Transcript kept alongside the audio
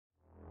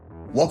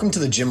Welcome to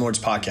the Gym Lords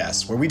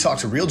Podcast, where we talk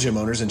to real gym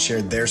owners and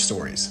share their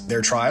stories,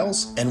 their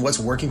trials, and what's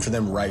working for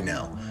them right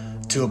now.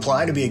 To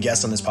apply to be a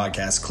guest on this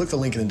podcast, click the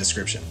link in the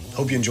description.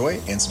 Hope you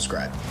enjoy and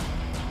subscribe.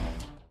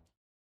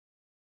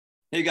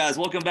 Hey guys,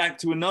 welcome back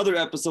to another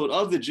episode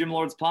of the Gym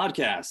Lords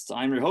Podcast.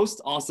 I'm your host,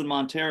 Austin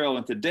Montero,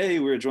 and today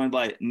we're joined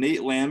by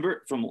Nate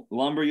Lambert from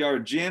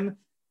Lambert Gym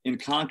in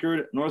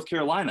Concord, North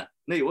Carolina.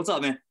 Nate, what's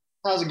up, man?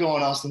 How's it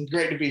going, Austin?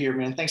 Great to be here,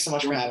 man. Thanks so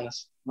much for having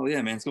us. Oh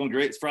yeah, man, it's going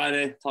great. It's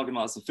Friday, talking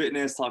about some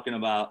fitness, talking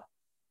about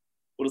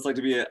what it's like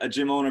to be a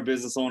gym owner,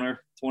 business owner,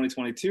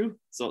 2022.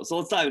 So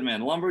let's dive in,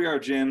 man.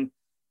 Lambert Gym.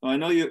 Well, I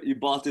know you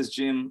bought this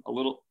gym a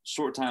little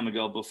short time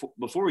ago.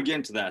 Before we get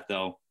into that,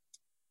 though,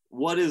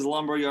 what is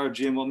Lambert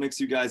Gym? What makes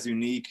you guys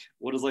unique?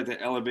 What is like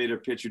the elevator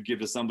pitch you'd give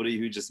to somebody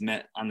who just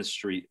met on the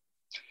street?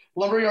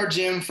 Lambert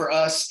Gym for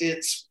us,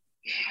 it's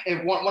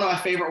one of my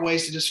favorite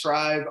ways to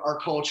describe our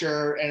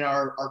culture and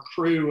our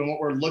crew, and what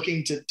we're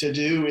looking to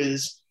do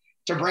is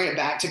to bring it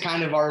back to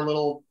kind of our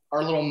little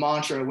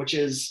mantra, which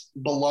is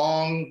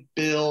belong,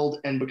 build,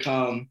 and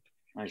become.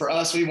 Nice. For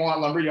us, we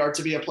want Lumberyard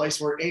to be a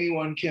place where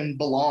anyone can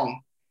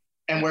belong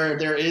and where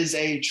there is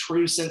a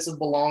true sense of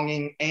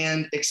belonging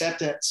and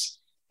acceptance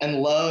and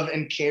love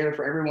and care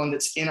for everyone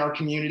that's in our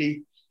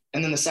community.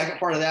 And then the second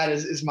part of that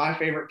is my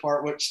favorite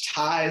part, which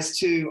ties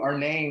to our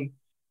name.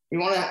 We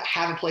want to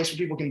have a place where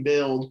people can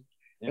build,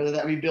 whether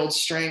that be build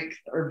strength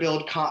or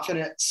build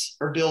confidence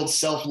or build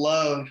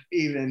self-love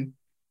even.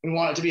 We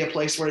want it to be a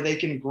place where they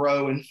can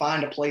grow and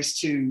find a place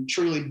to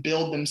truly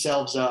build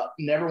themselves up.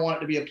 Never want it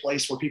to be a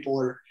place where people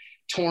are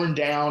torn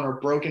down or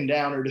broken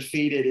down or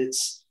defeated.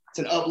 It's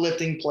an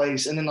uplifting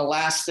place. And then the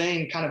last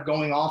thing, kind of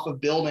going off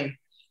of building,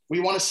 we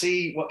want to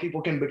see what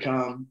people can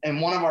become. And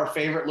one of our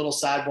favorite little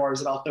sidebars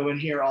that I'll throw in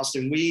here,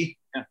 Austin, we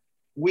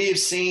have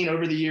seen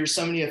over the years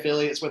so many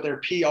affiliates with their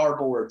PR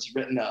boards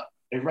written up.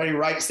 Everybody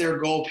writes their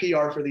goal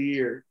PR for the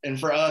year. And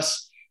for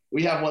us,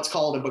 we have what's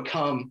called a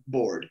become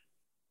board.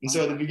 And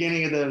so at the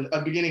beginning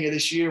of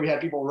this year, we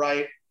had people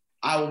write,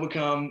 I will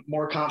become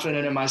more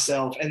confident in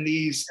myself. And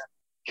these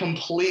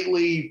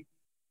completely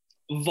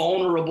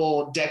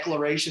vulnerable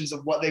declarations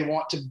of what they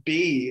want to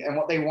be and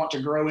what they want to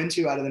grow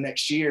into out of the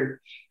next year.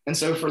 And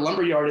so for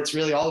Lumberyard, it's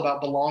really all about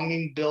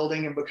belonging,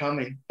 building, and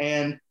becoming.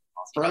 And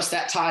for us,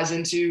 that ties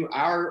into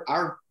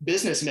our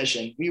business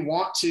mission. We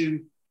want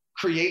to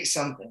create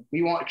something.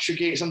 We want to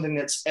create something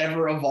that's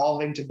ever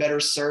evolving to better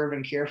serve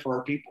and care for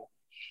our people.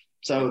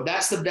 So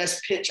that's the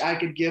best pitch I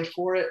could give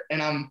for it.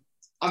 And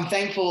I'm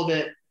thankful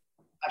that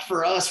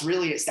for us,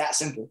 really, it's that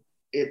simple.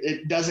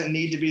 It doesn't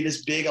need to be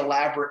this big,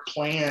 elaborate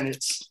plan.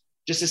 It's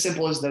just as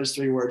simple as those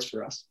three words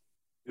for us.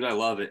 Dude, I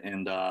love it.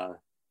 And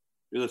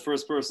you're the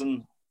first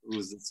person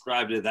who's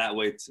described it that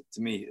way to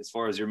me as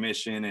far as your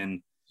mission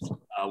and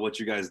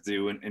what you guys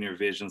do and your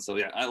vision. So,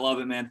 yeah, I love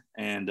it, man.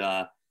 And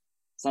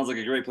sounds like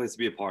a great place to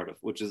be a part of,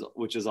 which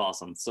is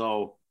awesome.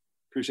 So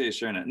appreciate you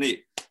sharing that.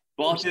 Nate,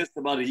 bought this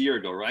about a year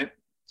ago, right?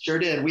 Sure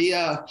did. We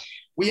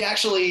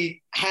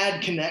actually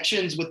had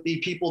connections with the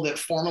people that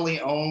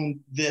formerly owned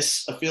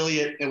this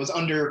affiliate. It was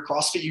under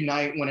CrossFit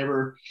Unite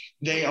whenever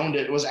they owned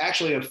it. It was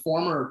actually a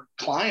former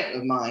client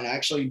of mine. I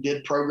actually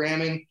did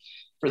programming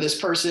for this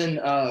person,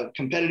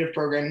 competitive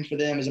programming for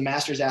them as a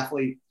master's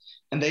athlete.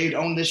 And they'd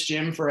owned this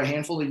gym for a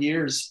handful of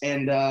years.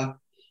 And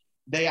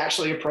they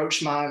actually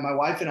approached my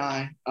wife and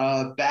I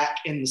back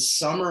in the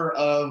summer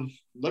of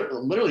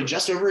literally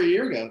just over a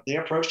year ago. They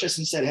approached us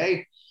and said,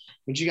 hey,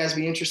 would you guys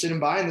be interested in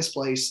buying this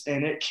place?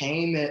 And it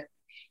came at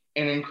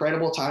an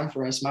incredible time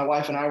for us. My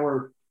wife and I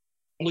were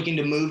looking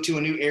to move to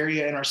a new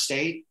area in our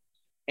state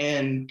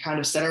and kind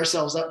of set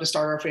ourselves up to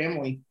start our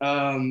family,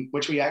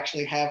 which we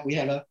actually have. We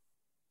have a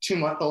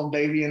 2-month-old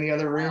baby in the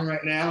other room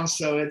right now.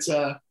 So it's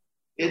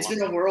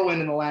been a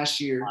whirlwind in the last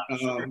year.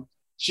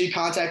 She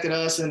contacted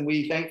us and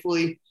we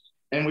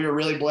were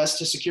really blessed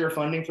to secure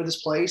funding for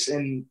this place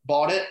and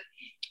bought it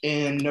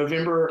in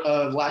November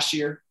of last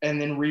year, and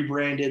then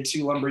rebranded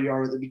to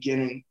Lumberyard at the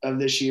beginning of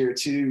this year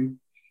to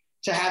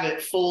have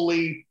it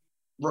fully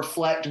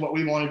reflect what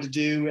we wanted to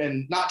do,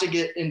 and not to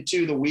get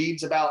into the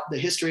weeds about the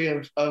history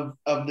of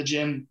the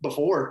gym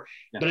before,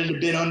 but it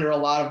had been under a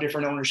lot of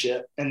different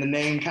ownership, and the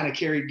name kind of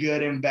carried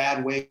good and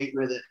bad weight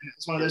with it.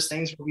 It's one of those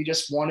things where we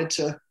just wanted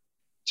to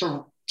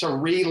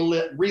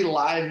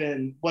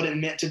reliven what it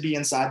meant to be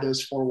inside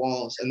those four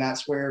walls, and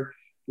that's where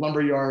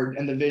Lumberyard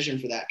and the vision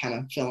for that kind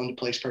of fell into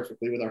place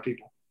perfectly with our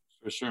people.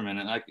 For sure, man.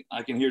 And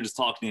I can hear just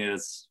talking to you,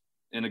 it's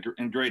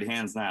in great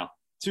hands now.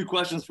 2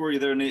 questions for you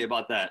there, Nate,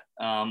 about that.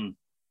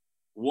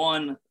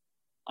 One,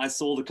 I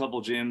sold a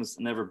couple gyms,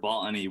 never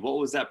bought any. What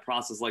was that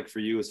process like for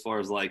you as far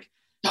as like?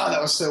 Oh,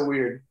 that was so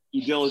weird.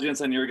 Due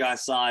diligence on your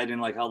guys' side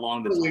and like how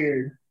long did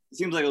weird. It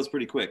seems like it was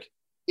pretty quick.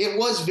 It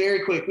was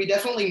very quick. We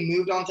definitely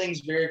moved on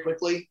things very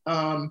quickly.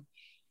 And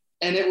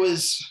it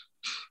was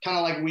kind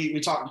of like we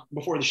talked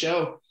before the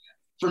show.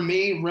 For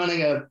me,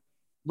 running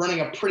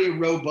a pretty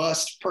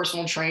robust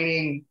personal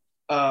training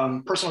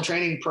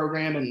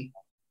program and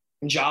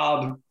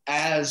job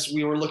as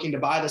we were looking to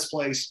buy this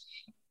place,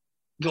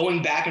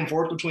 going back and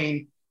forth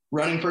between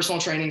running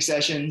personal training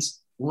sessions,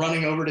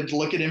 running over to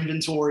look at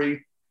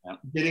inventory,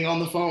 getting on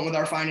the phone with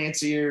our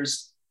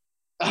financiers,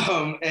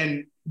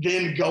 and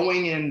then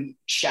going and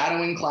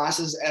shadowing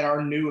classes at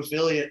our new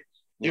affiliate.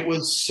 It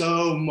was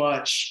so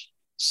much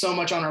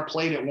on our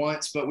plate at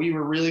once, but we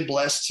were really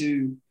blessed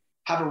to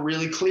have a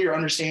really clear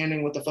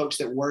understanding with the folks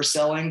that were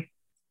selling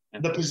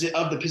of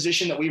the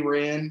position that we were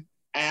in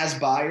as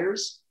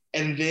buyers.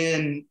 And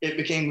then it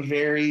became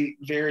very,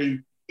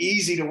 very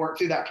easy to work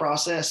through that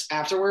process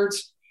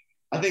afterwards.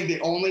 I think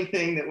the only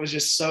thing that was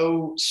just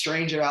so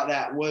strange about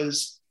that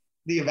was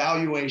the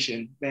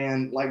evaluation,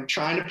 man, like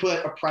trying to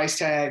put a price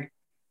tag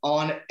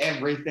on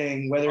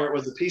everything, whether it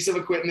was a piece of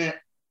equipment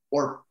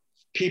or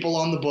people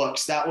on the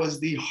books. That was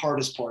the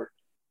hardest part.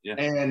 Yeah.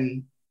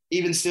 And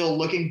even still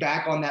looking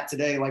back on that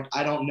today, like,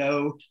 I don't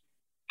know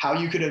how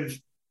you could have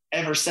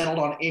ever settled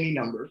on any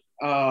number.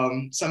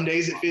 Some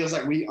days it feels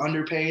like we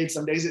underpaid.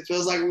 Some days it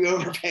feels like we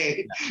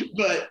overpaid,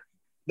 but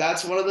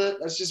that's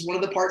just one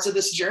of the parts of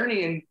this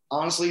journey. And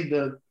honestly,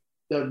 the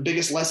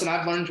biggest lesson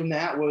I've learned from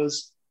that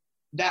was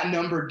that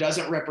number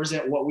doesn't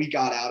represent what we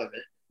got out of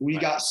it. We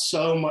got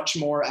so much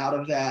more out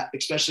of that,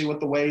 especially with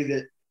the way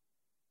that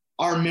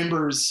our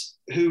members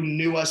who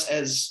knew us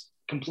as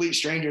complete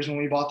strangers when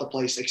we bought the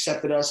place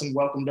accepted us and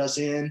welcomed us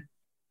in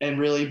and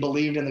really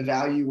believed in the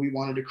value we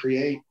wanted to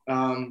create.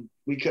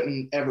 We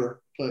couldn't ever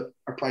put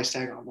a price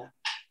tag on that.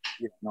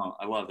 Yeah, no,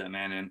 I love that,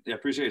 man. And I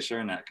appreciate you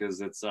sharing that,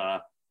 because it's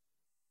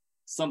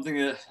something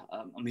that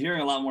I'm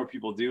hearing a lot more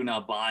people do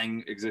now,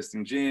 buying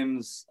existing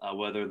gyms,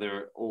 whether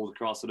they're old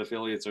CrossFit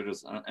affiliates or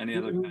just any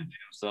other kind of gym.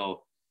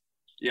 So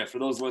yeah, for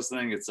those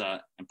listening, it's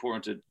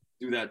important to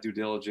do that due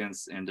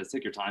diligence and to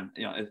take your time,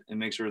 and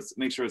make sure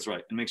it's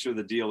right, and make sure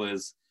the deal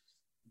is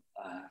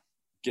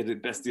get the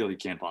best deal you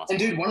can possibly.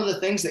 And dude, one of the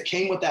things that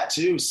came with that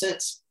too,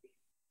 since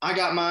I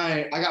got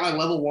my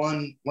level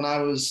 1 when I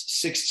was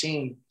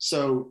 16.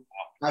 So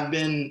I've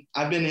been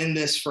in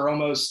this for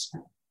almost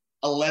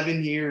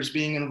 11 years,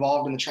 being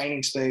involved in the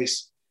training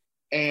space.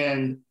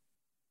 And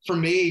for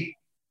me,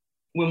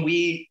 when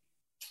we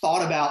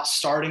thought about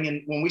starting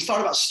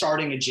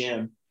a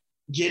gym,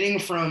 getting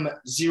from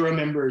 0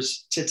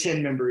 members to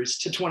 10 members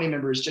to 20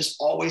 members just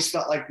always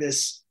felt like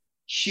this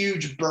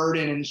huge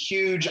burden and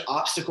huge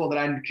obstacle that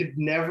I could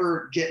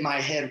never get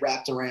my head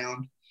wrapped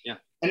around. Yeah.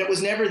 And it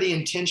was never the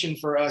intention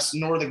for us,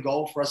 nor the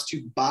goal for us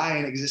to buy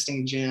an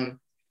existing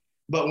gym.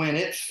 But when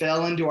it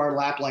fell into our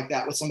lap like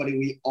that with somebody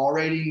we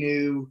already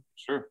knew,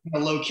 sure, a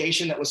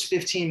location that was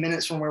 15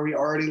 minutes from where we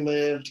already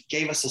lived,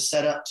 gave us a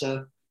setup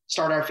to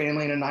start our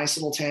family in a nice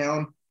little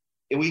town,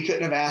 and we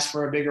couldn't have asked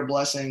for a bigger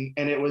blessing.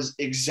 And it was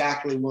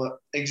exactly what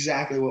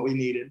we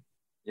needed.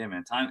 Yeah,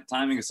 man.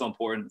 Timing is so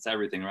important. It's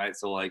everything, right?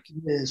 So like,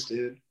 it is,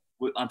 dude.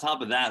 On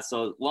top of that,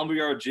 so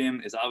Lumberyard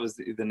Gym is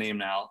obviously the name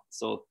now.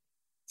 So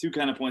 2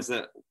 kind of points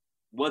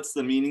what's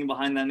the meaning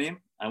behind that name?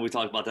 And we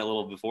talked about that a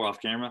little before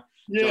off camera.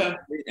 Yeah.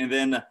 So, and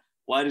then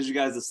why did you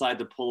guys decide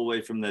to pull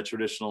away from the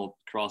traditional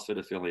CrossFit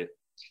affiliate?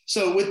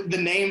 So with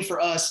the name for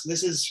us,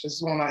 this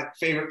is one of my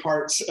favorite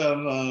parts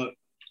of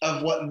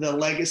what the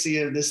legacy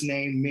of this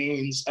name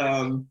means.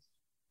 And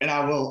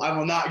I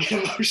will not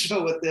get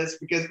emotional with this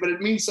but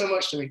it means so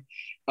much to me.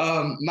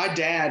 My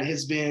dad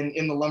has been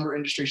in the lumber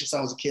industry since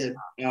I was a kid.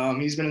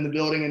 He's been in the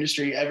building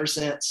industry ever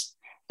since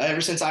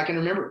I can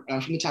remember,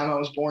 from the time I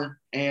was born.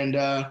 And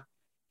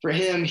for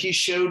him, he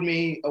showed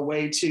me a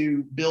way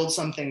to build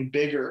something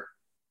bigger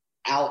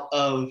out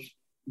of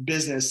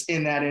business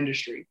in that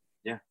industry.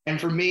 Yeah. And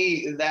for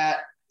me,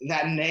 that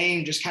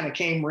name just kind of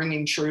came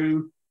ringing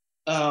true.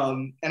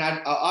 And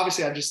I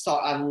just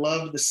thought I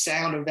loved the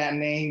sound of that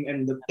name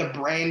and the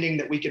branding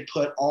that we could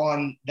put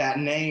on that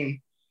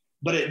name.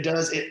 But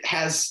it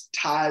has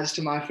ties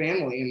to my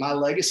family and my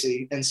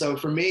legacy. And so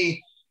for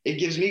me, it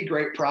gives me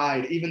great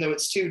pride, even though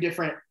it's 2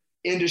 different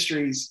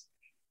industries.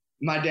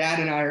 My dad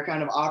and I are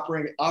kind of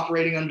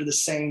operating under the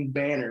same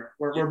banner.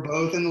 We're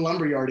both in the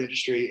lumberyard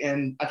industry.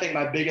 And I think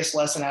my biggest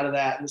lesson out of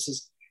that, and this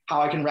is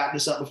how I can wrap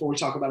this up before we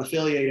talk about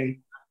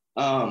affiliating.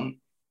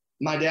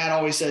 My dad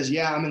always says,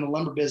 yeah, I'm in the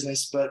lumber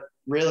business, but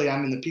really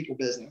I'm in the people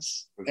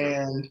business. Sure.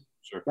 And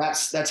sure,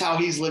 that's how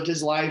he's lived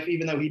his life.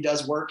 Even though he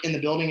does work in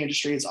the building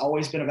industry, it's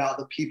always been about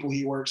the people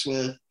he works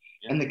with,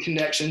 and the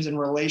connections and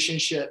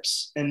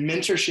relationships and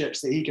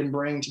mentorships that he can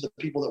bring to the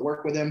people that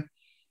work with him.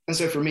 And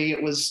so for me,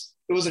 it was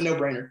a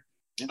no-brainer.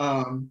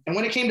 Yeah. And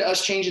when it came to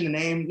us changing the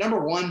name, number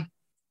one,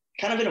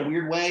 kind of in a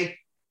weird way,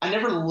 I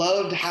never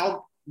loved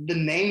how the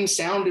name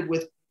sounded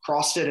with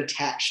CrossFit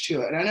attached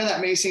to it. And I know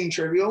that may seem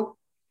trivial,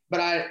 but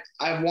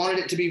I wanted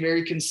it to be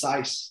very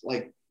concise.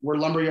 Like, we're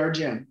Lumberyard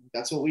Gym.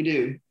 That's what we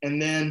do.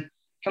 And then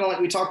kind of like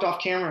we talked off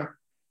camera,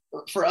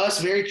 for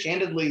us, very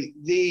candidly,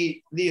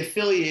 the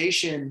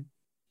affiliation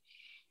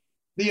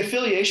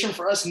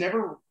for us,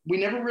 we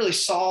never really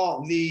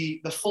saw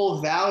the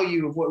full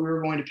value of what we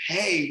were going to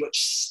pay, which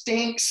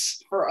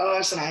stinks for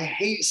us. And I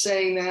hate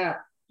saying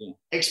that,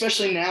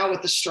 especially now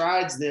with the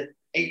strides that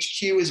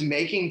HQ is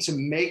making to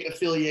make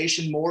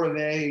affiliation more of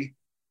a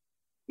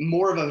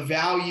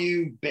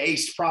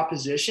value-based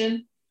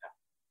proposition.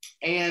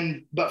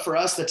 But for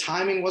us, the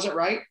timing wasn't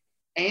right.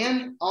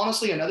 And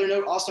honestly, another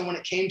note, Austin, when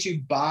it came to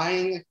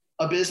buying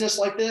a business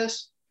like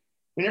this,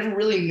 we never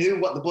really knew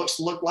what the books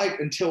looked like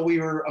until we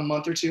were a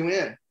month or two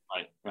in.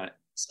 Right.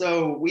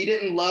 So we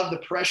didn't love the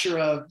pressure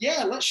of,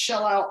 yeah, let's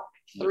shell out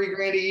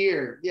 $3,000 a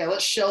year. Yeah,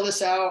 let's shell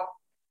this out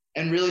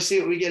and really see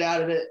what we get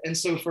out of it. And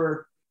so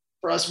for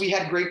us, we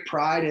had great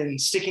pride in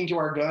sticking to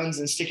our guns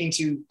and sticking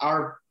to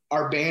our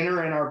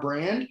banner and our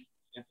brand.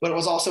 Yeah. But it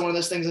was also one of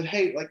those things of,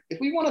 hey, like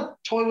if we want to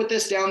toy with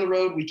this down the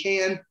road, we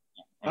can.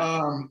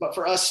 But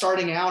for us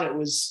starting out, it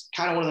was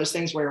kind of one of those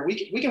things where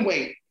we can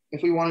wait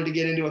if we wanted to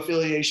get into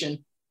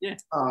affiliation,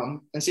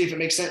 and see if it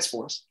makes sense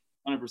for us.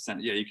 100%.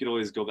 Yeah, you could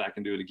always go back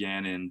and do it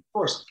again. And of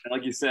course,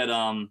 like you said,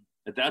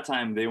 at that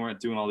time they weren't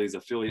doing all these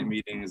affiliate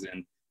meetings,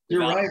 and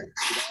you're right.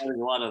 There's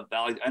a lot of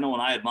value. I know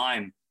when I had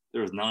mine,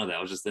 there was none of that.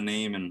 It was just the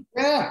name, and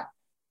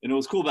it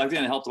was cool back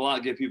then. It helped a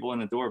lot get people in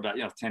the door back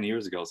 10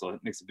 years ago. So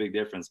it makes a big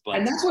difference. But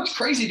and that's what's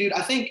crazy, dude.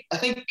 I think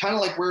kind of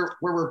like where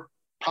we're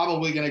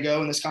probably going to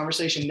go in this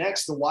conversation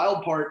next. The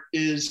wild part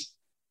is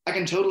I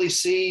can totally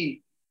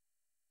see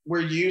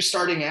where you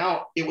starting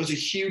out, it was a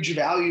huge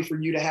value for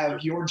you to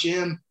have your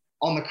gym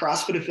on the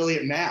CrossFit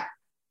affiliate map.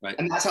 Right.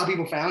 And that's how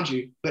people found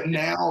you. But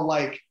now,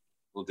 like, a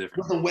little different.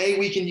 With the way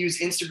we can use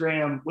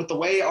Instagram, with the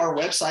way our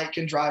website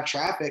can drive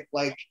traffic,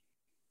 like,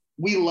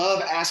 we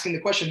love asking the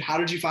question, how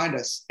did you find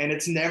us? And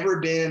it's never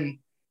been,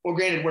 well,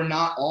 granted, we're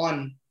not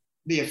on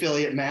the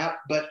affiliate map,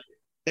 but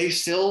they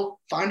still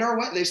find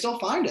they still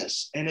find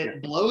us. And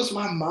it blows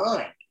my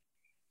mind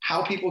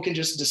how people can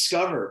just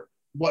discover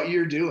what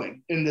you're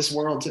doing in this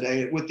world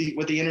today with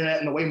the internet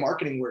and the way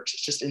marketing works.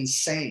 It's just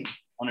insane.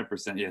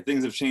 100%. Yeah.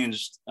 Things have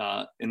changed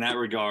in that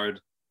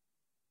regard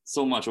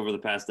so much over the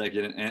past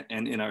decade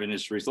and in our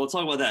industry. So let's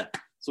talk about that.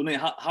 So Nate,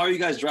 how are you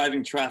guys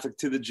driving traffic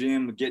to the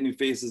gym, get new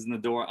faces in the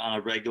door on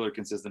a regular,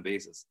 consistent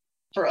basis?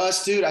 For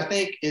us, dude, I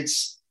think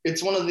it's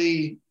one of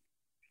the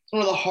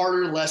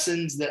harder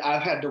lessons that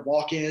I've had to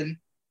walk in,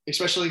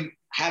 especially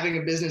having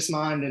a business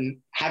mind and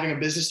having a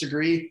business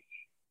degree.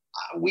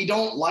 We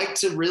don't like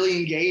to really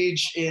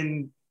engage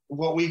in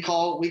what we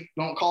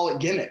don't call it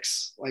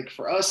gimmicks. Like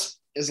for us,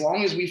 as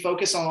long as we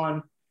focus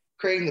on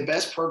creating the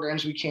best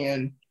programs we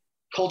can,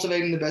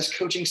 cultivating the best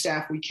coaching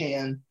staff we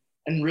can,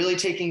 and really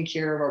taking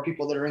care of our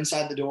people that are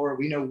inside the door,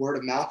 we know word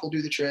of mouth will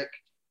do the trick.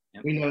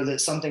 Yep. We know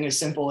that something as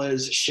simple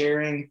as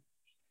sharing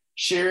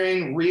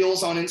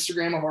reels on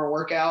Instagram of our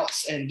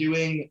workouts and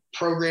doing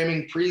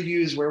programming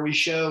previews where we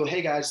show,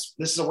 hey guys,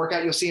 this is a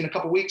workout you'll see in a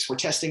couple of weeks. We're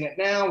testing it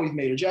now. We've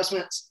made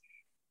adjustments.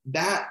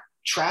 That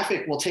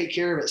traffic will take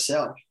care of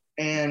itself.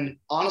 And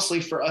honestly,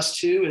 for us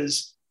too,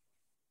 is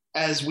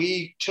as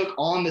we took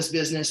on this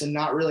business and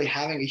not really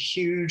having a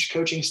huge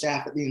coaching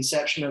staff at the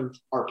inception of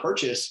our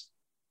purchase,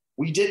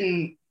 we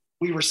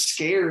were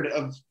scared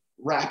of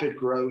rapid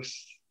growth.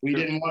 We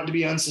didn't want it to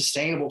be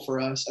unsustainable for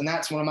us. And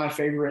that's one of my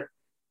favorite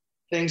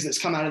things that's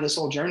come out of this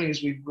whole journey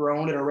is we've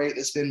grown at a rate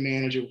that's been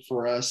manageable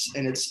for us.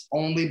 And it's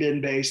only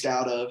been based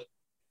out of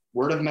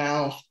word of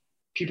mouth,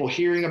 people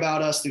hearing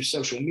about us through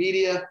social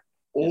media,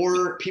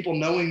 or people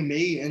knowing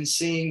me and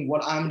seeing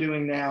what I'm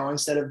doing now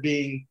instead of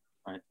being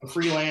a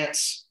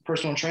freelance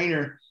personal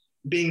trainer,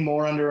 being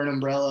more under an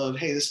umbrella of,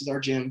 hey, this is our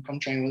gym, come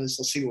train with us,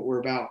 let's see what we're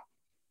about.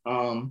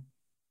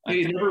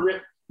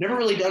 Never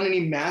really done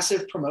any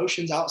massive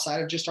promotions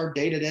outside of just our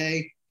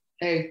day-to-day,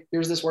 hey,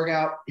 here's this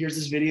workout, here's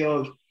this video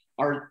of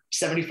our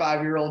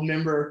 75-year-old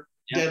member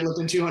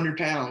deadlifting 200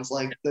 pounds.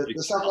 Like the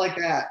stuff like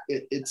that,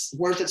 it's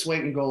worth its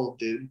weight in gold,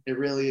 dude. It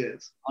really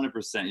is.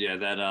 100%. Yeah,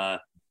 that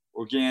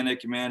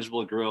organic,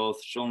 manageable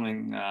growth,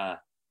 showing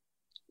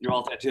your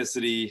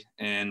authenticity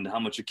and how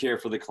much you care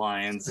for the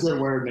clients. Good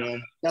word,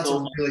 man. That's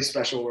a really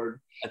special word.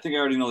 I think I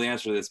already know the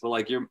answer to this, but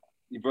like you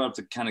brought up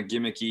the kind of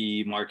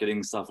gimmicky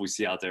marketing stuff we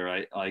see out there,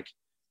 right? Like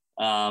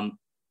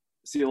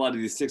see a lot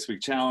of these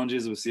 6-week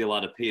challenges. We see a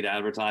lot of paid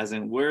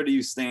advertising. Where do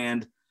you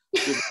stand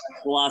with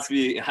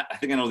philosophy? I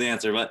think I know the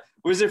answer, but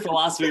where's your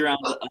philosophy around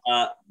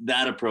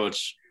that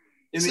approach?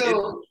 Let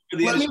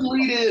me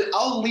lead in.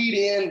 I'll lead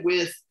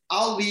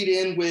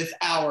in with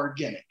our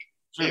gimmick.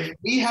 Sure. If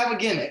we have a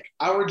gimmick,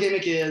 our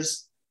gimmick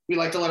is we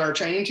like to let our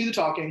training do the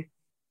talking.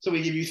 So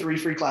we give you 3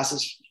 free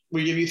classes.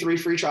 We give you 3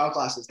 free trial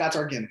classes. That's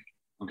our gimmick.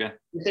 Okay.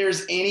 If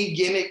there's any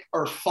gimmick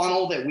or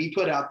funnel that we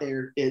put out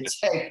there, it's,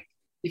 hey,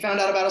 you found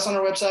out about us on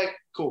our website?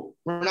 Cool.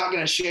 We're not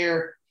going to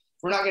share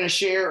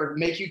or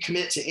make you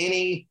commit to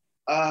any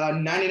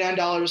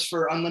 $99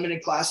 for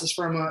unlimited classes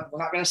for a month. We're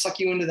not going to suck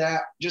you into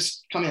that.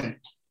 Just come in.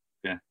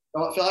 Okay.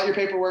 Fill out your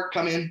paperwork,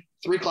 come in,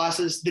 3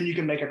 classes, then you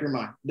can make up your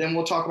mind. Then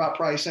we'll talk about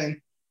pricing.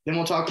 Then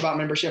we'll talk about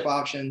membership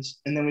options,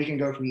 and then we can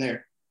go from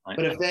there. Right.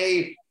 But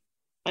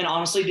and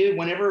honestly, dude,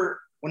 whenever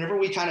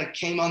we kind of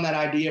came on that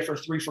idea for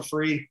 3 for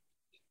free,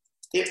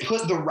 it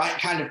put the right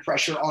kind of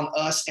pressure on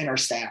us and our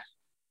staff.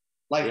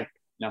 Like,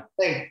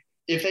 hey,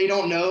 if they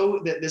don't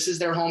know that this is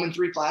their home in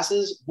 3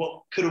 classes,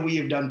 what could we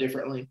have done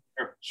differently?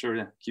 Sure,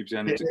 yeah. Keeps you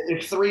on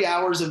if 3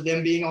 hours of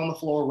them being on the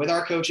floor with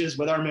our coaches,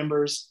 with our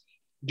members,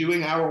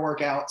 doing our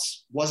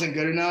workouts wasn't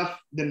good enough,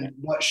 then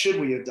what should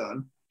we have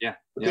done? Yeah.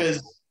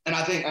 Because and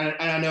I think, and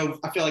I know,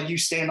 I feel like you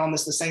stand on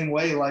this the same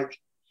way. Like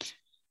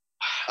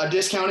a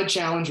discounted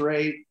challenge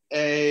rate,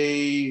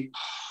 a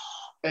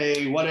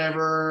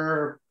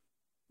whatever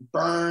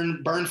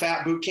burn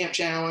fat boot camp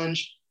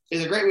challenge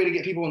is a great way to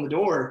get people in the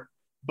door.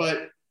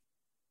 But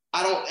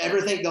I don't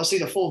ever think they'll see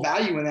the full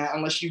value in that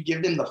unless you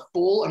give them the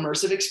full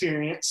immersive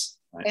experience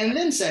and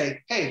then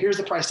say, hey, here's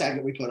the price tag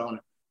that we put on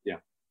it.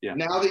 Yeah.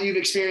 Now that you've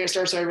experienced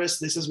our service,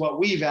 this is what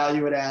we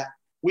value it at.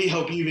 We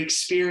hope you've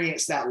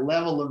experienced that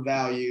level of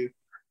value.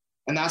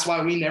 And that's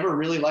why we never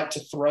really like to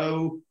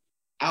throw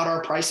out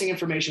our pricing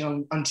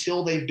information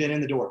until they've been in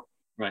the door.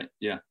 Right.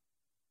 Yeah.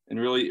 And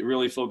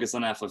really focus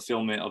on that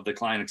fulfillment of the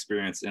client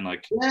experience. And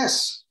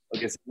yes, I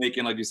guess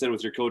making, like you said,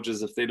 with your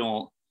coaches, if they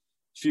don't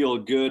feel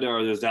good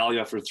or there's value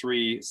after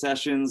 3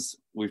 sessions,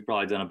 we've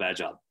probably done a bad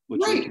job.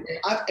 Right.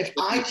 If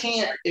I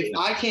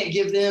can't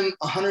give them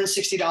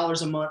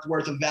 $160 a month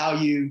worth of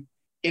value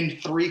in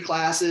 3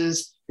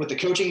 classes with the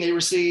coaching they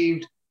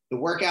received, the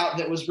workout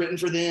that was written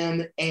for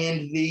them,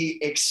 and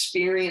the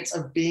experience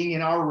of being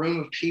in our room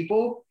of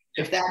people,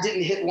 if that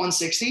didn't hit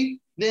 160,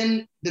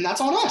 then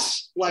that's on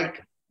us.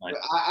 Like, right.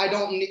 I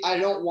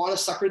don't want to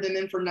sucker them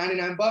in for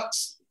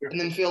 $99 and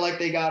then feel like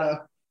they got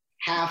a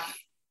half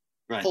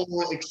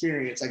full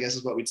experience, I guess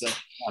is what we'd say.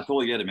 I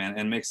totally get it, man.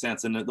 And it makes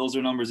sense. And those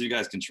are numbers you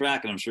guys can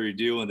track, and I'm sure you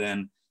do, and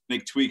then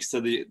make tweaks to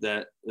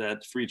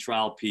that free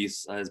trial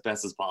piece as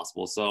best as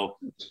possible. So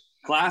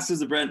class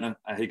is I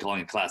hate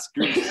calling it class.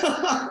 Group.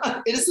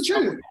 It is the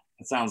truth.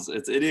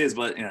 It is,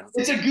 but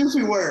it's a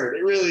goofy word.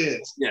 It really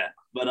is. Yeah.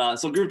 But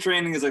so group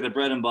training is like the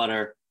bread and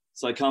butter.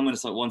 So I come in,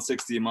 it's like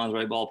 $160 a month,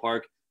 right?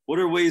 Ballpark. What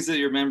are ways that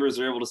your members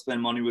are able to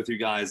spend money with you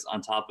guys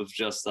on top of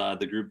just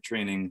the group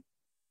training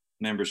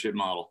membership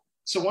model?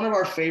 So one of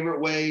our favorite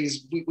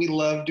ways, we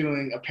love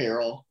doing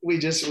apparel. We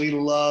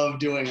love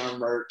doing our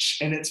merch,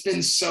 and it's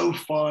been so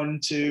fun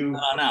to.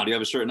 Now, do you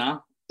have a shirt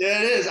now?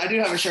 Yeah, it is. I do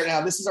have a shirt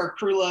now. This is our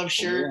Crew Love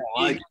shirt.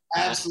 I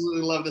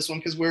absolutely love this one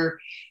because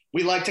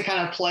we like to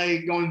kind of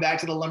play, going back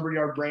to the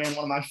Lumberyard brand.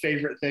 One of my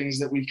favorite things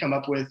that we've come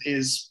up with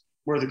is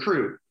we're the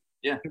crew.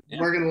 Yeah.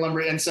 We're going to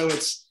lumber. And so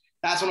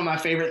that's one of my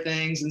favorite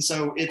things. And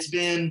so it's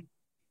been,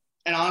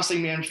 and honestly,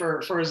 man,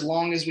 for as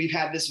long as we've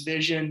had this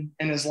vision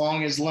and as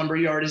long as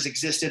Lumberyard has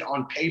existed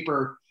on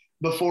paper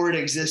before it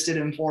existed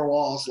in 4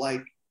 walls,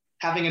 like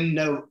having a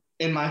note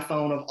in my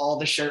phone of all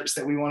the shirts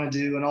that we want to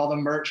do and all the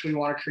merch we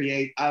want to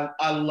create.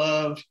 I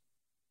love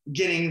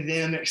getting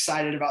them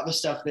excited about the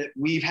stuff that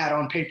we've had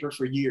on paper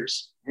for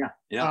years. Yeah.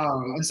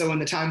 And so when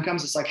the time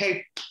comes, it's like,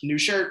 hey, new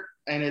shirt.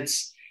 And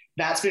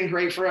that's been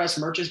great for us.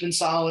 Merch has been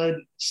solid,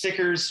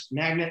 stickers,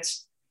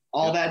 magnets,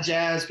 all that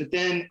jazz. But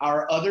then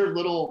our other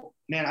little,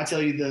 man, I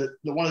tell you,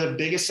 the one of the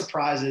biggest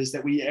surprises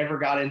that we ever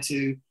got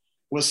into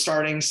was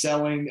selling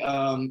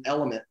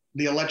Element,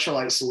 the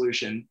electrolyte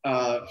solution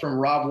from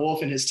Rob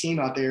Wolf and his team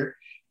out there.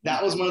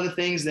 That was one of the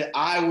things that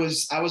I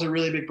was a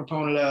really big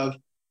proponent of,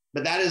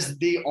 but that is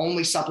the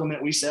only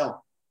supplement we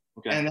sell.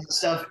 Okay. And that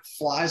stuff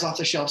flies off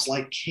the shelves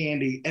like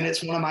candy. And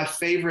it's one of my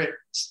favorite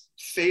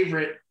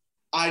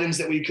items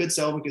that we could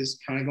sell, because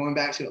kind of going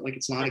back to it, like,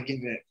 it's not a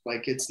gimmick.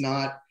 Like, it's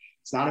not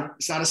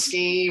a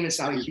scheme. It's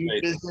not a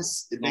huge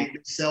business. They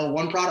sell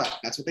one product.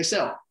 That's what they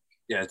sell.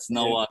 Yeah, it's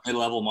no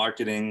mid-level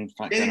marketing.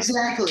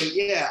 Exactly.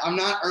 Yeah, I'm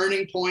not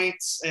earning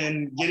points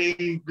and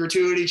getting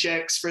gratuity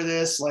checks for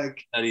this.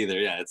 Like, not either.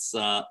 Yeah, it's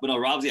but no,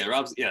 Rob's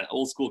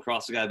old school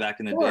CrossFit guy back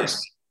in the day.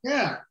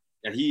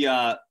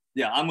 Yeah.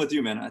 Yeah, I'm with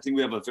you, man. I think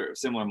we have a very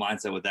similar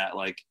mindset with that.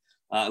 Like,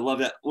 I love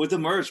that with the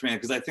merch, man,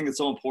 because I think it's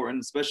so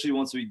important, especially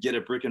once we get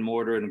a brick and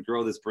mortar and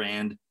grow this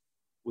brand.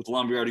 With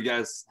Lumberyard, you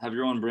guys have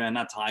your own brand,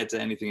 not tied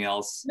to anything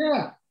else.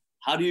 Yeah.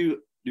 How do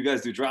you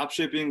guys do drop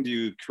shipping? Do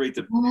you create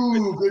the?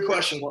 Ooh, good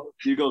question.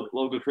 Do you go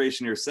local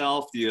creation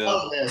yourself? Do you?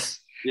 Oh,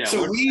 yes. Yeah.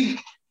 So we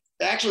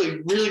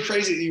actually, really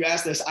crazy that you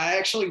asked this. I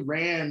actually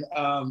ran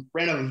a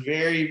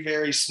very,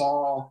 very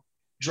small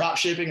drop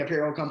shipping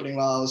apparel company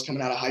while I was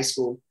coming out of high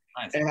school.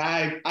 Nice. And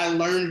I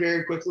learned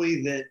very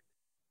quickly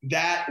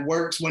that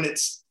works when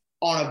it's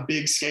on a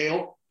big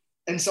scale.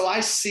 And so I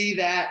see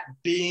that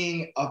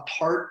being a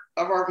part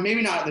of our,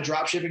 maybe not the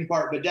drop shipping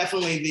part, but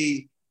definitely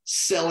the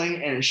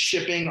selling and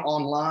shipping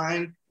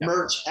online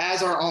merch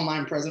as our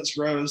online presence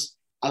grows.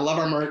 I love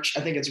our merch.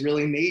 I think it's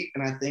really neat.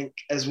 And I think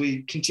as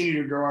we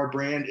continue to grow our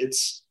brand,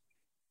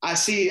 I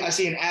see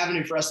an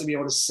avenue for us to be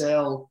able to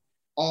sell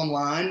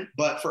online.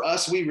 But for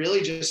us, we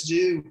really just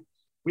do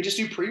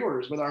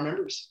pre-orders with our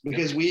members,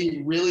 because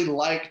we really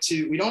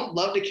we don't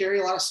love to carry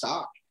a lot of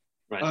stock.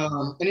 Right.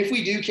 And if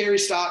we do carry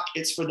stock,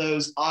 it's for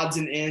those odds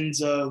and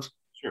ends of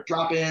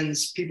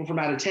drop-ins, people from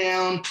out of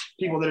town,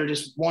 people that are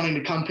just wanting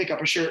to come pick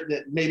up a shirt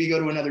that maybe go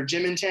to another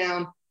gym in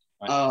town.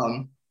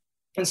 Right.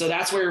 And so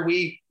that's where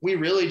we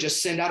really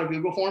just send out a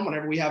Google form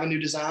whenever we have a new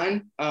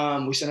design.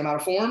 We send them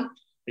out a form.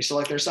 They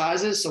select their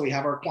sizes. So we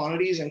have our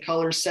quantities and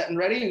colors set and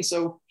ready. And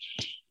so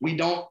we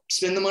don't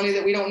spend the money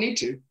that we don't need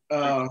to,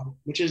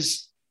 which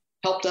has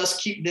helped us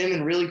keep them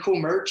in really cool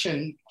merch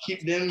and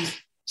keep them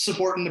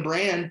supporting the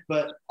brand,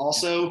 but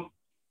also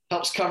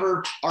helps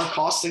cover our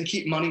costs and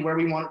keep money where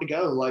we want it to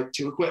go, like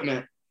to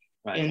equipment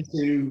and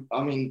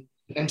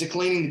to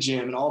cleaning the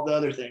gym and all the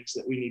other things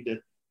that we need to.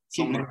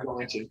 So keep merch,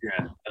 going to.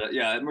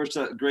 yeah, merch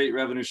a great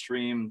revenue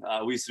stream.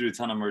 We used to do a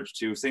ton of merch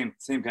too. Same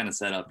kind of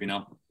setup, you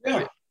know.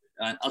 Yeah.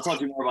 I'll talk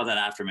to you more about that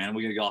after, man.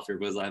 We're gonna go off here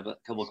because I have a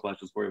couple of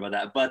questions for you about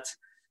that. But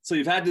so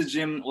you've had this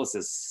gym. What's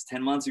this?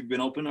 10 months you've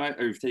been open, right?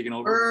 Or you've taken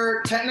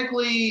over?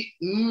 Technically,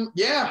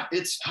 yeah.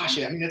 It's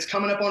it's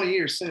coming up on a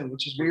year soon,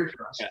 which is weird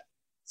for us. Yeah.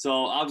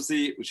 So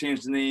obviously we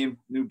changed the name,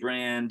 new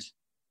brand.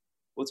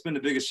 What's been the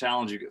biggest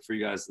challenge for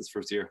you guys this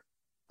first year?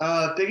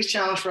 Biggest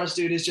challenge for us,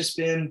 dude, has just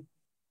been,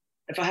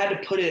 if I had to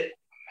put it,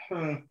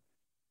 I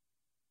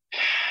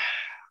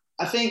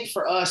think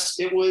for us,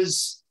 it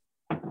was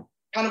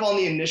kind of on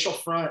the initial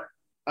front.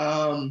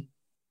 When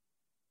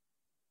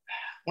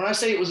I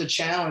say it was a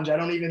challenge, I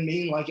don't even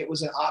mean like it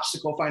was an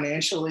obstacle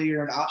financially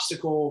or an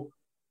obstacle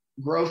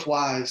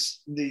growth-wise.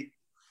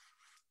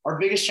 Our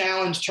biggest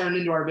challenge turned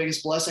into our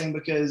biggest blessing,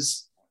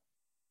 because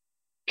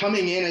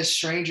coming in as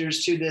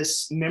strangers to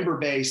this member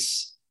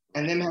base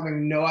and them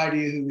having no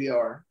idea who we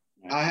are.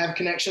 I have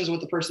connections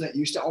with the person that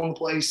used to own the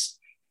place,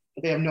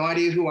 but they have no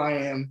idea who I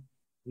am,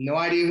 no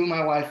idea who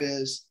my wife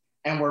is,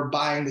 and we're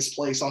buying this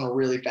place on a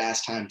really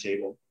fast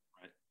timetable.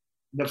 Right.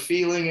 The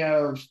feeling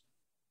of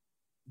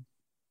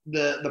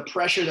the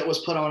pressure that was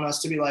put on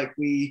us to be like,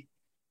 we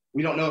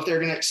don't know if they're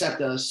going to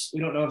accept us.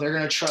 We don't know if they're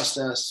going to trust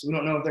us. We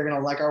don't know if they're going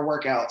to like our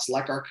workouts,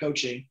 like our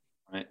coaching.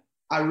 Right.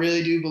 I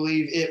really do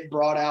believe it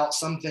brought out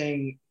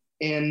something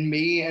in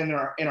me and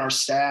our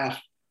staff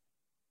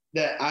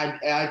that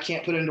I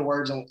can't put into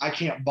words. I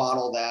can't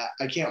bottle that.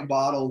 I can't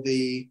bottle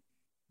the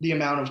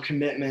amount of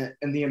commitment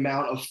and the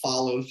amount of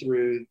follow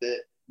through that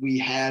we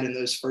had in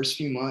those first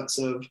few months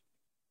of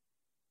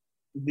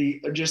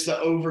the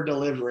over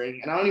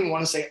delivering. And I don't even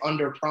want to say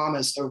under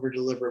promise, over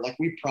deliver. Like,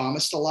 we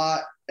promised a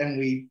lot and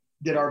we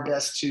did our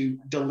best to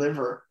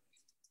deliver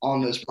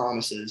on those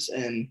promises,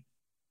 and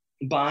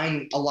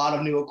buying a lot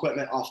of new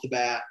equipment off the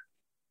bat.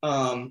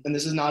 And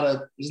this is not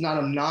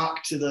a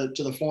knock to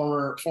the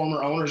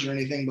former owners or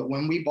anything, but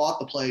when we bought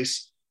the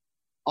place,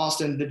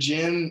 Austin, the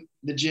gym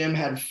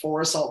had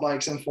 4 assault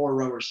bikes and 4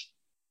 rowers.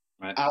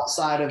 Right.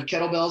 Outside of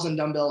kettlebells and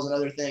dumbbells and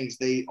other things,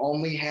 they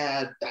only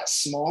had that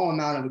small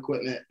amount of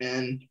equipment,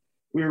 and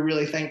we were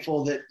really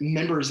thankful that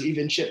members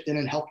even chipped in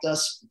and helped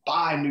us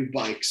buy new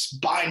bikes,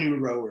 buy new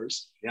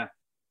rowers. Yeah,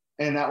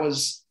 and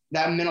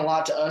that meant a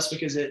lot to us,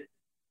 because it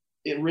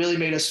really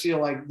made us feel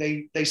like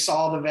they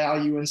saw the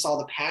value and saw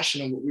the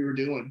passion of what we were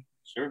doing.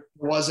 Sure.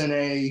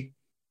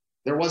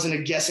 There wasn't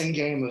a guessing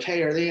game of,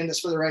 hey, are they in this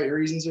for the right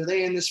reasons? Are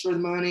they in this for the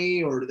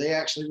money? Or do they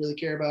actually really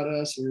care about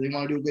us? Or do they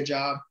want to do a good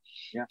job?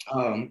 Yeah.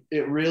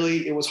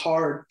 It was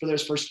hard for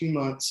those first few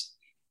months,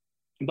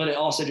 but it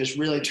also just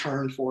really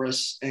turned for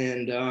us.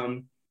 And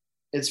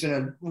it's been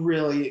a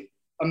really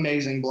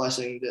amazing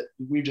blessing that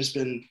we've just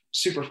been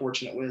super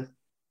fortunate with.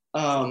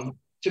 To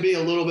be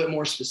a little bit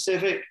more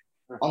specific,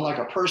 on like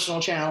a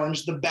personal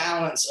challenge, the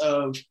balance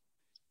of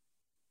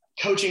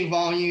coaching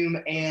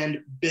volume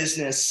and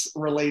business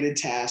related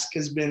tasks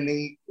has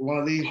been one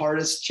of the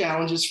hardest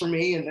challenges for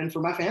me and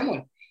for my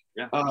family.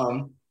 Yeah.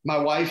 My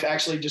wife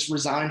actually just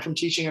resigned from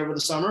teaching over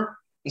the summer.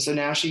 And so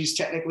now she's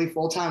technically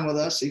full-time with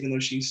us, even though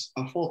she's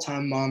a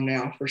full-time mom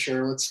now, for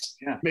sure. Let's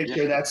make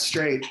sure that's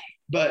straight.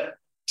 But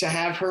to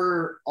have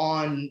her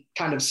on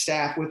kind of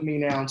staff with me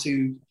now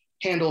to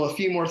handle a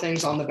few more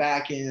things on the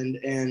back end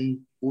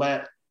and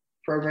let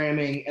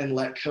programming and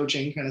let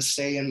coaching kind of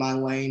stay in my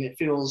lane, it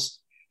feels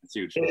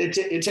huge.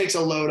 It takes a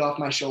load off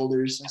my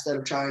shoulders, instead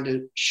of trying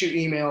to shoot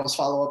emails,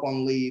 follow up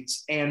on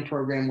leads, and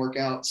program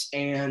workouts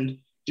and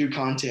do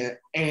content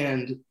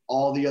and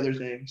all the other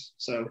things.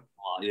 So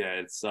yeah,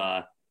 it's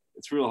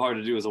real hard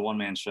to do as a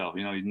one-man show.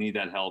 You know, you need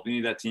that help. You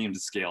need that team to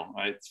scale,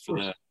 right?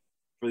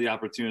 For the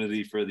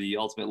opportunity, for the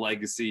ultimate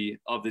legacy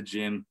of the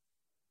gym.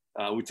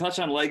 We touched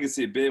on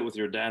legacy a bit with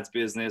your dad's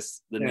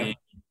business, the name.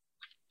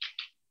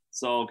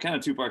 So kind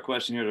of 2-part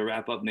question here to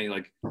wrap up, Nate.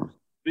 Like,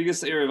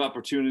 biggest area of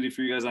opportunity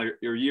for you guys,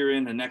 your year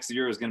in and next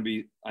year is going to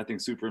be, I think,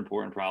 super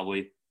important,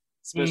 probably,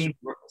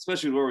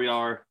 especially where we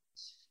are,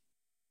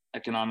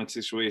 economic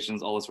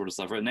situations, all this sort of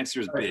stuff, right? Next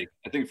year is big,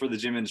 I think, for the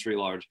gym industry at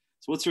large.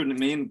 So what's your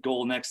main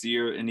goal next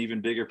year, and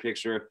even bigger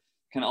picture,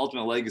 kind of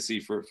ultimate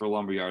legacy for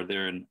Lumberyard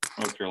there in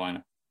North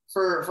Carolina?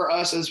 For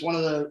us, is one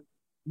of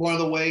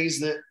the ways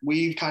that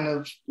we've kind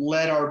of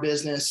led our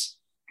business.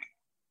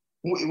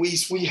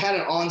 We had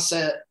an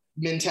onset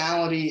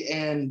mentality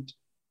and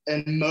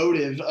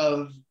motive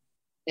of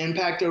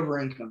impact over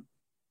income.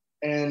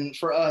 And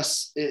for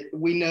us,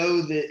 we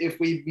know that if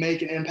we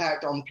make an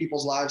impact on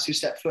people's lives who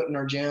step foot in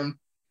our gym,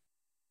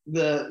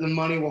 the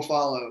money will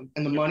follow,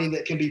 and the money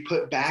that can be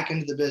put back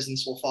into the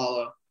business will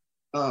follow.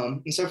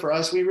 And so for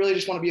us, we really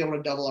just want to be able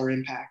to double our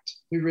impact.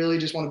 We really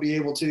just want to be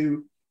able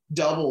to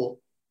double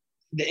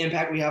the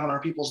impact we have on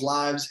our people's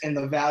lives and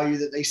the value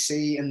that they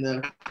see and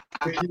the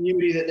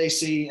community that they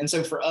see. And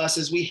so for us,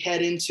 as we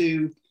head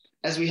into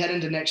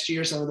next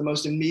year, some of the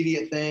most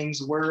immediate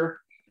things, we're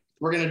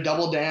going to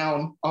double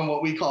down on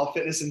what we call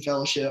fitness and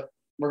fellowship.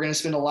 We're going to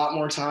spend a lot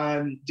more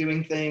time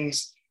doing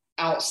things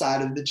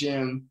outside of the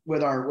gym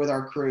with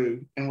our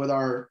crew and with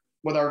our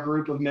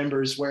group of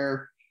members,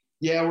 where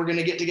yeah, we're going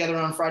to get together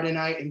on Friday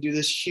night and do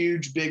this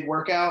huge, big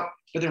workout,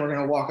 but then we're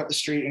going to walk up the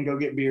street and go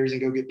get beers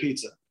and go get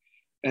pizza.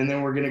 And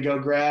then we're going to go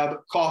grab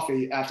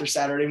coffee after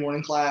Saturday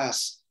morning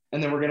class.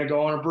 And then we're going to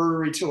go on a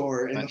brewery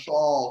tour in the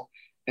fall.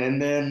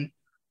 And then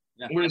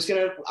we're just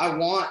going to,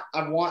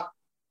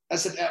 I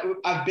said,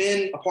 I've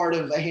been a part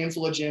of a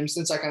handful of gyms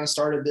since I kind of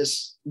started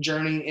this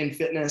journey in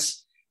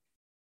fitness.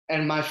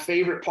 And my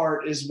favorite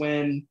part is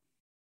when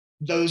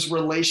those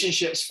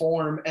relationships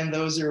form, and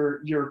those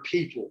are your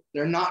people.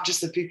 They're not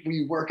just the people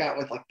you work out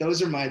with. Like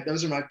those are my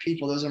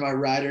people. Those are my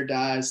ride or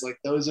dies. Like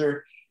those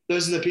are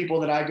the people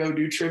that I go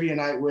do trivia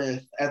night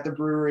with at the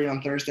brewery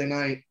on Thursday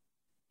night.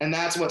 And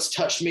that's what's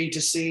touched me,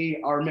 to see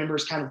our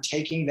members kind of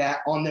taking that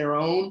on their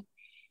own.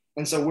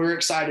 And so we're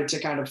excited to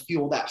kind of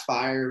fuel that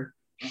fire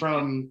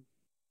from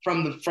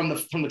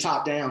the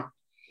top down.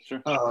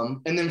 Sure.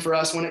 And then for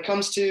us, when it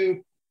comes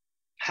to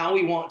how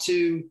we want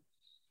to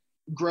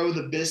grow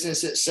the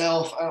business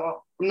itself, I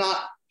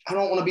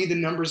don't want to be the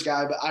numbers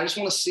guy, but I just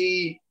want to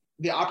see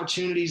the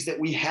opportunities that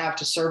we have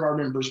to serve our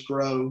members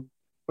grow,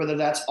 whether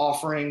that's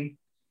offering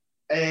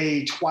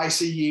a twice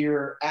a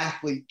year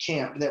athlete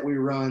camp that we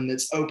run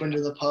that's open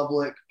to the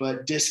public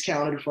but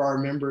discounted for our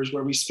members,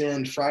 where we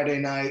spend Friday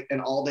night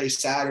and all day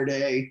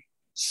Saturday,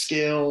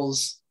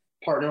 skills,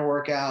 partner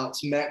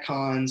workouts,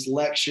 metcons,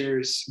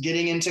 lectures,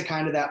 getting into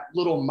kind of that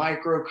little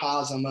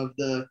microcosm of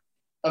the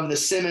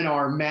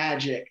seminar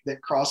magic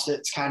that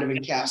CrossFit's kind of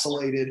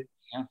encapsulated.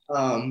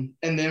 And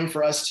then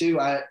for us too,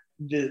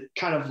 the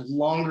kind of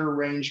longer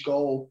range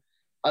goal,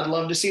 I'd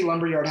love to see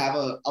Lumberyard have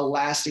a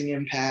lasting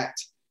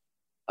impact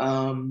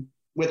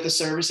with the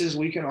services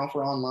we can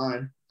offer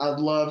online. I'd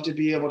love to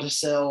be able to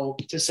sell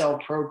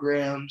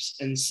programs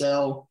and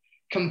sell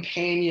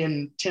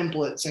companion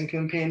templates and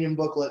companion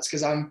booklets,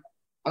 because I'm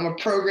a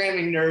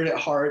programming nerd at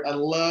heart. I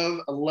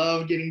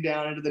love getting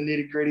down into the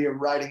nitty-gritty of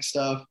writing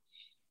stuff.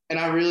 And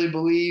I really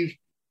believe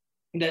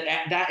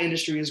that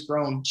industry has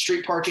grown.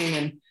 Street parking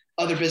and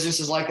other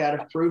businesses like that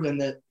have proven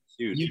that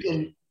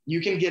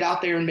you can get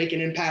out there and make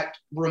an impact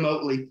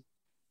remotely.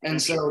 And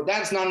so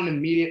that's not an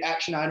immediate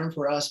action item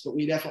for us, but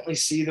we definitely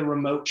see the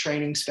remote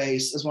training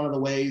space as one of the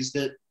ways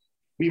that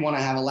we want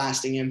to have a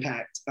lasting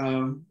impact.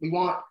 We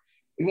want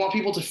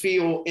people to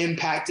feel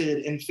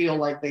impacted and feel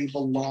like they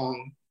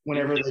belong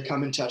whenever they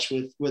come in touch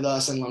with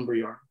us and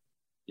Lumberyard.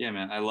 Yeah,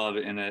 man, I love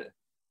it. And it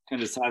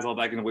kind of just ties all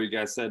back into what you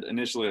guys said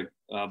initially,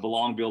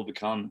 belong, build,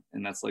 become.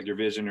 And that's like your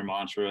vision, your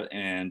mantra.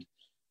 And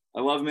I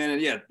love, man.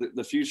 And yeah,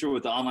 the future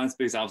with the online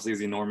space obviously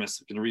is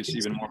enormous. It can reach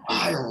even more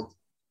people.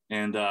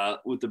 And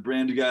with the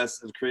brand you guys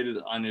have created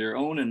on your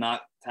own and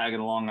not tagging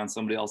along on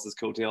somebody else's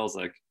coattails,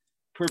 like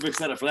perfect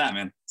setup for that,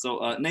 man.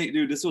 So Nate,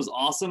 dude, this was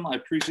awesome. I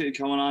appreciate you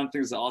coming on. I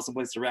think it's an awesome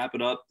place to wrap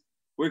it up.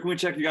 Where can we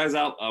check you guys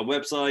out?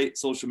 Website,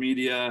 social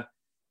media,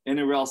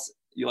 anywhere else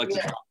you like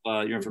to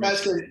drop your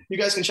information? You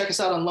guys can check us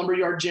out on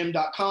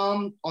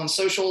lumberyardgym.com, on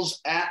socials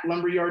at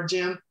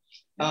lumberyardgym.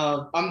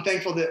 I'm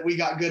thankful that we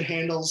got good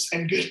handles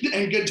and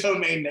good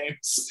domain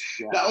names.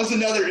 Yeah. That was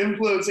another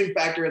influencing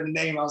factor in the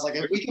name. I was like,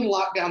 if we can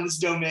lock down this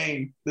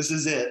domain, this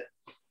is it.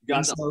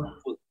 Got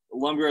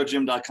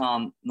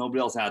lumberyardgym.com. Nobody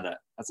else had that.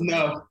 That's amazing.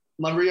 No,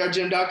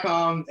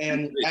 lumberyardgym.com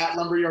and at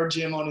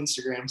lumberyardgym on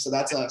Instagram. So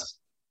that's us.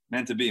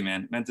 Meant to be,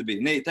 man. Meant to be.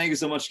 Nate, thank you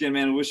so much again,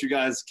 man. I wish you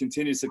guys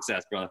continued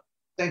success, brother.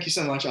 Thank you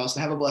so much,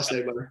 Austin. Have a blessed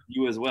day, brother.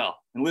 You as well.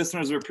 And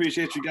listeners, we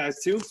appreciate you guys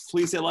too.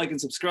 Please hit like and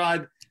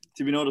subscribe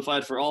to be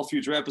notified for all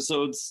future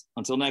episodes.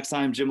 Until next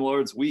time, Gym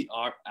Lords, we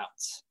are out.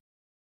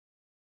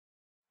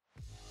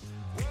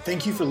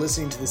 Thank you for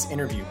listening to this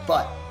interview,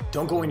 but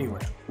don't go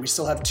anywhere. We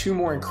still have 2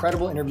 more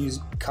incredible interviews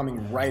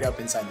coming right up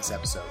inside this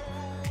episode.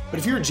 But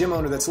if you're a gym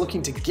owner that's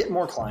looking to get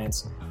more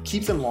clients,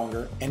 keep them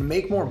longer, and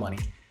make more money,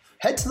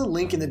 head to the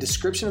link in the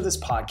description of this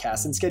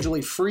podcast and schedule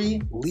a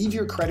free leave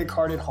your credit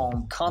card at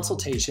home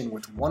consultation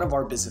with one of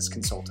our business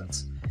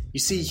consultants. You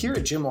see, here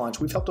at Gym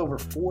Launch, we've helped over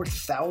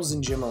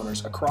 4,000 gym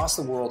owners across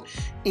the world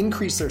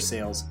increase their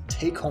sales,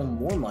 take home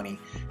more money,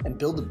 and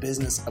build the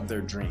business of their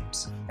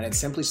dreams. And it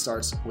simply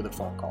starts with a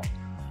phone call.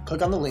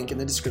 Click on the link in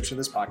the description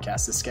of this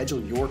podcast to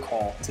schedule your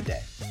call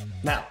today.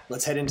 Now,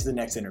 let's head into the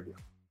next interview.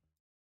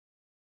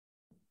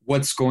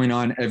 What's going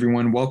on,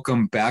 everyone?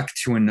 Welcome back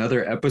to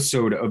another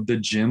episode of the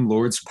Gym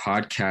Lords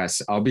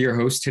podcast. I'll be your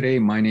host today.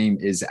 My name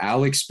is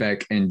Alex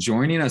Beck, and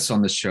joining us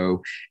on the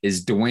show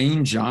is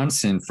Duane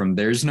Johnson from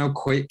There's No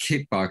Quit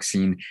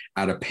Kickboxing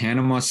out of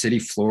Panama City,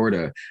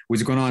 Florida.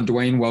 What's going on,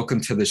 Duane? Welcome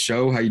to the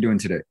show. How you doing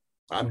today?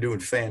 I'm doing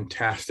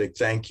fantastic.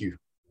 Thank you.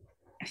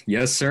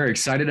 Yes, sir.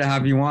 Excited to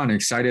have you on.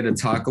 Excited to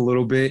talk a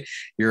little bit.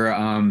 You're,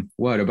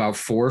 about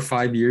 4 or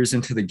 5 years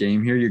into the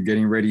game here. You're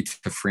getting ready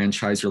to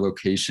franchise your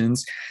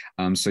locations.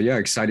 So yeah,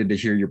 excited to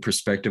hear your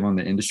perspective on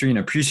the industry, and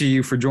I appreciate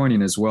you for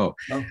joining as well.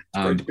 Oh, it's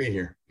great to be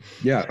here.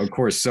 Yeah, of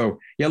course. So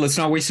yeah, let's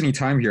not waste any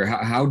time here.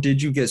 How did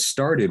you get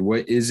started?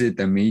 What is it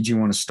that made you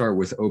want to start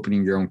with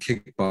opening your own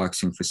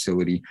kickboxing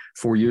facility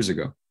 4 years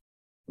ago?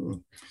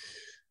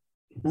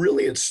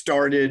 Really, it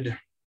started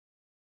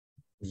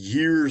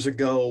years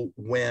ago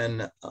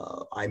when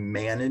I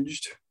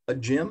managed a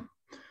gym,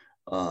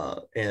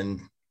 and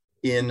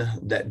in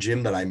that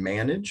gym that I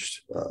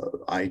managed.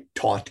 I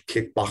taught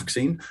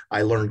kickboxing.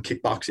 I learned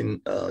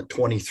kickboxing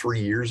 23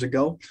 years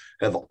ago,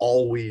 have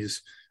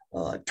always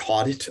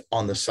taught it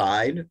on the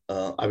side.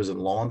 I was in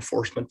law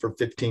enforcement for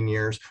 15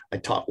 years. I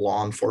taught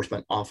law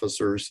enforcement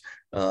officers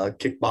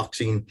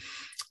kickboxing.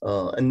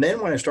 And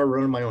then when I started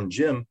running my own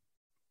gym,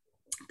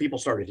 people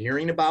started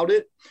hearing about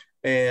it.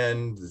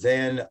 And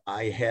then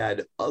I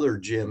had other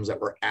gyms that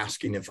were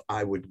asking if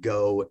I would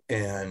go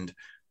and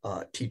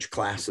teach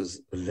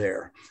classes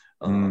there.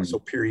 So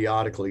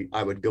periodically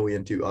I would go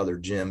into other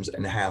gyms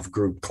and have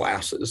group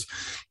classes.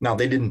 Now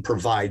they didn't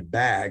provide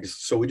bags,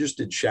 so we just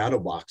did shadow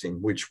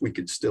boxing, which we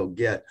could still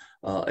get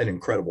an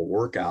incredible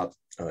workout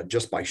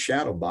just by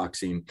shadow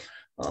boxing.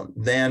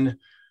 Then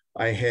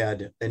I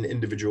had an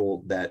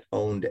individual that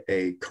owned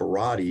a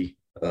karate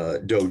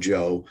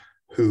dojo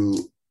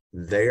who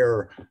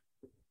their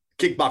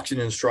kickboxing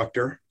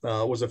instructor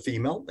was a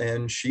female,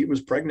 and she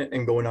was pregnant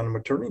and going on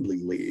maternity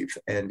leave.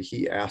 And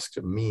he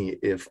asked me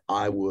if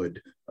I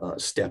would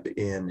step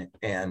in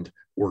and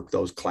work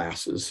those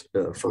classes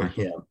for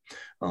him.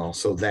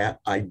 So that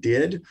I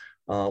did,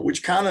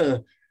 which kind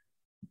of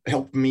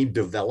helped me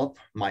develop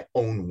my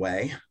own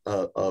way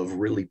of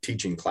really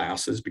teaching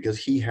classes, because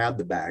he had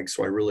the bag.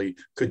 So I really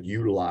could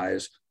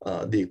utilize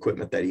the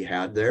equipment that he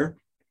had there.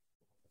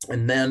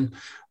 And then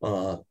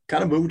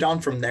kind of moved on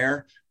from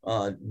there.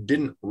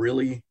 Didn't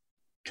really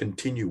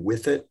continue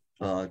with it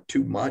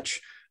too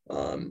much,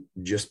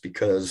 just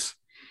because,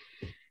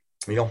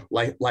 you know,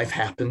 life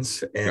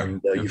happens, and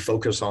you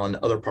focus on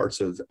other parts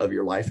of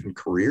your life and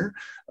career.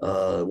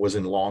 Was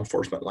in law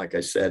enforcement, like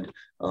I said,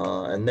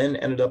 and then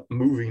ended up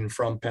moving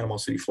from Panama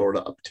City,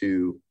 Florida, up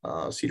to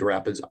Cedar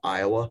Rapids,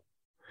 Iowa.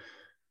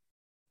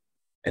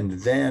 And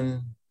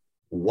then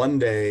one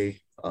day,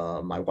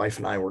 my wife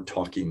and I were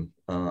talking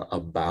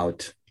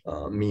about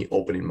me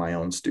opening my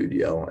own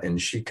studio, and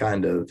she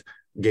kind of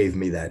gave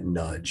me that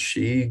nudge.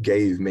 She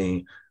gave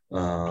me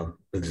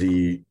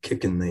the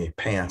kick in the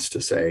pants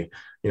to say,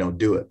 you know,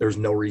 do it. There's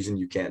no reason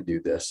you can't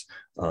do this.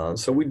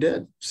 So we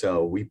did.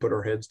 So we put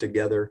our heads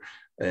together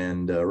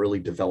and really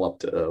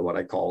developed what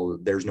I call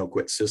there's no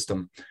quit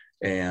system,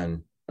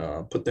 and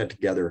put that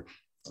together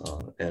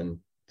and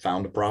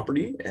found a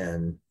property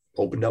and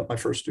opened up my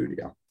first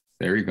studio.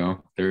 There you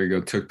go. There you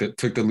go. Took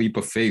the leap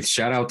of faith.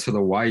 Shout out to the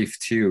wife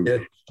too.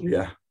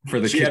 Yeah. For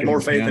the she had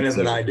more faith in it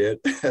than I did.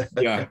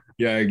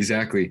 Yeah,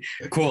 exactly.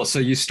 Cool. So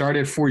you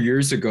started 4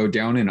 years ago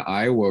down in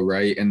Iowa,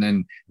 right? And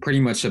then pretty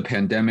much a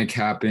pandemic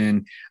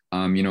happened.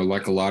 You know,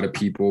 like a lot of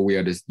people, you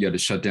had to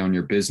shut down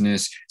your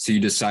business. So you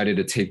decided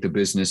to take the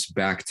business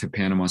back to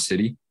Panama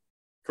City?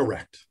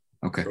 Correct.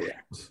 Okay.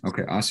 Correct.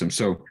 Okay, awesome.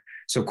 So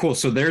cool.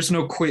 So there's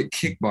no quit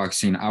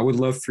kickboxing. I would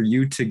love for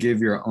you to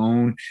give your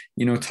own,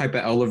 you know, type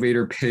of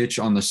elevator pitch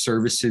on the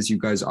services you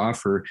guys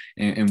offer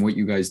and what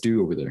you guys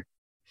do over there.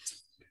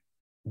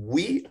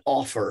 We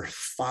offer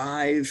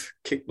 5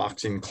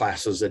 kickboxing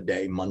classes a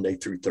day, Monday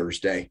through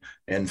Thursday,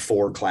 and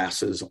 4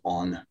 classes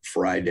on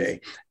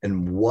Friday.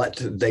 And what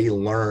they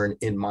learn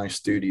in my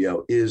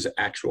studio is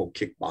actual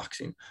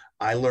kickboxing.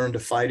 I learned to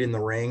fight in the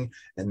ring,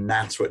 and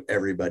that's what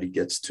everybody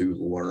gets to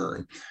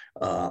learn.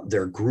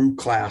 They're group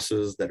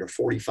classes that are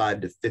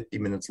 45 to 50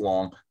 minutes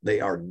long. They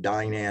are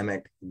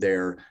dynamic.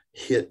 They're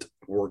HIIT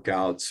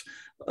workouts.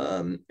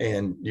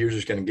 And you're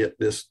just going to get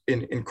this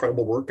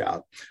incredible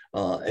workout.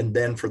 And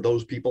then for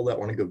those people that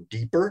want to go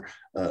deeper,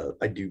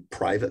 I do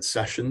private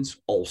sessions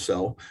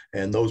also.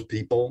 And those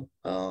people,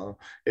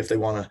 if they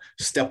want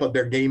to step up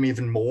their game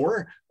even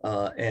more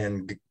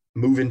and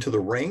move into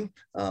the ring,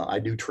 I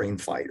do train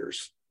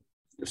fighters.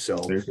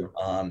 So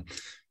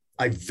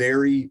I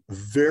very,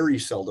 very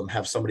seldom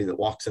have somebody that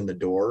walks in the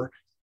door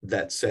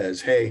that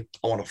says, hey,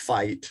 I want to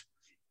fight,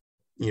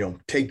 you know,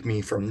 take me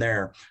from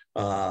there.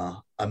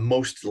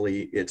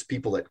 Mostly it's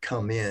people that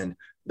come in,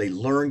 they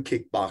learn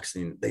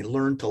kickboxing, they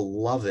learn to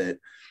love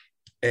it,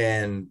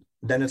 and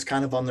then it's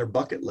kind of on their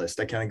bucket list.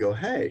 I kind of go,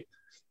 hey,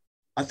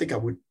 I think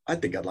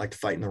I'd like to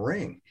fight in the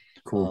ring.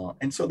 Cool.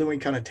 And so then we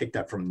kind of take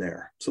that from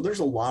there. So there's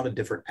a lot of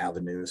different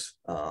avenues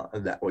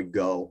that we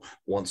go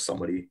once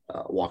somebody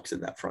walks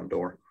in that front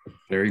door.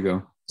 There you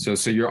go.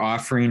 So you're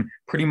offering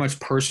pretty much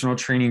personal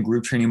training,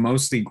 group training,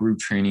 mostly group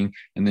training,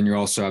 and then you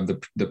also have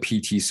the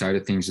PT side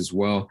of things as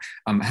well.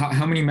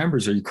 How many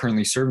members are you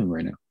currently serving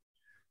right now?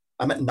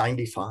 I'm at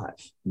 95.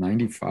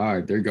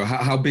 95. There you go.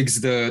 How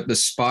big's the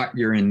spot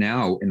you're in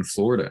now in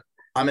Florida?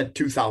 I'm at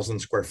 2,000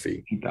 square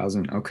feet.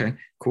 2,000. Okay,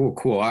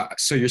 cool.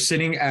 So you're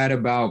sitting at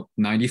about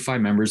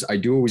 95 members. I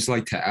do always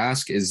like to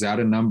ask, is that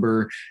a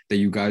number that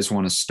you guys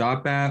want to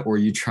stop at, or are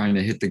you trying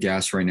to hit the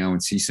gas right now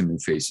and see some new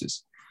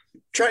faces?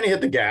 Trying to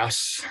hit the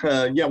gas.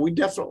 Yeah, we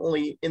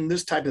definitely, in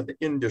this type of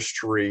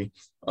industry,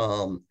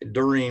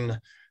 during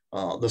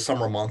the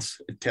summer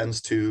months, it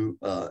tends to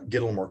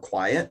get a little more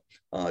quiet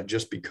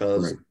just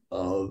because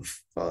of,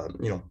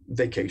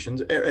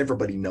 vacations.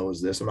 Everybody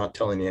knows this. I'm not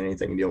telling you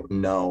anything you don't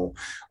know,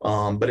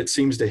 but it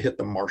seems to hit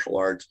the martial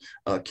arts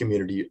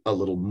community a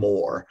little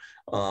more.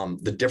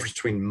 The difference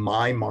between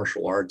my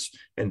martial arts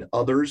and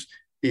others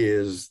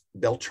is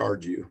they'll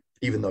charge you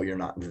even though you're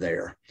not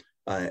there.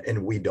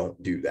 And we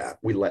don't do that.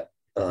 We let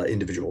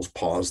individuals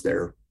pause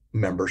their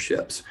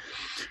memberships,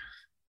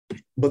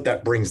 but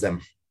that brings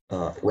them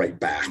right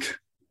back.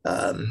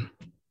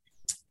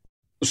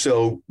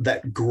 So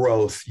that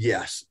growth,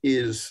 yes,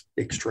 is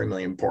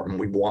extremely important.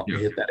 We want to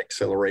hit that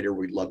accelerator.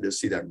 We'd love to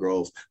see that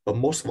growth, but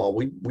most of all,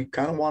 we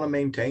kind of want to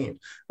maintain.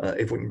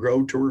 If we can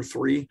grow 2 or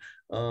 3,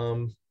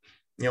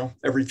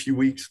 every few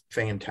weeks,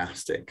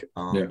 fantastic.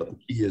 But the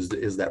key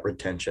is that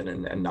retention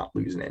and not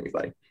losing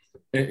anybody.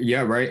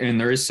 Yeah, right. And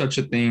there is such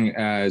a thing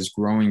as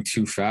growing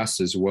too fast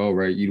as well,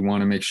 right? You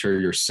want to make sure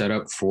you're set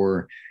up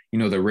for,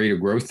 the rate of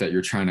growth that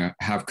you're trying to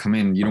have come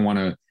in. You don't want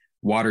to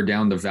water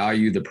down the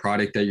value, the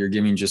product that you're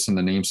giving just in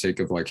the namesake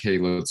of like, hey,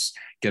 let's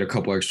get a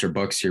couple extra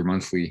bucks here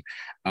monthly.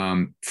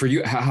 For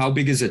you, how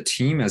big is a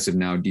team as of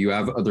now? Do you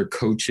have other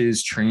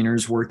coaches,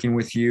 trainers working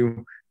with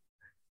you?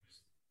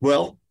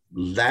 Well,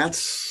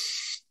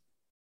 that's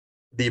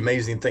the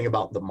amazing thing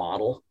about the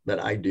model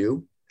that I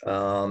do,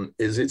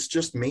 is it's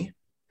just me.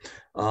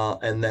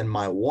 And then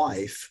my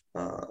wife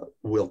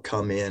will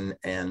come in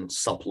and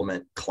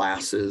supplement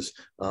classes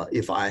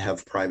if I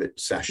have private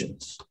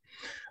sessions.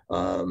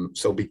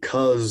 So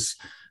because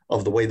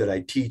of the way that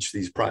I teach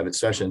these private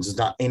sessions, it's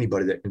not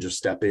anybody that can just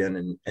step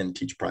in and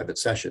teach private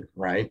session,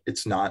 right?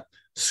 It's not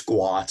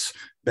squats,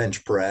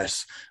 bench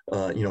press,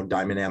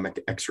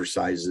 dynamic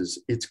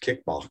exercises. It's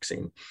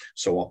kickboxing.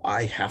 So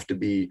I have to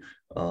be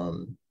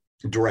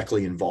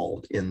directly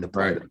involved in the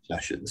private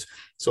sessions.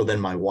 So then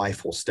my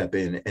wife will step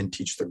in and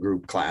teach the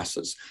group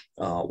classes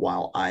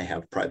while I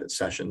have private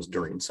sessions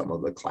during some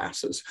of the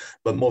classes.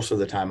 But most of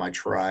the time I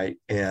try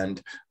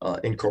and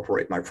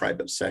incorporate my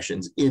private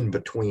sessions in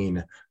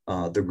between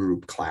the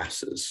group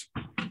classes.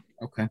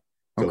 Okay.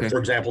 So for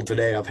example,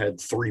 today I've had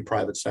 3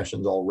 private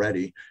sessions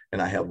already, and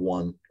I have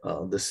one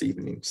this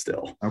evening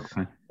still.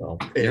 Okay. So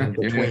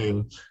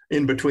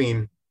in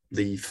between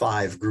the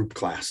 5 group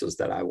classes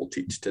that I will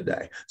teach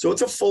today. So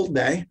it's a full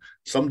day.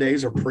 Some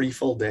days are pretty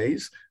full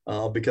days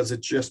because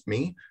it's just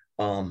me.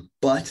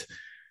 But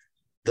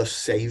the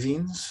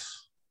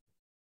savings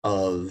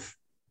of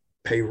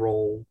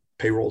payroll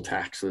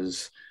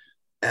taxes,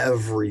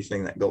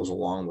 everything that goes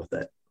along with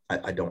it,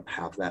 I don't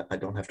have that. I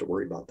don't have to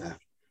worry about that.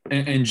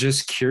 And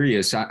just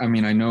curious, I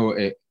mean, I know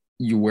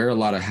you wear a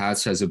lot of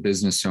hats as a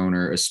business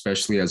owner,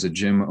 especially as a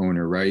gym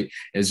owner, right?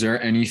 Is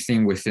there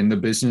anything within the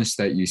business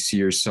that you see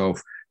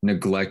yourself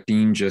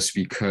neglecting just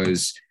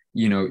because,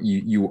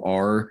 you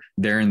are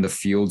there in the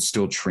field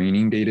still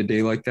training day to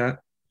day like that?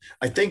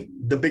 I think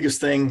the biggest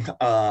thing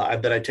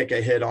that I take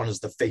a hit on is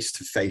the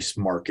face-to-face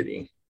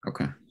marketing.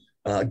 Okay.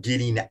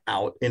 Getting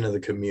out into the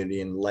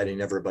community and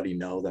letting everybody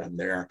know that I'm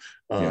there.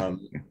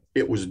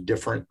 It was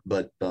different,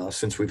 but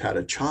since we've had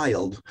a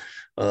child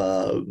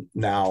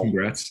now,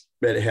 congrats.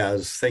 It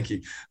has, thank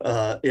you.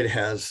 It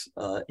has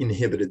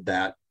inhibited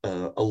that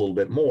a little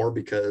bit more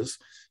because,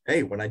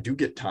 hey, when I do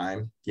get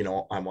time,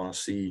 I want to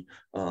see,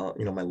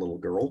 my little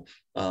girl.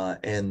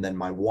 And then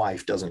my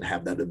wife doesn't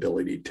have that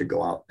ability to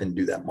go out and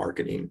do that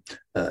marketing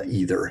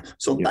either.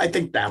 So I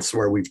think that's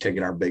where we've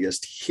taken our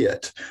biggest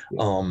hit.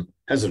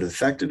 Has it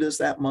affected us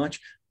that much?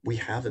 We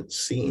haven't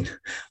seen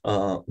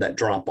that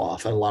drop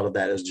off. And a lot of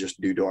that is just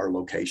due to our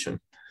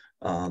location.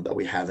 That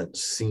we haven't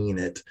seen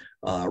it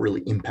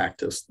really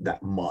impact us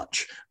that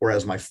much.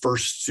 Whereas my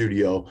first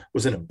studio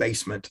was in a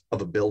basement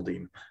of a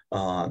building.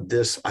 I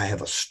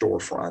have a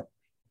storefront.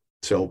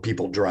 So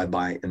people drive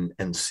by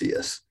and see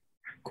us.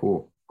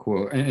 Cool.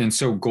 And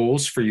so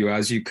goals for you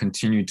as you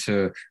continue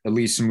to at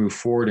least move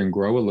forward and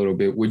grow a little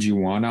bit, would you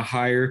want to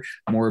hire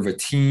more of a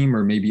team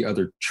or maybe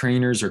other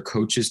trainers or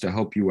coaches to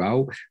help you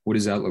out? What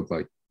does that look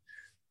like?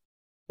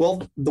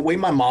 Well, the way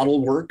my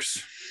model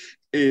works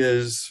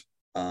is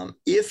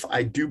if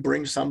I do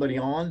bring somebody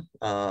on,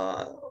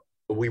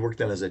 we work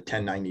them as a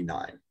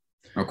 1099.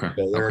 Okay.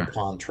 So they're a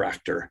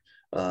contractor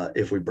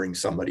if we bring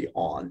somebody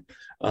on.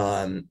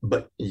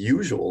 But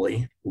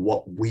usually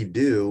what we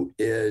do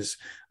is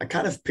I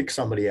kind of pick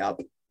somebody up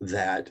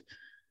that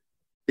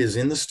is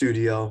in the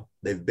studio.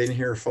 They've been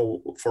here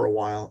for a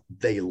while.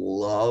 They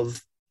love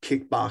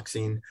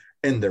kickboxing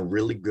and they're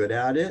really good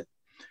at it.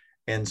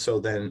 And so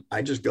then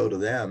I just go to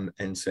them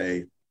and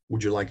say,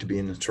 would you like to be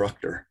an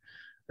instructor?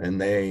 And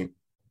they,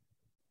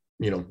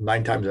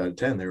 9 times out of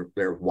 10,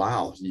 they're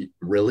wow,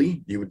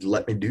 really? You would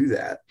let me do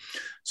that?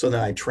 So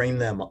then I train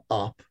them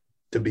up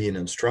to be an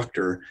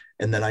instructor.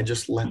 And then I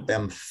just let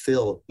them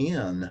fill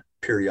in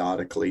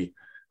periodically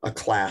a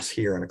class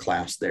here and a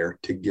class there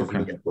to give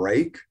me a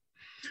break.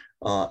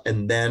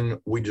 And then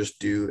we just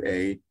do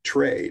a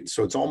trade.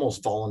 So it's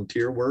almost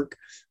volunteer work.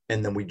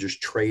 And then we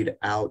just trade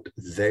out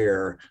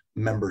their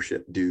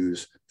membership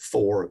dues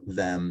for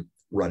them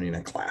running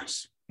a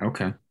class.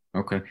 Okay.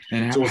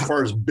 And so as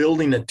far as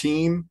building a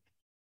team,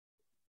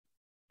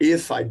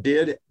 if I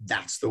did,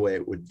 that's the way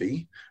it would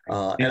be.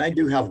 And I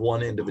do have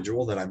one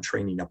individual that I'm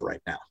training up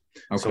right now.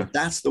 So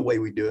that's the way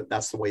we do it.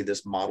 That's the way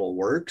this model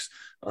works.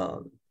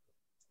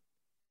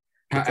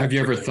 Have you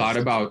ever thought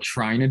about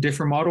trying a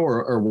different model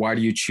or why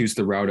do you choose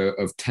the route of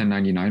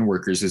 1099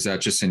 workers? Is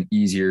that just an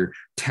easier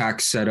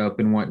tax setup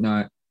and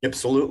whatnot?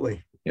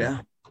 Absolutely.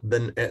 Yeah.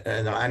 then,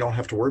 and I don't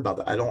have to worry about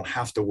that. I don't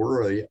have to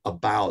worry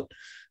about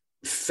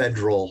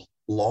federal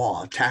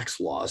law, tax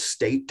laws,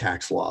 state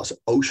tax laws,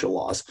 OSHA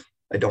laws.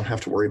 I don't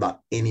have to worry about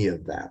any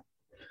of that.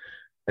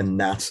 And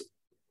that's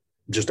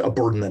just a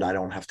burden that I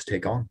don't have to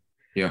take on.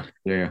 Yeah.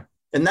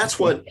 And that's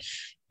what,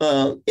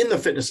 in the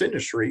fitness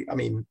industry, I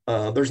mean,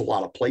 there's a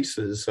lot of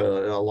places, a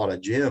lot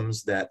of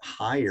gyms that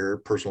hire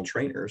personal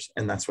trainers,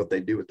 and that's what they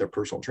do with their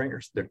personal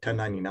trainers. They're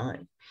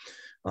 1099.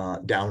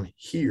 Down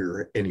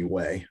here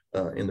anyway,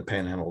 in the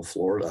panhandle of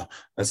Florida,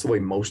 that's the way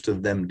most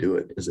of them do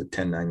it, is a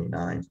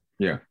 1099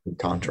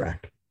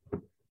 contract.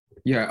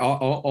 Yeah,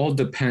 all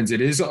depends.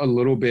 It is a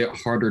little bit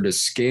harder to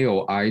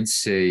scale, I'd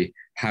say,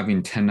 having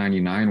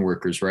 1099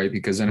 workers, right?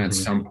 Because then at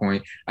some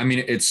point, I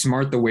mean, it's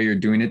smart the way you're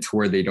doing it to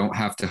where they don't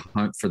have to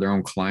hunt for their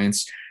own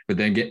clients. But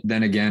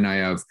then again,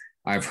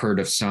 I've heard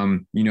of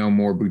some,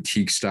 more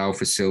boutique style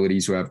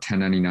facilities who have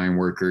 1099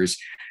 workers.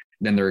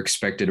 Then they're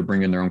expected to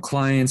bring in their own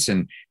clients,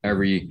 and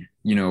every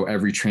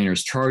trainer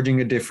is charging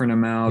a different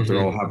amount. They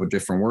all have a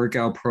different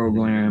workout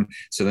program.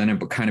 So then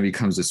it kind of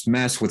becomes this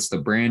mess. What's the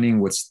branding?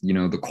 What's,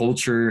 the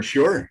culture?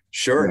 Sure.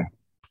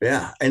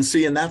 Yeah. And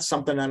that's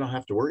something I don't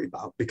have to worry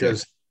about,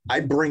 because I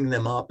bring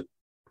them up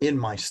in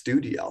my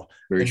studio.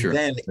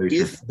 Then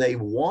if they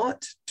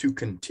want to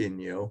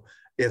continue,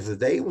 if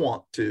they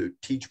want to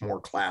teach more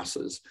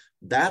classes,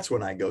 that's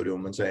when I go to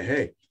them and say,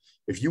 hey,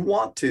 if you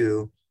want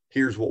to,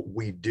 here's what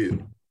we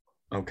do.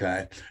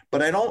 Okay.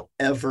 But I don't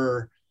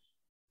ever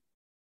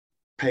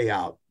pay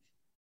out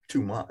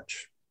too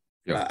much.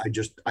 Yeah.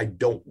 I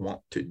don't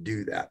want to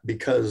do that,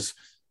 because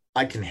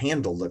I can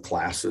handle the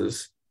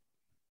classes.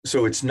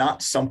 So it's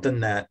not something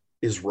that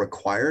is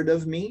required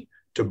of me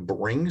to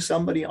bring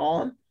somebody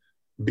on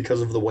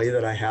because of the way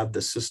that I have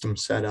the system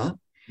set up.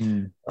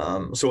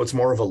 So it's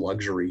more of a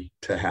luxury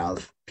to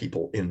have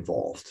people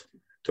involved,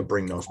 to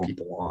bring those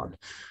people on.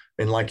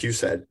 And like you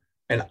said,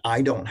 and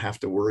I don't have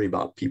to worry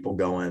about people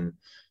going,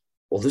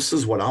 well, this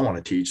is what I want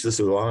to teach. This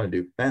is what I want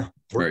to do.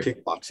 We're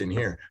kickboxing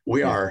here.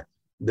 We are,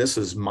 this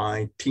is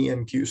my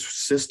TMQ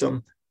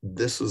system.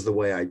 This is the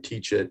way I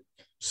teach it.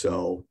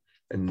 So,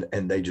 and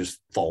they just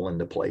fall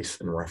into place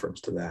in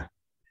reference to that.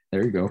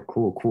 There you go.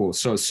 Cool.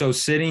 So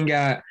sitting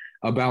at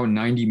about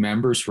 90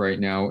 members right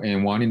now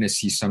and wanting to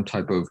see some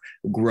type of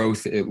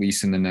growth, at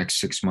least in the next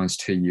 6 months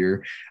to a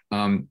year.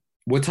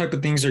 What type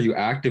of things are you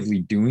actively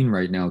doing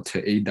right now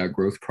to aid that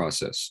growth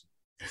process?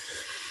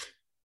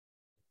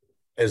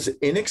 As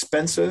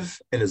inexpensive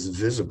and as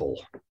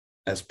visible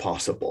as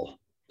possible.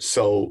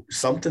 So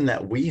something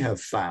that we have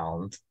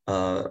found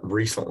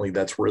recently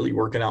that's really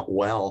working out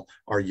well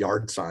are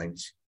yard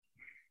signs.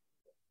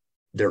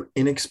 They're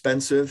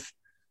inexpensive.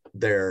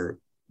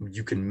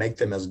 You can make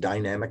them as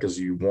dynamic as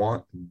you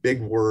want.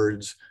 Big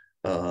words,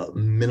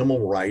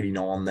 minimal writing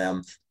on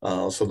them.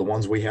 So the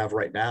ones we have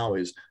right now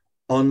is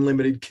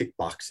unlimited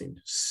kickboxing,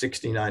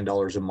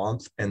 $69 a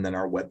month, and then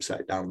our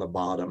website down at the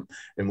bottom.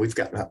 And we've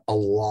gotten a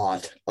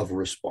lot of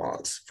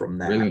response from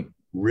that.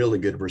 Really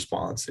good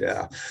response.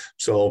 Yeah.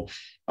 So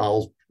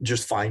I'll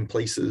just find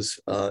places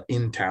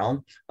in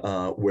town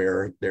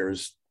where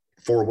there's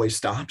four-way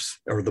stops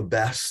are the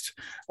best,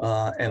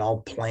 and I'll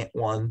plant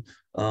one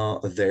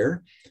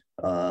there.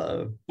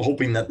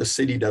 Hoping that the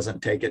city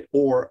doesn't take it,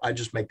 or I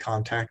just make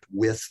contact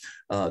with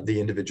the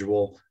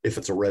individual if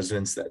it's a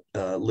residence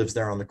that lives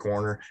there on the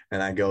corner,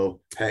 and I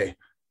go, hey,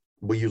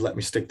 will you let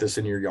me stick this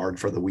in your yard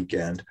for the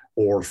weekend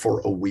or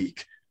for a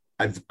week?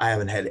 I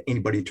haven't had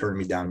anybody turn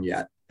me down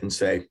yet and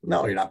say,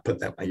 no, you're not putting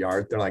that in my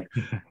yard. They're like,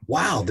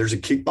 wow, there's a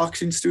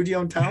kickboxing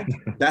studio in town.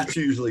 That's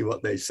usually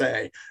what they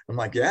say. I'm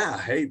like, yeah,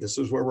 hey, this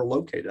is where we're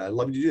located. I'd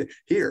love you to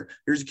do it.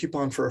 Here's a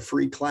coupon for a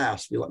free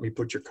class. You let me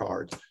put your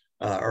card.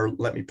 Or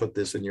let me put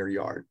this in your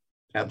yard.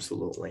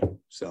 Absolutely.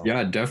 So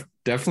yeah,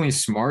 definitely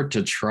smart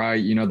to try.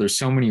 There's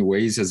so many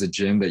ways as a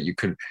gym that you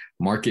could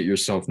market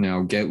yourself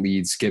now, get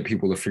leads, get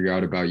people to figure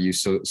out about you.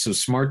 So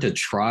smart to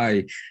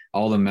try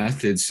all the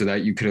methods so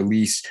that you could at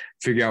least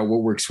figure out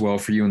what works well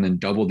for you and then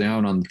double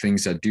down on the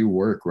things that do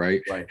work.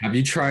 Right. Have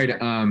you tried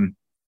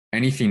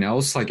anything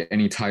else, like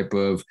any type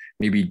of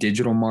maybe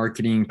digital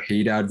marketing,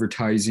 paid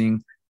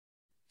advertising?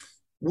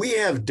 We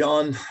have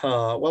done,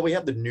 we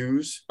have the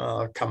news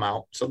come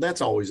out. So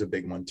that's always a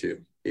big one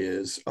too,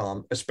 is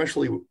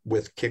especially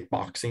with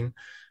kickboxing,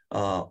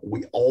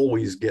 we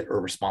always get a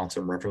response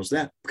in reference to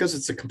that because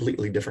it's a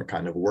completely different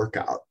kind of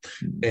workout.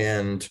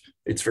 And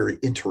it's very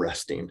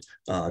interesting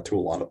to a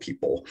lot of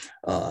people.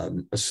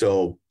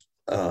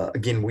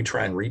 Again, we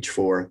try and reach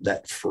for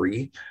that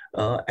free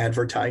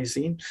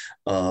advertising.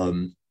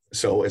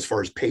 So as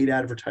far as paid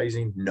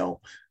advertising,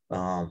 no.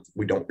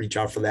 We don't reach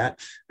out for that.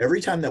 Every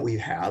time that we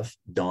have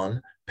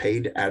done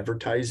paid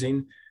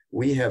advertising,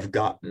 we have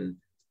gotten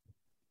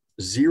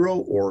zero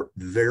or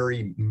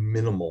very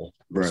minimal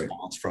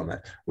response from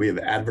it. We have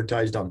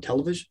advertised on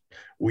television.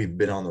 We've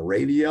been on the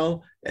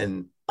radio,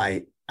 and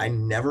I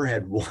never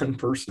had one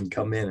person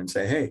come in and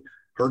say, hey,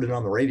 heard it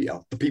on the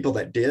radio. The people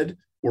that did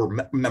were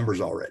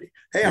members already.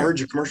 Hey, I heard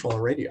your commercial on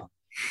the radio.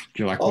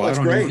 You're like, Oh, well, that's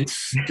I don't great.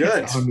 need,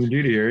 Good. I don't need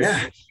you to hear it.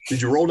 Yeah.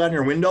 Did you roll down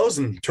your windows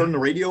and turn the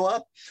radio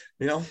up?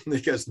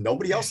 Because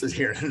nobody else is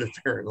hearing it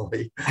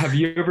apparently. Have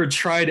you ever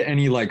tried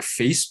any like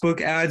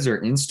Facebook ads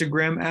or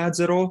Instagram ads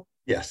at all?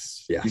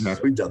 Yes.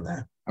 We've done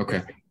that.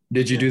 Okay.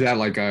 Did you do that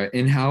like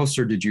in-house,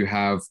 or did you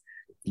have,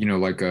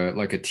 like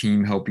a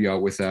team help you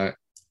out with that?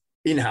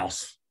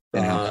 In-house.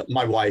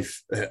 My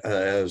wife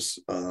has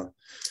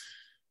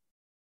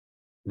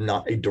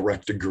not a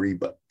direct degree,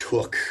 but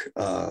took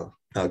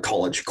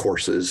college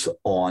courses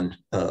on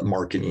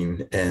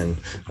marketing and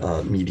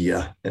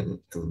media and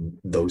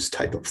those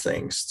type of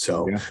things.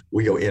 So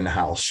we go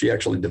in-house. She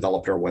actually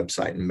developed our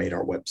website and made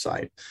our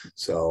website.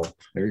 So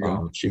there you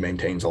go. She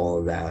maintains all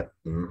of that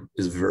and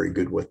is very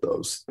good with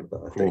those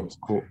things.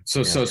 Cool.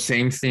 So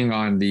same thing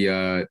on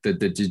the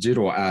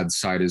digital ad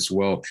side as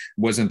well.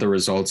 Wasn't the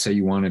results that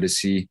you wanted to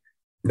see?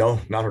 No,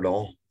 not at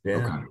all.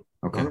 Yeah.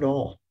 Okay. Not at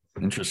all.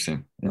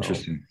 Interesting.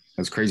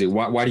 That's crazy.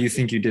 Why do you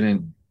think you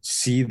didn't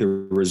see the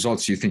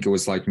results? Do you think it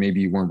was like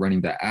maybe you weren't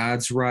running the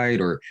ads right,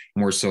 or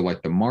more so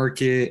like the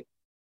market?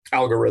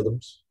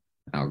 Algorithms.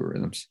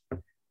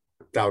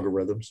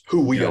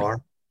 Who we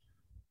are,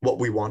 what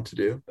we want to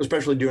do,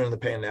 especially during the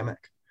pandemic.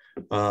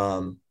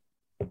 And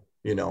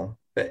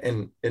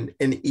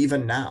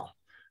even now,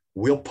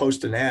 we'll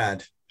post an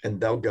ad and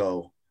they'll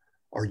go,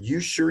 "Are you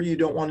sure you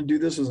don't want to do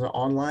this as an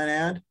online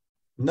ad?"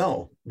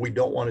 No, we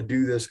don't want to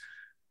do this.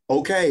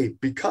 Okay,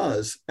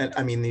 because, and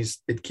I mean,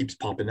 it keeps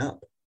popping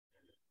up.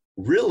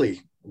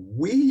 Really,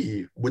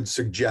 we would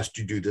suggest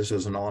you do this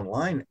as an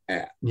online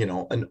ad,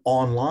 an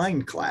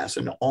online class,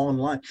 an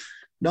online.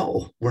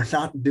 No, we're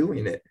not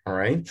doing it. All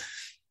right.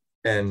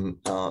 And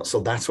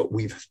so that's what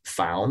we've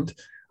found.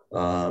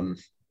 So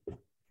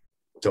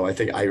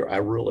I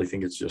really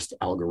think it's just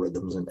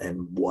algorithms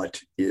and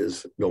what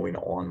is going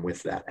on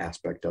with that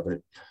aspect of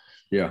it.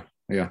 Yeah,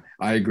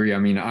 I agree. I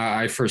mean,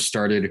 I first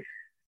started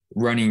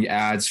running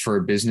ads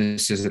for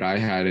businesses that I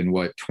had in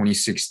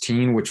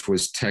 2016, which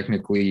was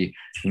technically,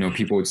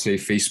 people would say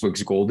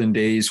Facebook's golden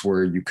days,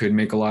 where you could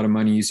make a lot of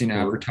money using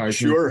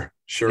advertising.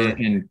 Sure.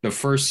 And the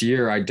first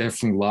year, I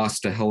definitely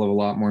lost a hell of a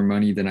lot more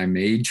money than I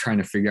made trying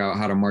to figure out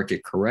how to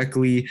market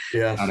correctly,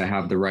 how to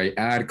have the right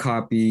ad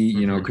copy,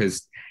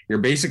 because you're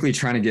basically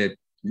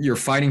you're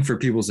fighting for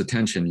people's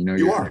attention. You're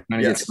trying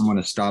to get someone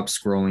to stop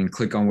scrolling,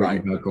 click on what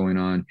you got going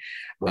on.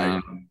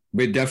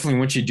 But definitely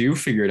once you do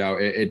figure it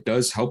out, it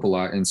does help a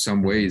lot in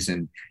some ways.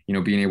 And,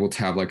 being able to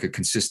have like a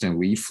consistent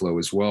lead flow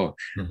as well.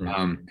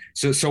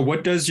 So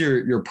what does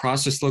your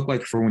process look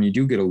like for when you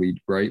do get a lead,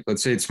 right?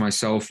 Let's say it's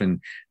myself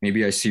and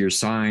maybe I see your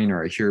sign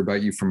or I hear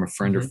about you from a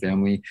friend or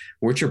family.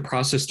 What's your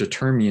process to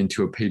turn me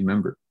into a paid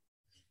member?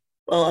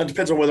 Well, it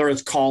depends on whether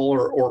it's call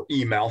or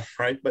email,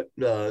 right? But,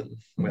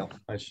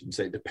 I shouldn't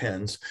say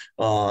depends.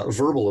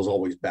 Verbal is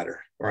always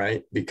better,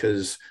 right?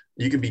 Because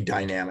you can be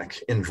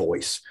dynamic in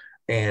voice,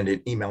 and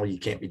in email, you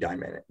can't be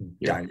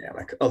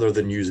dynamic other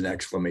than using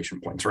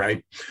exclamation points,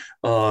 right?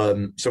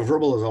 So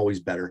verbal is always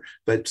better,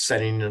 but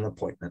setting an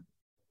appointment,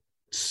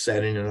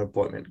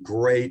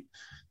 great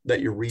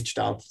that you reached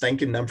out,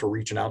 thanking them for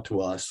reaching out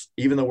to us.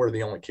 Even though we're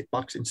the only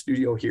kickboxing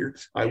studio here,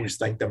 I always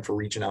thank them for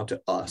reaching out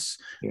to us.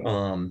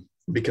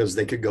 Because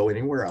they could go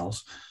anywhere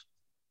else,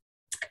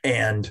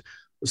 and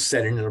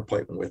setting an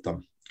appointment with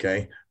them.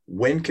 Okay.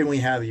 When can we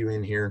have you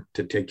in here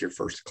to take your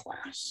first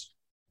class,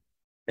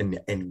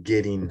 and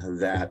getting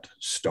that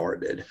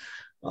started?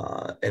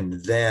 And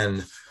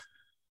then,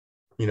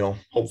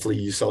 hopefully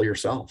you sell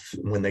yourself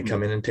when they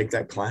come in and take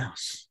that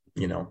class.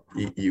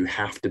 You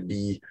have to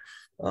be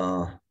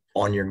on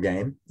your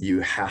game.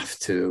 You have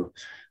to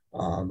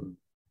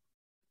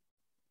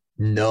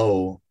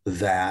know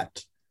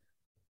that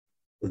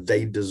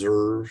they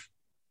deserve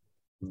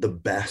the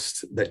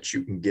best that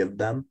you can give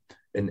them.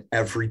 And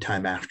every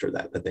time after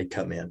that they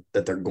come in,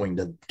 that they're going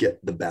to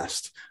get the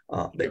best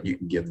that you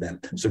can give them.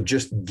 So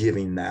just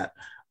giving that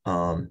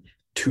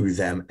to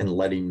them and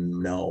letting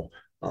them know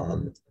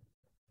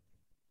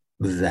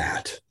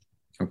that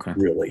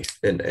really,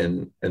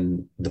 and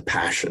the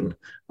passion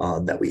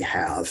that we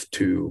have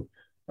to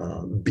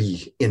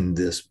be in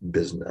this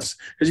business.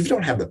 Because if you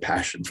don't have the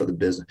passion for the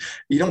business,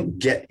 you don't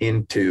get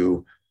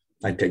into,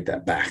 I take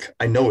that back.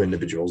 I know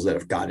individuals that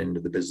have got into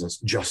the business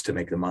just to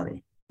make the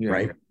money,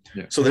 right?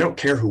 Yeah. So they don't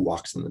care who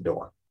walks in the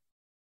door.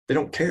 They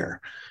don't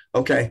care.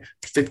 Okay,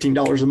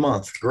 $15 a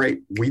month,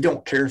 great. We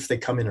don't care if they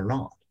come in or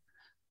not.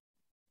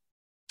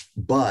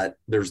 But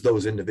there's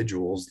those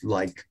individuals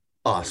like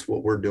us,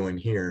 what we're doing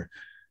here.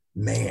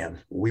 Man,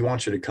 we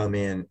want you to come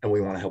in and we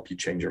want to help you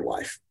change your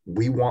life.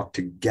 We want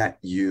to get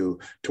you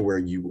to where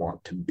you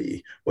want to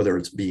be, whether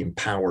it's be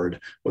empowered,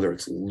 whether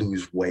it's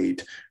lose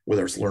weight,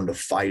 whether it's learn to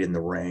fight in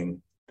the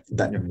ring,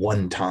 that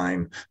one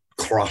time,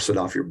 cross it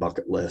off your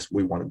bucket list.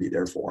 We want to be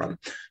there for them.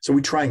 So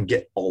we try and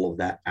get all of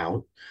that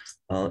out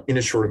in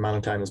as short amount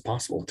of time as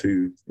possible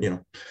to,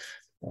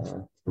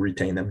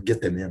 retain them,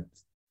 get them in.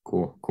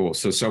 Cool.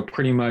 So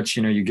pretty much,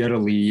 you get a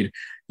lead,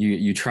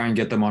 you try and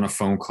get them on a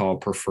phone call,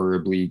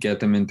 preferably get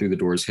them in through the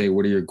doors. Hey,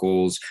 what are your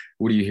goals?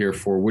 What are you here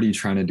for? What are you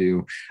trying to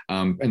do?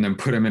 And then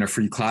put them in a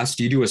free class.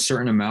 Do you do a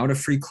certain amount of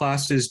free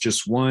classes?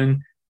 Just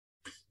one?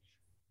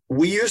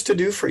 We used to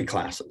do free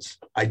classes.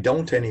 I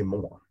don't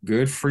anymore.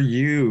 Good for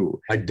you.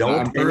 I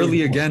don't. I'm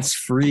early against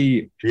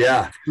free.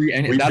 Yeah. Free,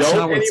 and that's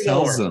not what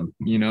sells them,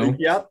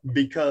 Yep.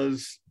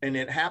 Because, and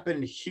it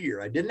happened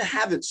here. I didn't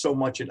have it so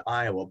much in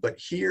Iowa, but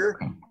here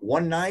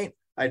one night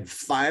I had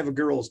 5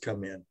 girls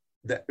come in.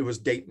 That it was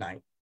date night,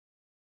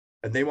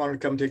 and they wanted to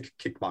come take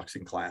a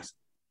kickboxing class.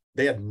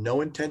 They had no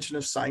intention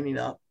of signing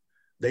up.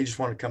 They just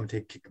wanted to come and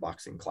take a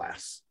kickboxing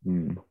class.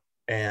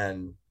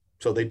 And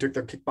so they took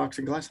their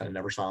kickboxing class, and I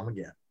never saw them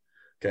again.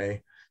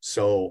 Okay.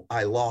 So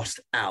I lost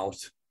out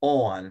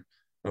on,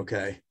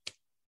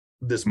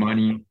 this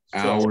money,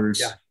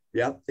 hours.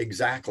 Yeah,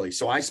 exactly.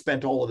 So I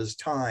spent all of this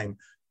time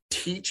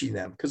teaching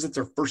them because it's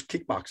their first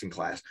kickboxing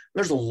class.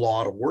 There's a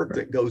lot of work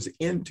that goes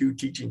into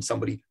teaching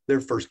somebody their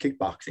first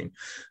kickboxing.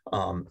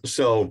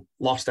 So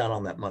lost out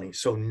on that money.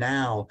 So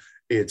now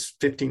it's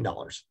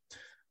 $15.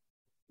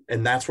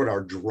 And that's what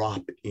our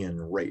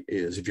drop-in rate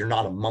is. If you're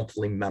not a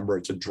monthly member,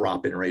 it's a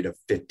drop-in rate of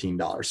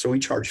 $15. So we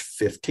charge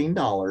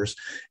 $15.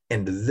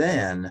 And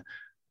then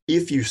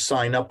if you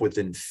sign up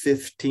within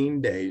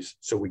 15 days,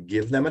 so we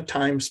give them a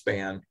time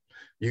span,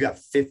 you got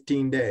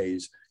 15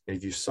 days. And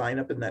if you sign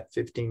up in that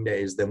 15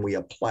 days, then we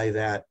apply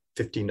that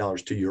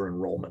 $15 to your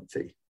enrollment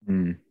fee.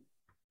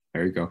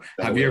 There you go.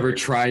 Have you ever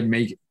tried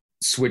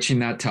switching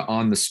that to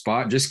on the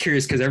spot? Just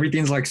curious, because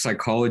everything's like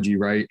psychology,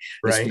 right?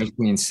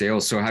 Especially in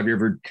sales. So have you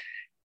ever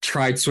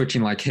tried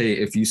switching, like, hey,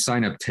 if you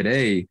sign up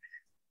today,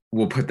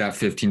 we'll put that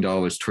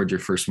 $15 towards your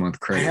first month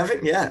credit? I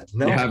haven't yet.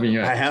 No, you haven't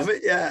yet. I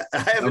haven't yet. I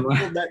haven't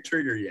pulled that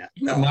trigger yet.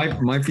 No.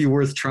 Might be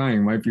worth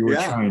trying.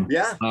 Trying.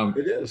 Yeah,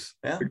 it is.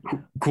 Yeah.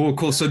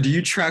 Cool. So do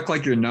you track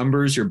like your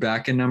numbers, your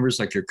back end numbers,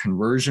 like your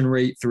conversion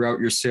rate throughout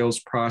your sales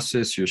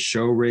process, your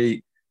show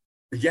rate?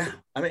 Yeah.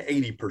 I mean,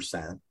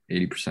 80%.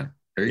 80%.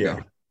 There you go.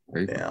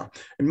 Yeah.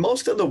 And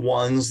most of the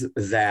ones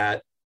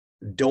that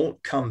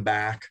don't come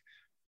back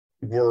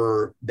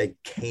they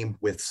came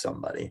with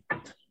somebody.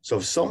 So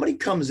if somebody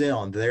comes in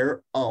on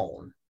their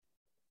own,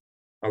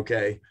 I'm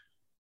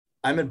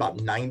at about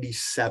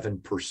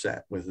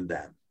 97% with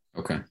them.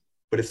 Okay.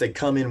 But if they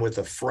come in with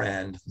a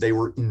friend, they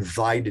were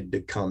invited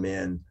to come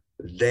in,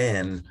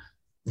 then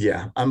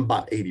I'm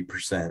about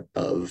 80%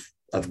 of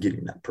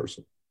getting that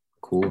person.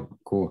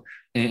 Cool.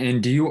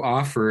 And do you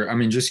offer,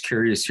 just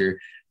curious here,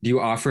 do you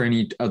offer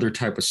any other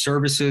type of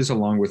services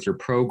along with your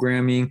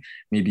programming,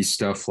 maybe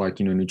stuff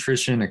like,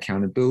 nutrition,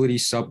 accountability,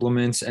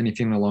 supplements,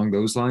 anything along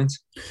those lines?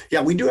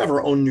 Yeah, we do have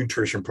our own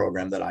nutrition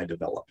program that I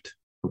developed.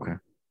 Okay.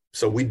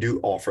 So we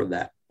do offer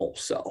that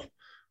also.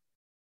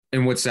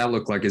 And what's that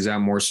look like? Is that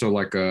more so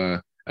like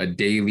a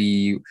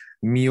daily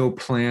meal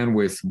plan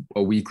with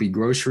a weekly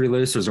grocery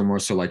list? Or is it more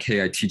so like,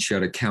 hey, I teach you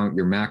how to count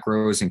your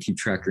macros and keep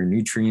track of your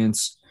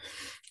nutrients?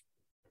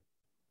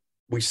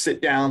 We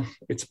sit down,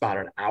 it's about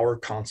an hour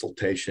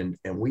consultation,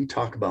 and we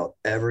talk about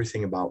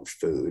everything about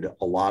food.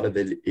 A lot of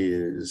it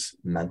is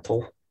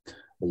mental. A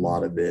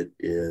lot of it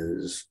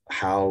is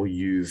how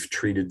you've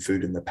treated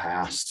food in the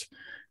past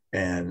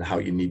and how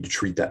you need to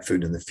treat that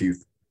food in the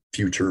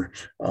future.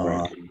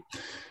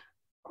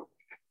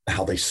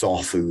 How they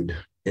saw food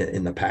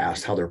in the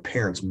past, how their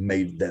parents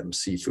made them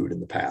see food in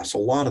the past. So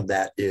a lot of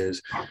that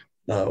is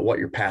what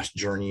your past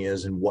journey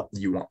is and what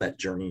you want that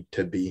journey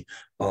to be,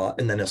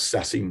 and then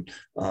assessing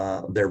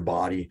their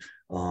body,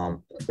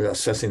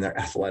 assessing their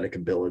athletic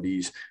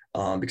abilities,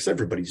 because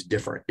everybody's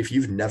different. If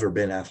you've never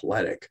been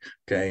athletic,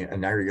 and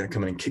now you're going to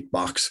come in and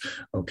kickbox,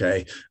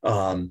 gonna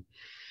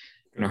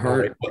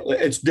hurt.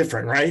 It's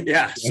different, right?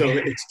 Yeah. So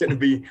it's going to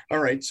be all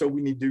right. So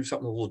we need to do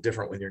something a little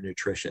different with your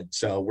nutrition.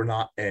 So we're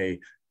not a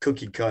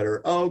cookie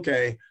cutter. Oh,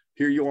 okay.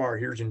 Here you are.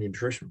 Here's your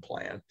nutrition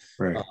plan.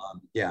 Right.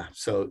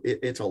 So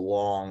it's a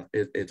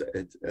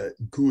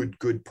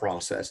good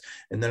process.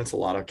 And then it's a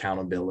lot of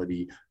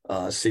accountability,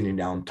 sitting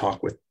down,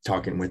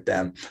 talking with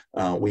them.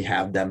 We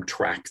have them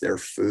track their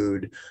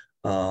food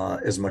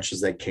as much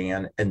as they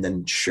can, and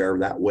then share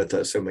that with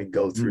us. And we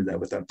go through that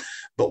with them,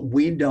 but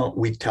we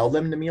tell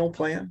them to meal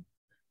plan.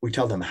 We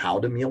tell them how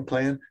to meal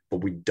plan, but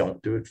we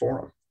don't do it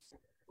for them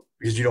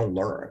because you don't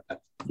learn.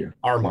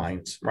 Our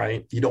minds,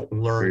 right? You don't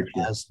learn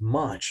as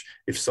much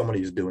if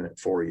somebody is doing it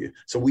for you.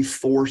 So we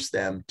force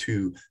them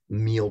to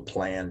meal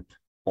plan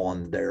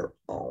on their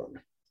own.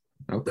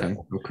 Okay.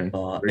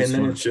 And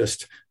then it's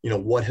just,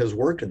 what has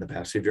worked in the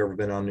past? Have you ever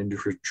been on a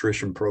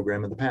nutrition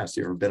program in the past?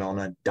 Have you ever been on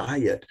a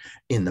diet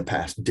in the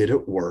past? Did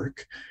it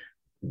work?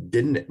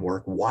 Didn't it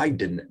work? Why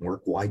didn't it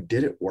work? Why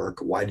did it work?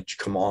 Why did you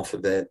come off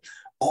of it?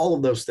 All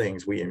of those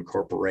things we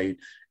incorporate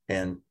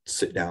and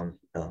sit down,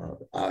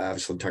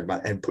 obviously talk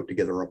about and put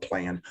together a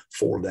plan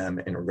for them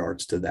in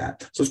regards to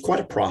that. So it's quite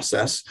a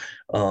process.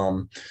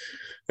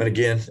 And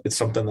again, it's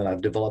something that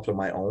I've developed on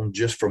my own,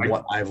 just from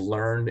what I've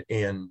learned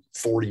in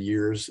 40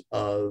 years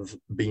of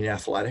being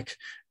athletic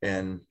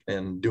and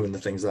doing the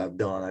things that I've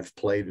done. I've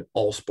played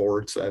all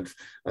sports. I've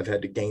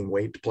had to gain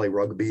weight to play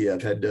rugby.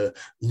 I've had to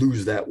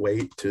lose that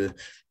weight to,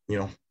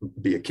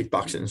 be a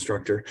kickboxing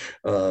instructor.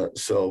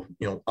 So,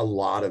 a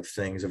lot of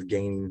things of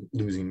gaining,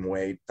 losing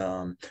weight,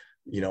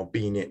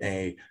 being in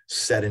a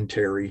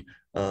sedentary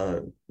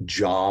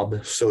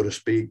job, so to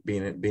speak,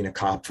 being a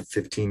cop for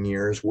 15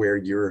 years, where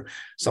you're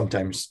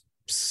sometimes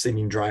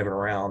sitting driving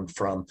around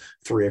from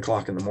 3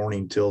 o'clock in the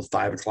morning till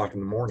 5 o'clock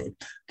in the morning.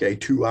 Okay,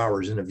 2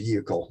 hours in a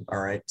vehicle.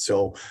 All right.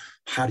 So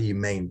how do you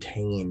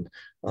maintain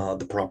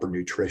the proper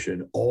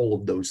nutrition? All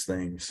of those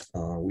things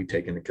we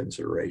take into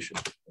consideration.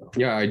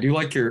 Yeah, I do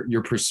like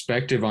your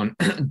perspective on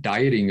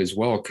dieting as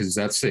well, because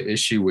that's the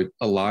issue with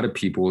a lot of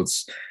people.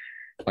 It's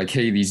like,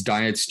 hey, these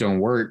diets don't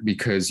work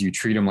because you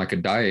treat them like a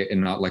diet and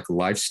not like a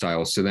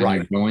lifestyle. So then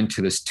you go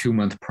into this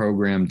 2-month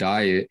program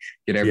diet,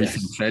 get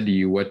everything fed to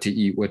you, what to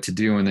eat, what to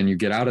do. And then you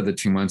get out of the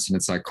 2 months and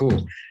it's like,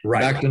 cool,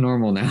 back to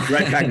normal now.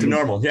 Back to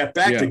normal. Yeah.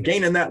 Back to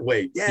gaining that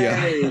weight.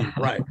 Yay. Yeah.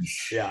 Right.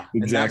 Yeah.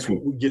 Exactly. And that's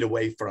what we get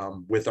away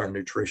from with our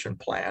nutrition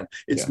plan.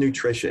 It's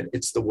nutrition.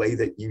 It's the way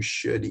that you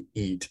should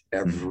eat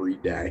every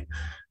day.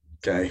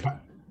 Okay.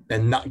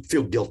 And not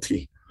feel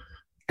guilty.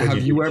 Have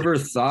you ever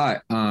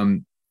thought,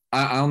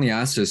 I only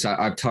asked this.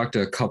 I've talked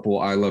to a couple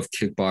I Love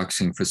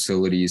Kickboxing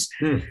facilities,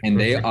 and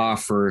they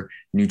offer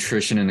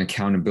nutrition and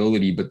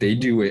accountability, but they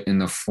do it in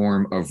the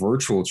form of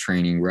virtual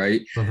training, right?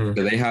 So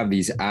they have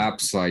these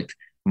apps like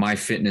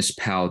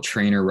MyFitnessPal,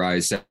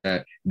 Trainerize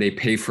that they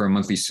pay for a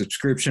monthly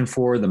subscription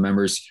for. The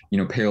members,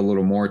 pay a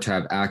little more to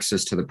have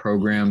access to the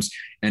programs,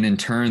 and in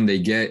turn they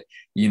get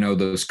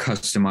those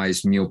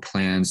customized meal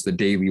plans, the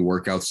daily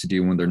workouts to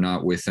do when they're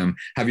not with them.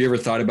 Have you ever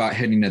thought about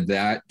heading in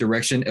that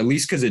direction? At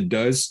least because it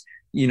does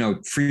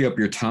free up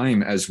your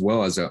time as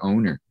well as an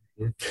owner.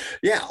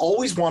 Yeah.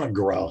 Always want to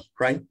grow,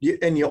 right?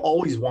 And you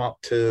always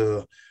want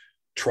to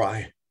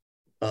try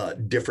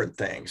different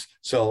things.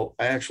 So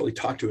I actually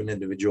talked to an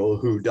individual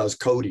who does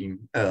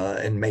coding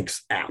and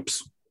makes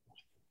apps.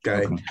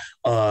 Okay.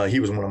 He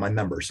was one of my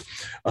members.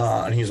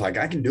 And he's like,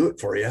 I can do it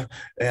for you.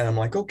 And I'm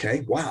like,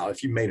 okay, wow.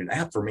 If you made an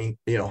app for me,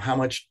 how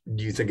much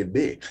do you think it'd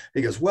be?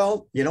 He goes,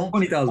 well,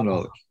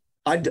 $20,000.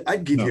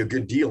 I'd give you a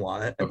good deal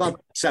on it.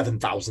 About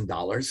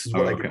 $7,000 is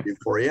what I could do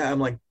for you. I'm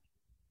like,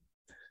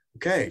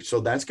 okay, so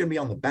that's going to be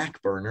on the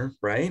back burner,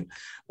 right?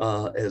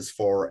 As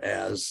far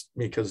as,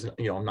 because,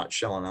 I'm not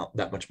shelling out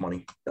that much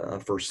money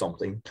for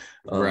something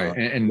right.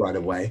 And right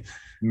away.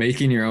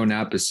 Making your own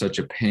app is such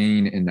a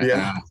pain in the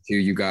ass too.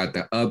 You got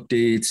the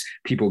updates.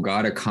 People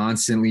got to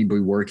constantly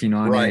be working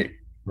on it.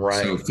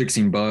 Right. So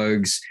fixing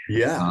bugs.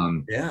 Yeah.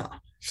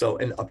 So,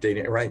 and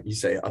updating it, right? You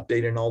say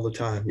updating all the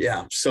time.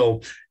 Yeah. So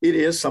it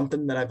is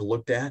something that I've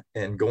looked at,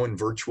 and going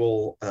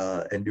virtual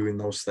and doing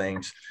those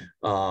things.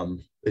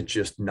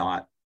 It's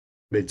not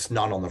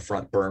on the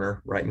front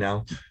burner right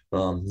now.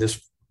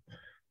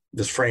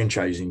 This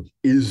franchising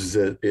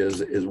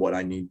is what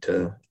I need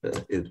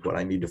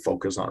to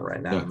focus on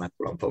right now. And that's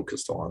what I'm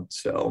focused on.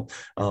 So,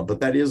 but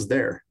that is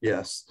there.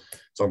 Yes.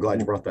 So I'm glad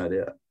you brought that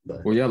in.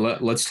 But. Well, yeah,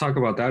 let's talk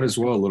about that as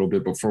well a little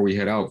bit before we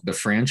head out. The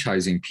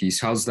franchising piece,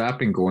 how's that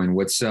been going?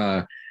 What's,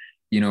 has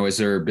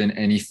there been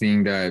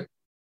anything that's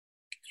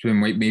been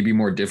maybe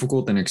more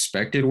difficult than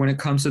expected when it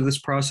comes to this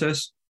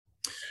process?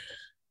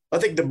 I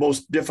think the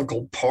most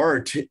difficult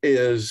part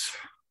is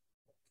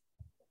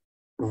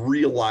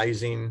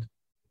realizing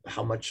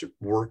how much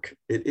work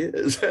it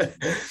is.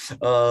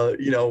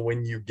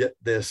 When you get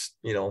this,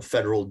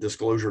 federal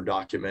disclosure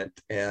document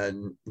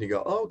and you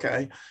go, oh,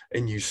 okay,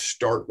 and you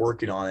start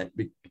working on it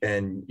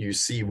and you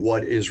see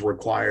what is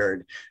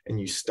required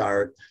and you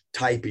start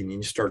typing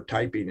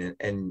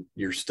and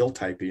you're still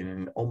typing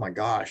and, oh my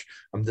gosh,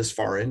 I'm this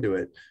far into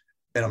it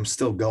and I'm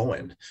still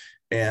going.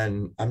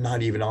 And I'm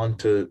not even on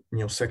to,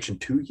 section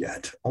 2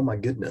 yet. Oh my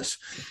goodness.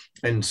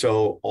 And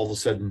so all of a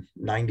sudden,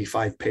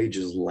 95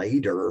 pages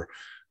later,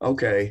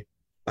 okay,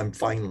 I'm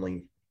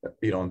finally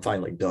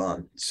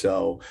done.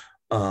 So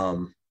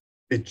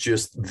it's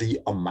just the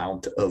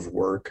amount of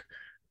work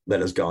that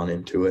has gone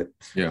into it.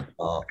 Yeah.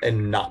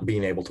 And not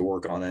being able to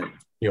work on it,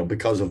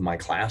 because of my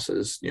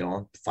classes,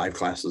 5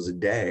 classes a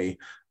day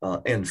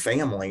and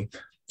family.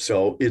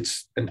 So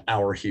it's an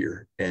hour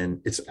here and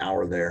it's an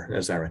hour there.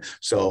 Is that right?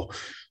 So,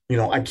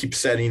 I keep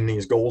setting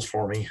these goals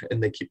for me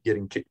and they keep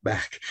getting kicked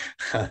back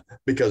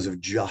because of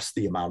just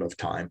the amount of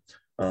time.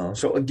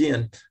 So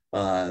again,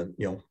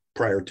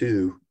 prior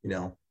to,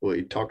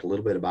 we talked a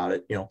little bit about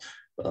it,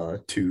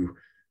 to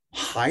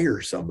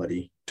hire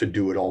somebody to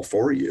do it all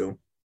for you,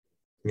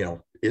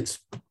 it's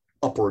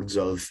upwards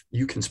of,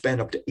 you can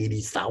spend up to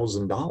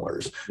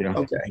 $80,000. Yeah,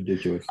 okay.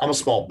 Ridiculous. I'm a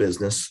small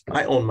business.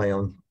 I own my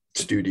own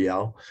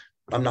studio.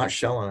 I'm not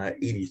shelling out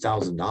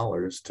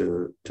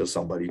 $80,000 to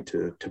somebody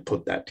to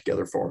put that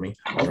together for me.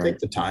 I'll take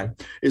the time.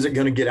 Is it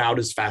going to get out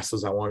as fast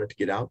as I want it to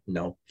get out?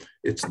 No,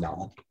 it's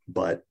not,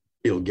 but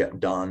it'll get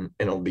done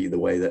and it'll be the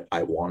way that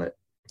I want it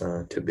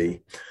to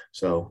be.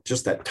 So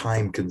just that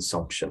time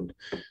consumption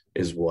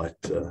is what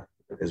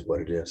is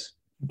what it is.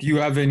 Do you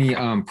have any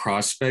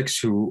prospects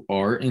who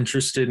are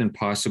interested in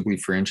possibly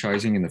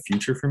franchising in the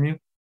future from you?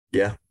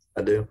 Yeah,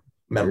 I do.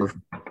 Member.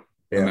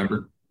 Yeah. A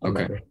member?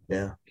 Okay. Member.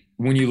 Yeah.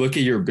 When you look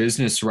at your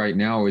business right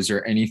now, is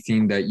there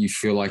anything that you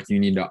feel like you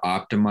need to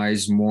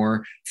optimize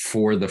more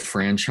for the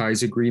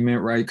franchise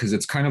agreement, right? Because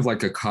it's kind of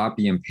like a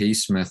copy and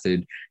paste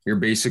method. You're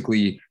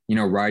basically,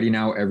 writing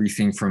out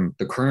everything from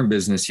the current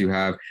business you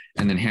have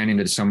and then handing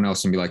it to someone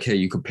else and be like, hey,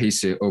 you could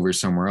paste it over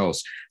somewhere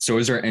else. So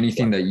is there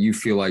anything that you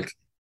feel like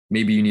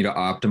maybe you need to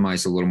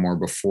optimize a little more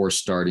before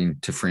starting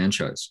to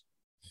franchise?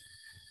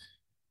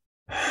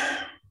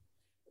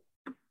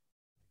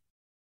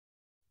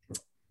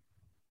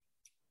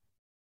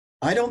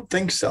 I don't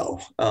think so.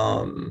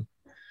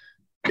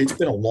 It's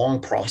been a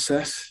long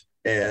process,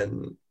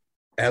 and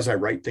as I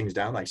write things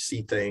down, I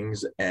see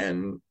things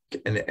and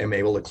am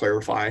able to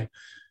clarify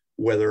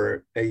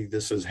whether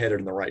this is headed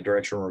in the right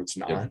direction or it's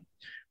not.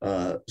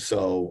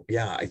 So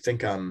yeah, I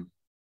think I'm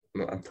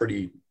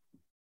pretty,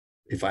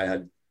 if I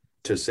had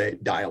to say,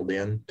 dialed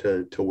in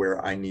to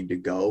where I need to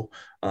go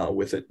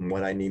with it and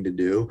what I need to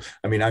do.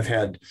 I mean, I've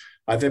had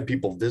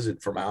people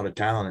visit from out of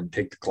town and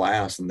take the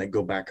class, and they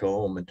go back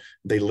home and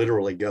they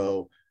literally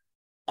go,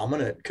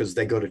 because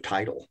they go to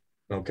title.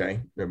 Okay.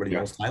 Everybody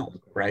knows title,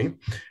 right?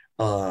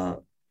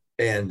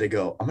 And they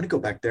go, I'm going to go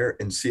back there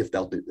and see if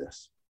they'll do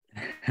this.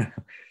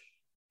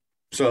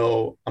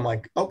 So I'm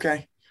like,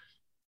 okay,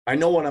 I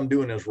know what I'm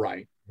doing is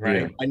right.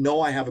 Yeah. I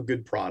know I have a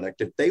good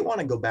product. If they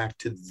want to go back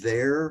to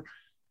their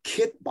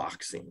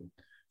kickboxing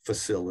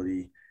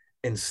facility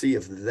and see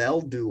if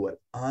they'll do what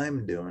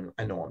I'm doing,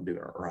 I know I'm doing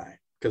it right,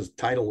 because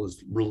title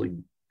is really,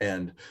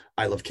 and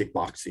I love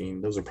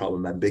kickboxing. Those are probably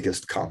my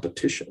biggest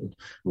competition.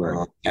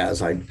 Right.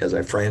 As I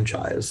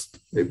franchise,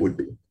 it would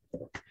be.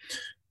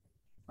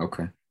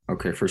 Okay,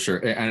 for sure.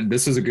 And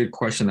this is a good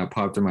question that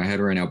popped in my head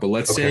right now, but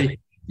let's say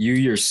you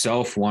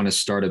yourself want to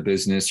start a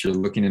business, you're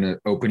looking at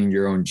opening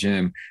your own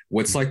gym.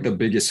 What's like the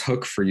biggest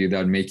hook for you that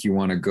would make you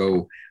want to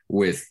go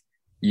with,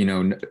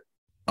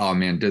 oh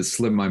man, did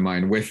slip my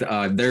mind with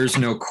there's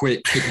no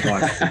quit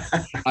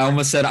kickboxing. I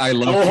almost said I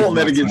love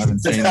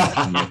kickboxing.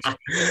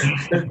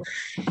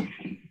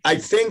 I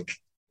think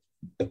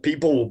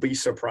people will be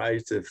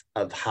surprised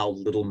of how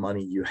little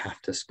money you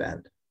have to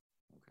spend.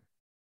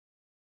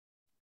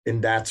 And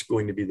that's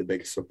going to be the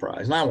biggest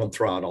surprise. And I won't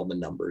throw out all the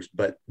numbers,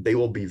 but they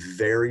will be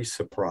very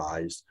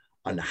surprised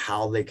on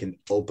how they can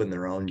open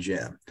their own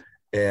gym.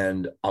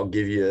 And I'll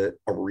give you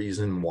a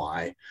reason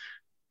why,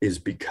 is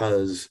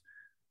because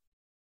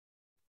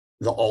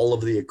all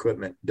of the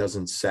equipment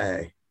doesn't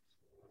say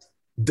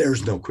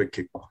there's no quit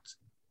kickboxing.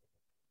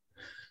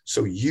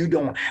 So you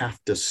don't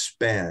have to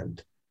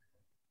spend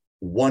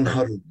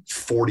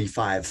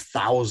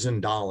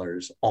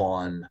 $145,000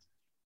 on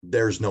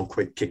there's no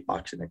quit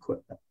kickboxing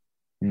equipment.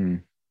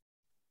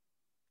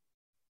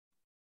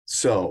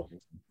 So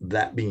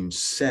that being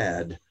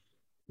said,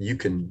 you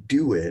can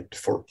do it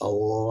for a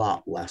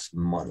lot less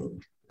money.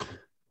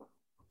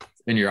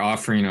 And you're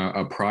offering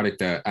a product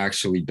that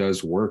actually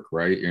does work,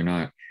 right? You're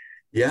not.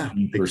 Yeah,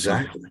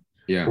 exactly.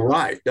 Yeah.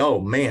 Right. Oh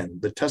man,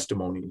 the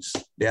testimonies,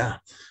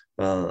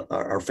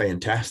 are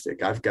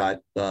fantastic. I've got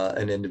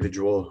an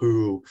individual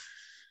who,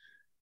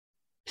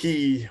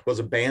 he was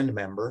a band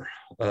member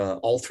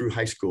all through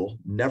high school,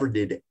 never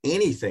did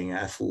anything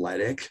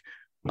athletic.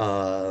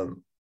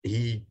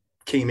 He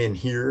came in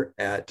here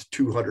at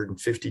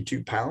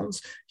 252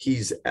 pounds.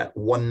 He's at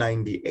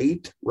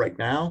 198 right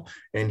now,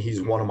 and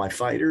he's one of my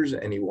fighters,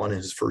 and he won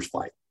his first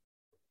fight.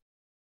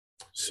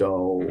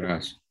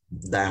 So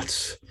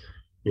that's,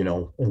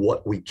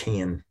 what we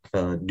can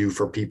do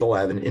for people. I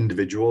have an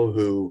individual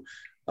who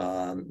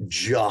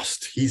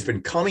he's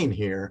been coming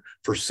here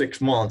for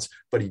 6 months,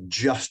 but he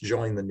just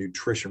joined the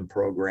nutrition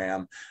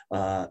program,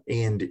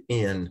 and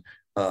in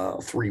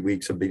 3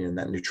 weeks of being in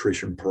that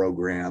nutrition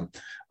program,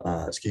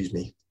 4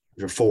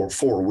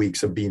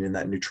 weeks of being in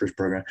that nutrition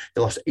program,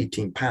 he lost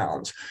 18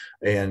 pounds,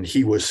 and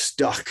he was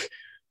stuck.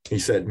 He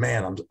said,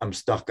 man, I'm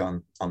stuck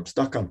on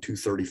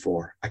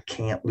 234. I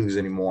can't lose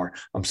anymore.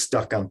 I'm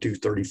stuck on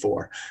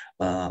 234.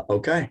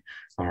 Okay.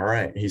 All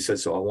right. He said,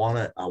 so I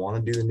want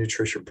to do the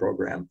nutrition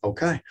program.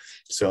 Okay.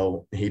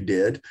 So he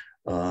did.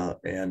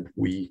 And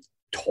we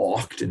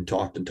talked, and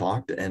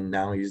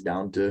now he's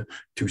down to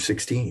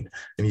 216,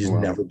 and he's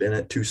never been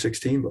at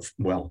 216,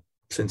 but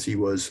since he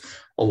was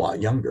a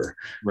lot younger.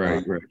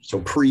 Right. So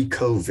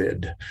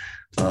pre-COVID,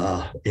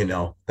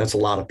 that's a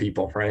lot of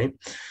people, right?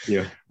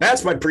 Yeah.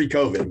 That's my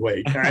pre-COVID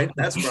weight, right?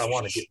 That's where I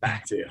want to get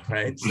back to,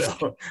 right?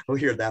 So we'll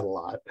hear that a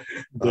lot.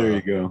 There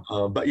you go.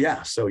 But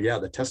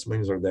the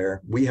testimonies are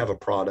there. We have a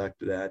product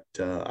that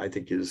I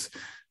think is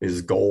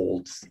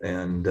gold,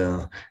 and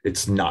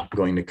it's not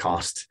going to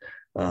cost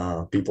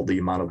people the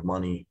amount of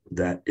money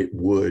that it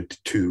would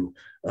to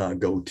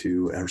go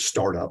to or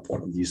start up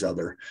one of these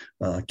other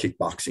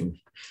kickboxing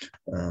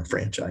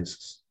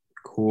franchises.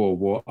 Cool.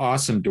 Well,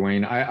 awesome,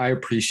 Duane. I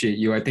appreciate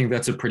you. I think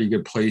that's a pretty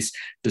good place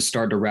to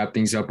start to wrap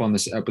things up on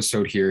this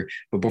episode here.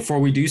 But before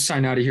we do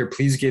sign out of here,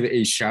 please give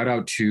a shout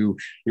out to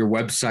your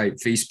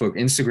website, Facebook,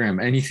 Instagram,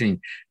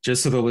 anything,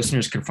 just so the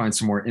listeners can find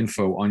some more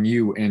info on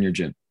you and your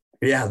gym.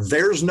 Yeah,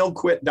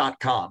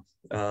 there'snoquit.com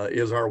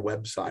is our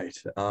website.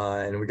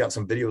 And we got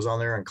some videos on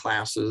there and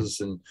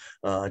classes, and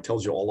it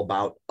tells you all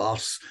about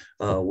us,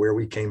 where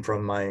we came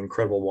from, my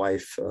incredible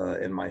wife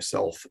and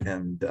myself.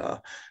 And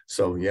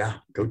so, yeah,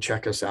 go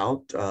check us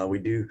out. We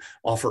do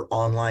offer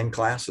online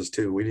classes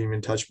too. We didn't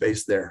even touch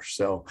base there.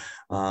 So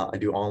I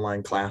do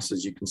online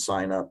classes. You can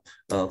sign up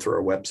through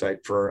our website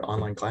for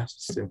online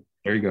classes too.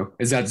 There you go.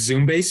 Is that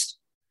Zoom based?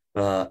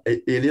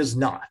 It is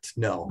not.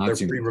 No, they're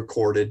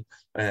pre-recorded,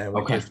 and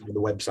we post them to the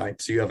website,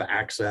 so you have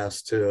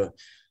access to.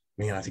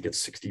 I think it's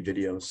 60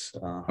 videos.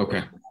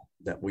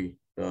 That we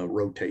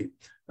rotate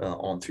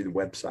on through the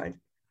website.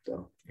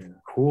 So yeah.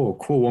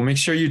 Cool. Well, make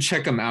sure you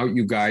check them out,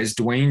 you guys.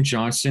 Duane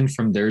Johnson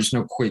from There's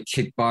No Quit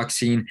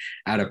Kickboxing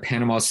out of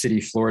Panama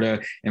City, Florida,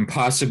 and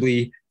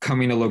possibly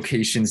coming to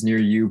locations near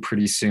you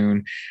pretty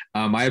soon.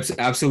 I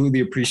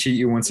absolutely appreciate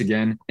you once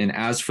again. And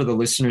as for the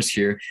listeners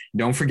here,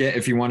 don't forget,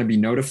 if you want to be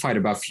notified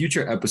about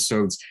future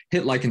episodes,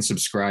 hit like and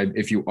subscribe.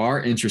 If you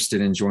are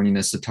interested in joining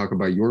us to talk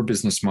about your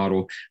business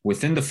model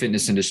within the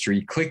fitness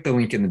industry, click the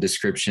link in the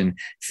description,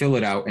 fill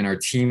it out, and our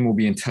team will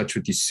be in touch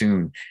with you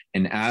soon.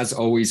 And as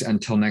always,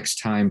 until next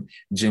time,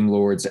 Gym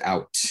Lords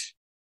out.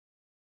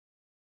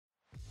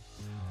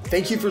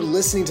 Thank you for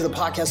listening to the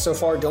podcast so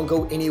far. Don't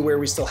go anywhere.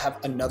 We still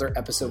have another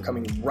episode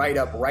coming right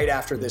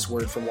after this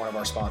word from one of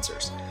our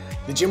sponsors.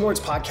 The Gym Lords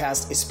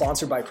podcast is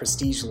sponsored by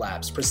Prestige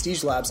Labs.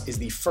 Prestige Labs is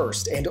the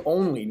first and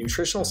only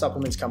nutritional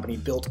supplements company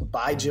built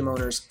by gym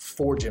owners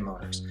for gym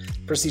owners.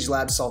 Prestige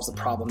Labs solves the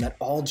problem that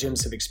all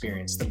gyms have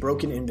experienced: the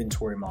broken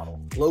inventory model,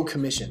 low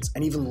commissions,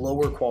 and even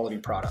lower quality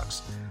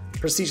products.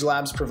 Prestige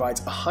Labs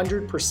provides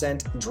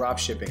 100% drop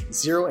shipping,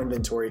 zero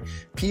inventory,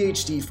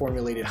 PhD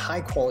formulated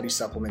high quality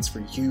supplements for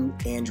you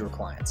and your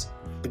clients.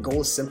 The goal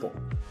is simple: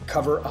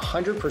 cover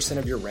 100%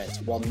 of your rent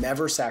while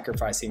never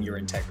sacrificing your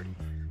integrity.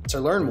 To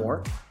learn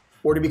more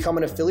or to become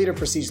an affiliate of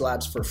Prestige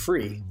Labs for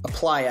free,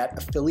 apply at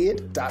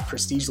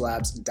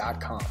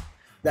affiliate.prestigelabs.com.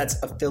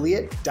 That's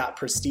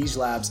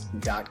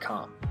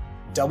affiliate.prestigelabs.com.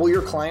 Double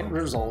your client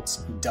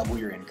results, double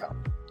your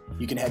income.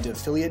 You can head to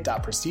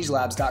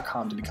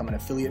affiliate.prestigelabs.com to become an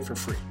affiliate for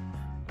free.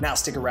 Now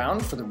stick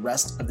around for the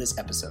rest of this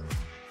episode.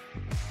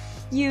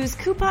 Use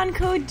coupon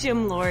code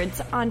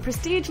GYMLORDS on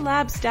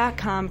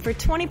prestigelabs.com for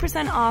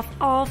 20% off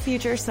all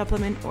future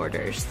supplement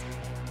orders.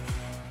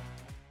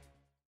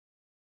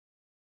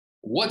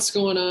 What's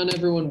going on,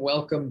 everyone?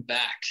 Welcome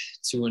back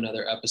to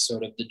another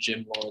episode of the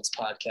Gym Lords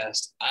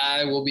podcast.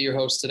 I will be your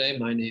host today.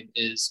 My name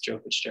is Joe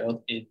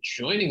Fitzgerald, and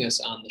joining us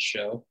on the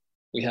show,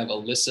 we have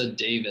Alyssa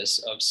Davis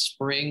of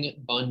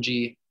Spring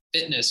Bungee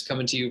Fitness,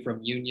 coming to you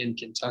from Union,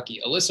 Kentucky.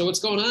 Alyssa, what's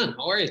going on?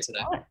 How are you today?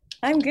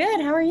 I'm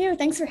good. How are you?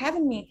 Thanks for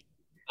having me.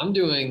 I'm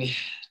doing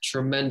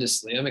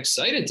tremendously. I'm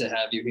excited to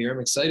have you here. I'm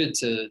excited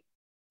to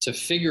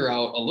figure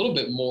out a little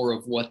bit more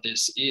of what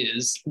this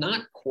is.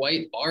 Not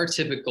quite our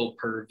typical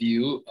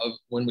purview of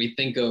when we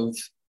think of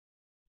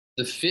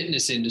the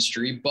fitness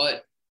industry,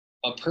 but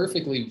a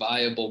perfectly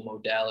viable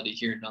modality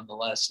here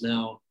nonetheless.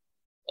 Now,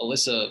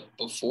 Alyssa,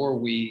 before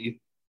we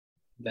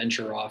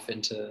venture off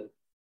into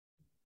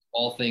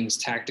all things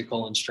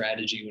tactical and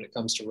strategy when it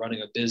comes to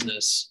running a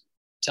business,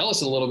 tell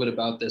us a little bit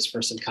about this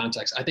for some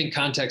context. I think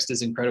context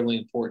is incredibly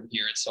important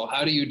here. And so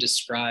how do you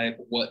describe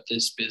what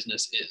this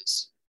business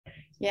is?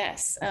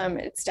 Yes,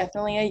 it's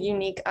definitely a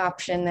unique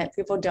option that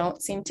people don't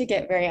seem to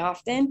get very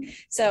often.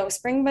 So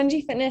Spring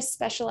Bungee Fitness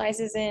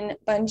specializes in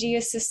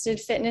bungee-assisted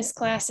fitness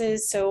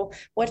classes. So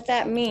what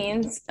that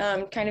means,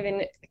 kind of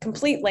in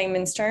complete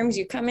layman's terms,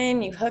 you come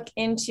in, you hook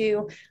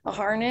into a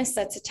harness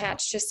that's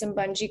attached to some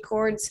bungee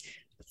cords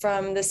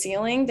from the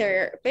ceiling.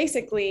 They're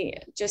basically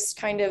just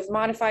kind of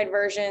modified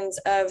versions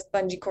of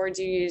bungee cords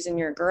you use in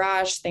your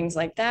garage, things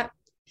like that.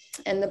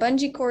 And the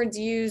bungee cords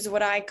use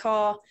what I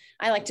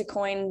like to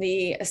coin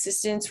the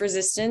assistance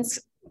resistance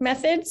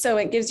method. So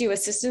it gives you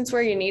assistance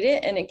where you need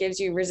it, and it gives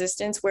you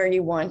resistance where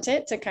you want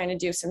it to kind of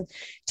do some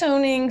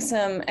toning,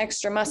 some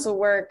extra muscle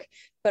work,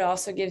 but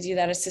also gives you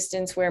that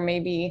assistance where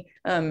maybe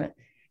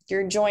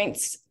your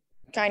joints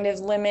kind of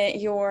limit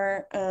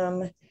your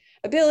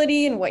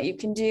ability and what you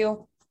can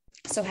do.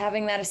 So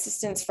having that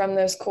assistance from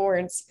those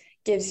cords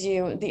gives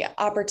you the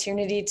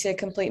opportunity to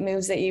complete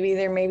moves that you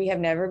either maybe have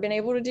never been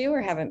able to do or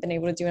haven't been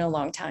able to do in a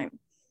long time.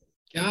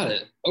 Got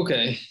it.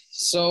 Okay.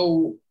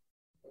 So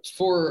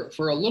for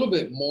a little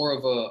bit more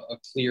of a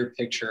clear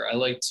picture, I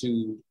like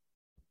to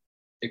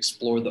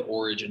explore the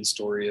origin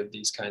story of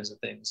these kinds of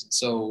things.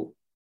 So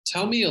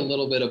tell me a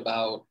little bit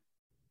about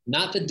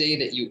not the day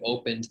that you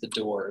opened the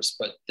doors,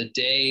 but the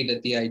day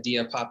that the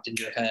idea popped in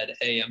your head,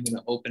 hey, I'm going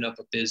to open up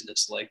a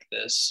business like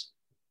this.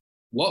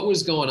 What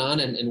was going on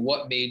and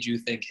what made you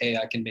think, hey,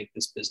 I can make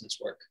this business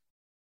work?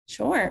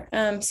 Sure.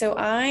 So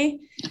I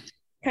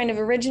kind of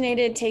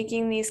originated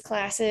taking these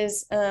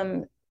classes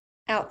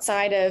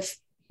outside of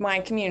my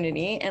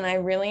community, and I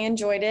really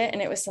enjoyed it.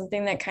 And it was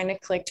something that kind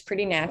of clicked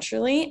pretty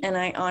naturally. And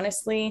I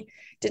honestly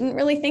didn't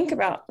really think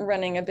about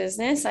running a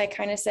business. I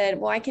kind of said,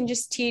 well, I can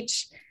just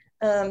teach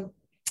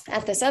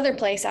at this other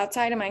place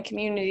outside of my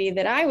community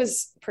that I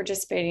was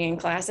participating in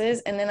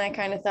classes. And then I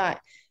kind of thought,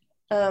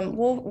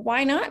 well,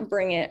 why not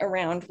bring it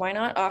around? Why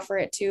not offer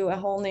it to a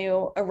whole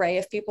new array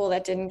of people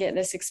that didn't get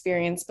this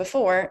experience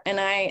before? And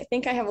I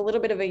think I have a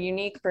little bit of a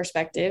unique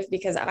perspective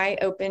because I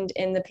opened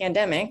in the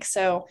pandemic.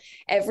 So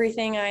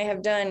everything I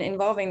have done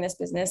involving this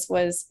business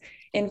was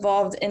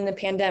involved in the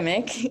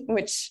pandemic,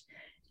 which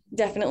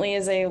definitely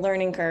is a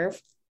learning curve.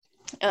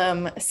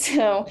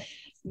 So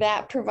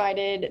that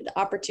provided the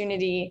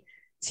opportunity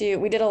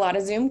we did a lot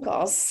of Zoom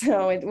calls.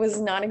 So it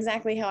was not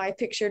exactly how I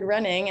pictured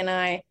running. And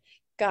I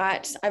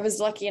was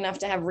lucky enough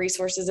to have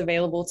resources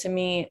available to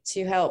me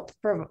to help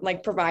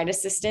provide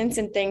assistance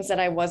in things that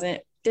I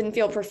didn't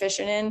feel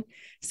proficient in.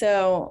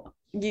 So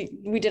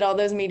we did all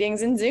those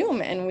meetings in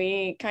Zoom and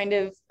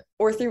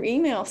or through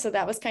email. So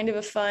that was kind of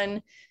a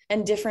fun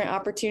and different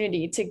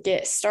opportunity to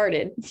get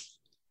started.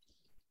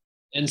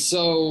 And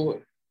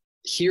so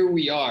here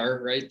we are,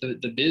 right?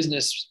 The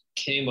business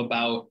came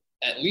about,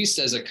 at least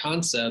as a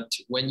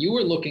concept, when you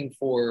were looking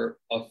for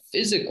a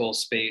physical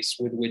space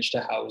with which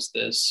to house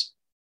this.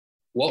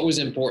 What was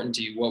important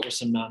to you? What were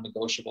some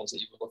non-negotiables that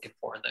you were looking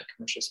for in that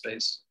commercial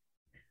space?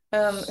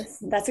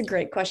 That's a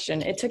great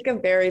question. It took a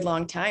very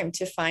long time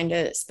to find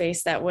a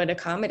space that would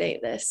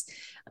accommodate this.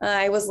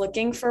 I was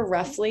looking for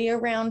roughly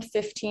around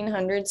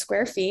 1,500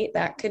 square feet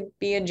that could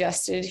be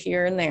adjusted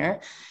here and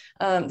there.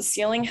 The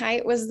ceiling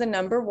height was the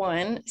number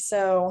one.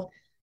 So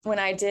when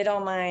I did all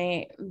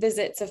my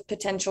visits of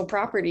potential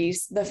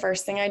properties, the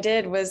first thing I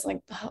did was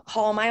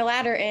haul my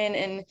ladder in,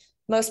 and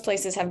most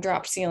places have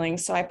dropped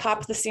ceilings. So I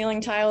popped the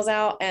ceiling tiles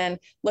out and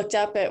looked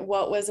up at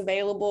what was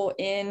available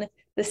in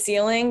the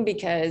ceiling,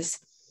 because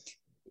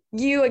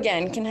you,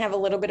 again, can have a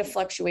little bit of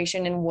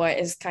fluctuation in what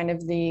is kind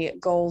of the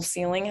goal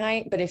ceiling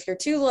height. But if you're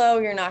too low,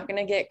 you're not going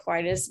to get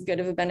quite as good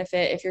of a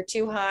benefit. If you're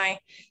too high,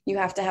 you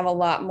have to have a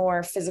lot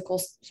more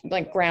physical,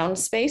 ground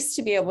space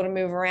to be able to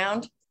move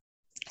around.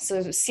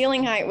 So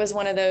ceiling height was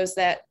one of those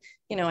that,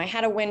 I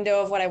had a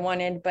window of what I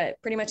wanted,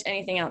 but pretty much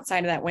anything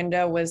outside of that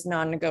window was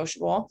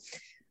non-negotiable.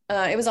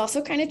 It was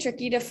also kind of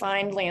tricky to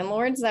find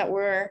landlords that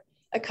were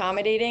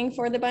accommodating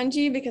for the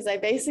bungee, because I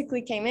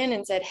basically came in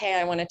and said, hey,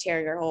 I want to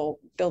tear your whole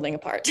building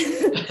apart.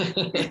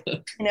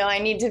 I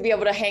need to be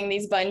able to hang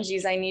these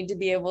bungees. I need to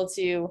be able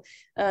to,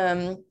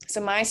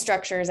 so my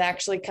structure is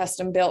actually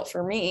custom built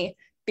for me,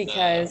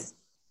 because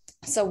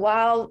so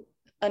while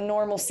a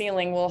normal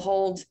ceiling will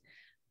hold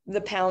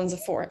the pounds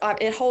of force,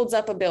 it holds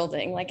up a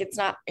building.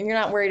 You're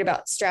not worried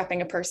about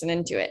strapping a person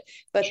into it,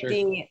 but sure.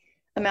 The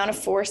amount of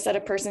force that a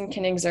person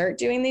can exert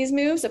doing these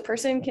moves, a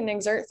person can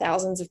exert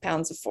thousands of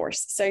pounds of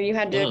force. So you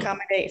had to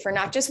accommodate for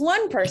not just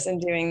one person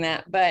doing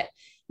that, but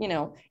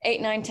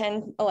 8, 9,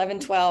 10, 11,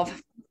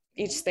 12,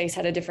 each space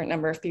had a different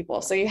number of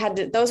people. So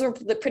those were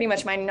pretty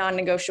much my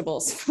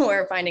non-negotiables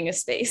for finding a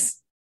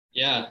space.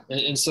 Yeah.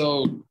 And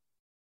so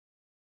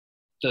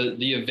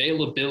the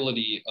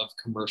availability of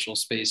commercial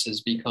spaces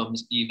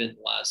becomes even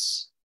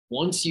less.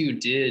 Once you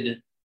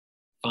did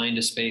find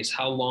a space,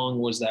 how long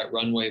was that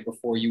runway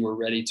before you were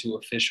ready to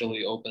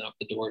officially open up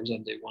the doors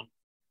on day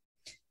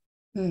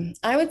one?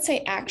 I would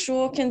say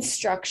actual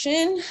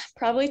construction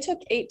probably took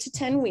 8 to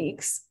 10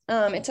 weeks.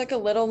 It took a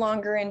little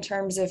longer in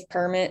terms of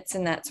permits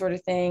and that sort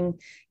of thing.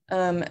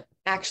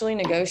 Actually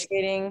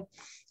negotiating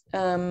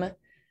kind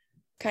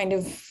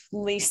of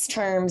lease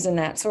terms and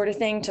that sort of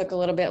thing took a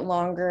little bit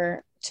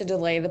longer to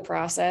delay the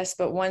process.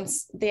 But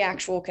once the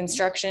actual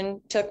construction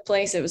took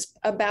place, it was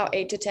about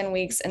 8 to 10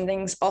 weeks, and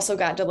things also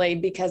got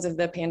delayed because of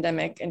the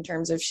pandemic in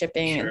terms of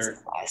shipping and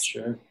supplies.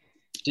 Sure.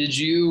 Did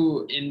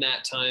you, in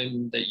that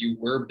time that you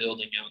were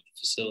building out the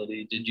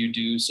facility, did you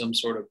do some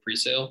sort of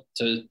pre-sale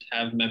to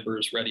have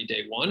members ready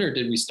day one, or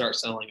did we start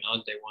selling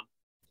on day one?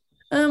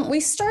 We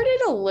started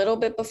a little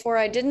bit before.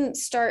 I didn't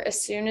start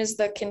as soon as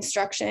the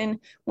construction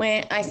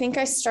went. I think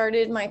I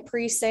started my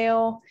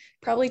pre-sale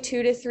probably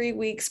 2 to 3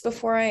 weeks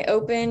before I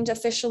opened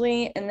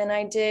officially. And then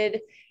I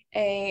did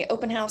a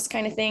open house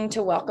kind of thing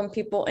to welcome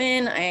people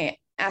in. I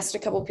asked a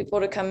couple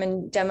people to come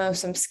and demo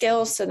some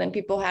skills. So then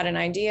people had an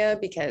idea,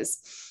 because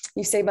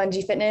you say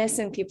bungee fitness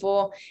and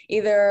people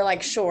either are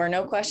like, sure,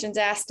 no questions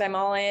asked, I'm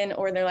all in,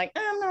 or they're like,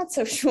 I'm not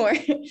so sure.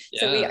 Yeah.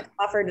 So we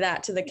offered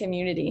that to the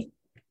community.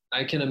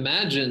 I can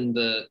imagine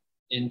that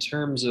in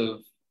terms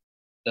of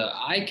the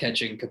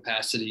eye-catching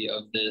capacity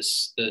of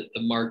this, the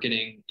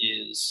marketing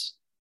is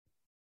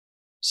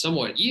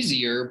somewhat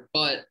easier,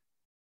 but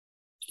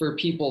for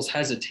people's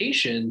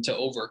hesitation to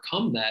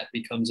overcome that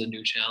becomes a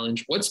new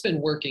challenge. What's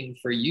been working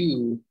for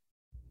you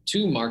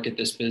to market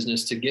this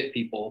business to get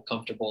people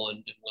comfortable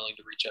and willing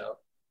to reach out?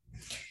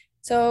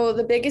 So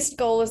the biggest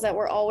goal is that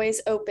we're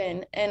always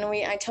open, and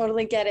I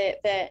totally get it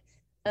that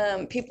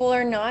people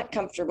are not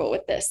comfortable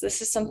with this.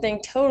 This is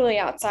something totally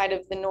outside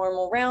of the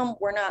normal realm.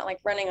 We're not like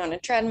running on a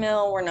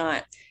treadmill. We're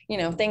not,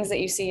 things that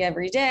you see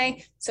every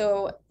day.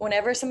 So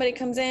whenever somebody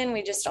comes in,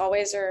 we just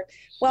always are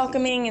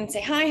welcoming and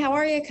say, hi, how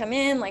are you? Come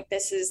in. Like,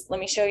 let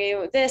me show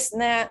you this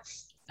and that.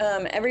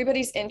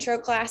 Everybody's intro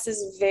class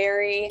is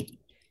very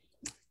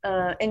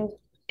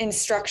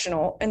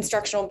instructional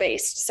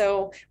based.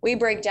 So we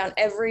break down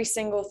every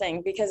single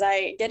thing, because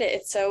I get it.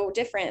 It's so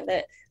different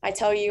that I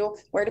tell you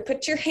where to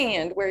put your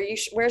hand,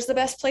 where's the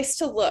best place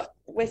to look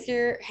with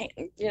your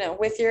hand,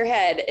 with your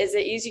head. Is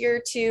it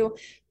easier to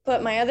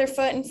put my other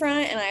foot in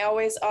front? And I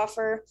always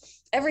offer,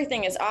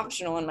 everything is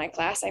optional in my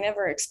class. I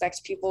never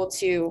expect people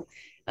to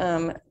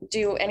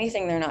do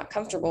anything they're not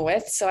comfortable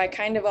with. So I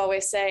kind of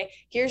always say,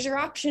 here's your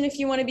option. If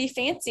you want to be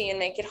fancy and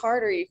make it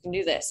harder, you can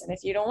do this. And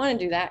if you don't want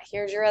to do that,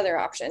 here's your other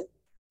option.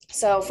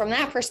 So from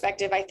that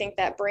perspective, I think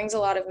that brings a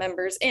lot of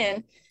members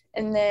in.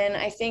 And then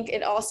I think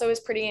it also is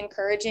pretty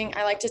encouraging.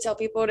 I like to tell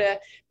people to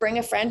bring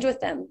a friend with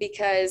them,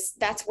 because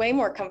that's way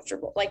more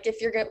comfortable. Like,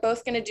 if you're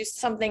both going to do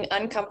something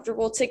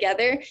uncomfortable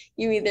together,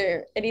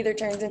 it either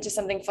turns into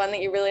something fun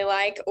that you really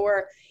like,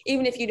 or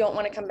even if you don't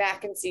want to come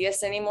back and see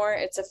us anymore,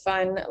 it's a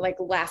fun, like,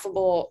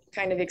 laughable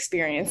kind of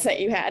experience that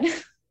you had.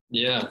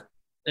 Yeah.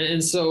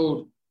 And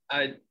so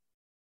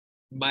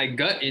my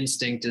gut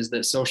instinct is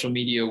that social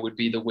media would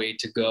be the way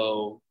to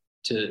go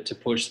to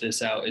push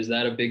this out. Is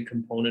that a big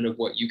component of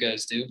what you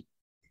guys do?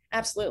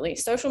 Absolutely.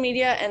 Social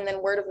media and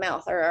then word of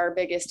mouth are our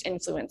biggest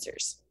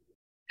influencers.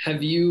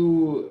 Have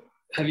you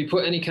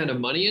put any kind of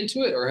money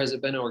into it, or has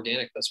it been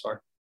organic thus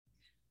far?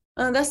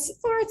 Thus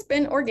far, it's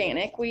been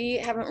organic. We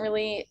haven't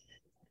really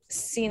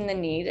seen the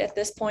need at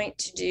this point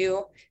to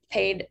do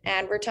paid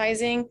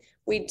advertising.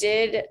 We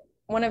did,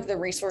 one of the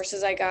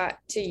resources I got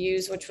to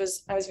use,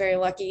 I was very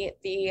lucky,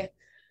 the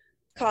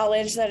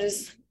college that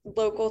is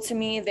local to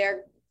me,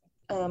 their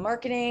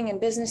marketing and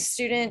business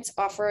students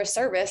offer a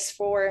service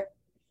for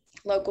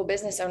local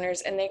business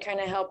owners, and they kind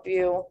of help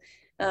you.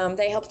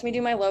 They helped me do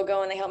my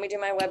logo, and they helped me do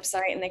my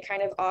website, and they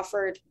kind of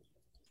offered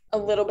a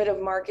little bit of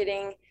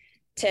marketing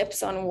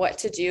tips on what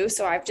to do.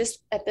 So I've just,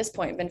 at this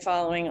point, been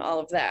following all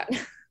of that.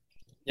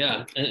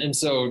 Yeah. And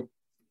so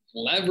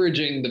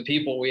leveraging the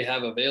people we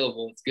have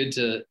available, it's good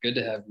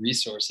to have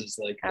resources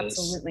like this.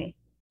 Absolutely.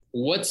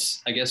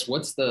 What's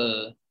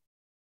the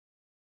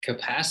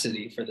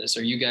capacity for this?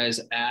 Are you guys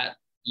at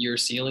your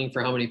ceiling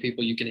for how many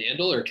people you can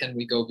handle, or can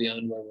we go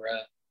beyond where we're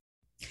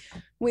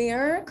at? We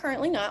are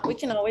currently not. We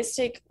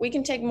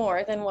can take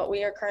more than what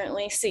we are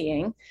currently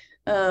seeing.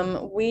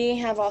 We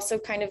have also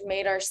kind of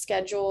made our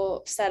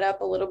schedule set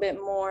up a little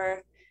bit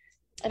more,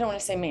 I don't want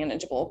to say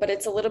manageable, but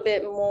it's a little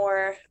bit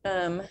more,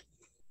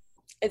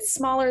 it's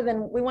smaller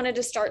than, we wanted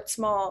to start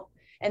small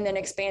and then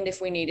expand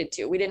if we needed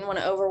to. We didn't want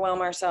to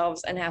overwhelm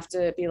ourselves and have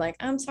to be like,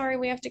 I'm sorry,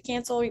 we have to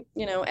cancel,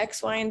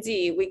 X, Y, and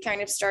Z. We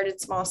kind of started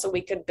small so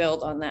we could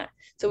build on that.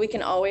 So we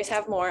can always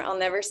have more. I'll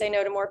never say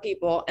no to more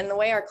people. And the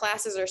way our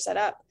classes are set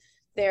up,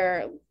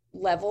 they're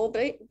level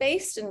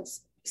based and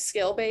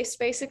skill based,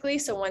 basically.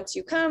 So once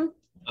you come,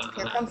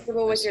 you're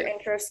comfortable with your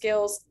intro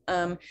skills,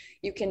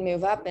 you can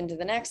move up into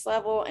the next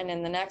level and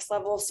in the next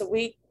level. So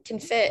we can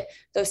fit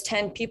those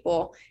 10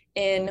 people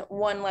in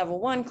one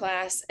level 1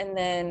 class. And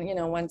then,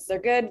 once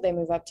they're good, they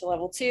move up to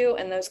level 2,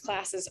 and those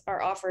classes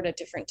are offered at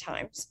different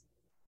times.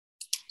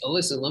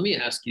 Alyssa, let me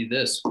ask you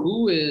this.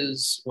 Who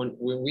is, when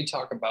we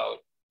talk about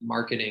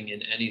marketing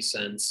in any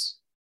sense,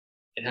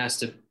 it has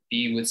to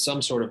be with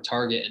some sort of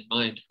target in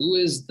mind. Who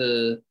is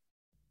the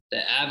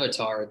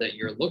avatar that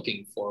you're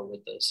looking for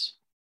with this?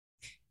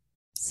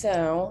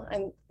 So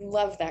I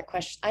love that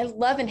question. I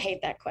love and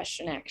hate that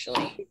question,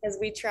 actually, because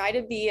we try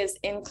to be as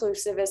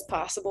inclusive as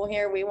possible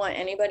here. We want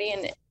anybody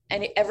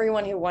and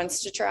everyone who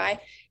wants to try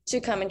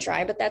to come and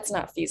try, but that's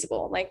not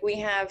feasible. Like,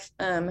 we've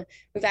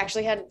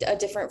actually had a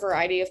different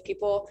variety of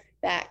people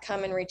that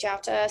come and reach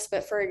out to us.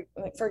 But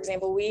for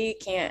example, we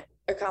can't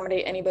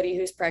accommodate anybody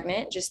who's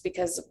pregnant, just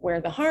because where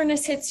the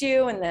harness hits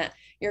you and that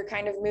you're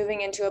kind of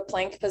moving into a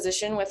plank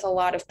position with a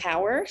lot of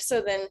power.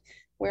 So then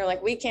we're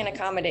like, we can't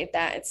accommodate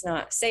that. It's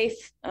not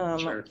safe,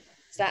 sure.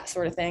 That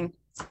sort of thing.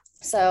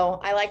 So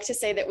I like to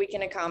say that we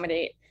can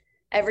accommodate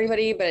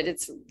everybody, but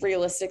it's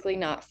realistically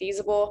not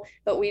feasible.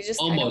 But we just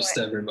almost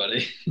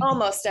everybody,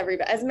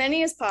 as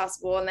many as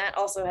possible. And that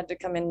also had to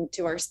come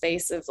into our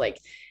space of like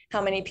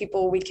how many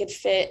people we could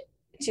fit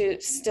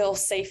to still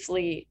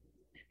safely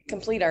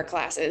complete our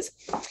classes.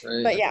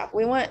 Right. But yeah,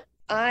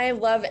 I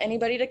love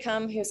anybody to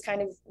come who's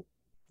kind of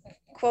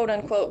quote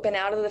unquote been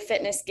out of the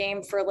fitness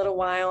game for a little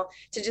while,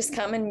 to just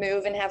come and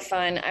move and have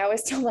fun. I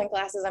always tell my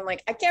classes, I'm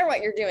like, I care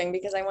what you're doing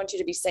because I want you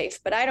to be safe,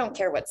 but I don't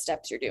care what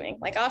steps you're doing.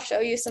 Like, I'll show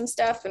you some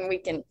stuff and we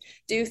can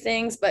do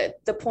things,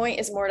 but the point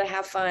is more to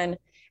have fun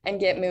and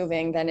get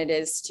moving than it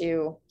is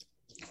to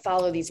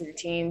follow these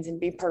routines and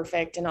be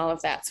perfect and all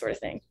of that sort of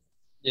thing.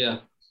 Yeah.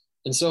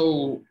 And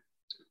so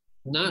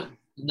not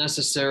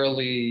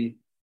necessarily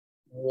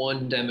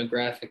one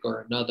demographic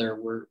or another,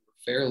 we're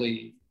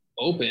fairly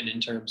open in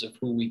terms of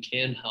who we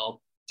can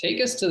help.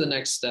 Take us to the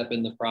next step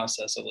in the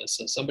process,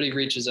 Alyssa. Somebody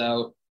reaches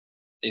out,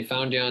 they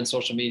found you on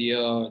social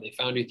media or they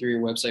found you through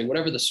your website,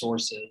 whatever the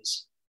source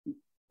is,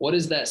 what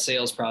is that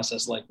sales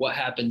process like? What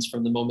happens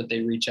from the moment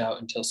they reach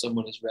out until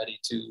someone is ready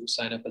to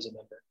sign up as a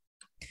member?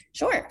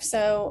 Sure.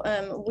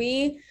 So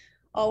we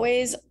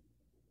always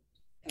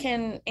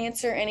can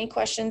answer any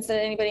questions that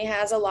anybody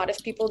has. A lot of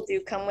people do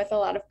come with a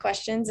lot of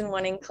questions and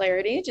wanting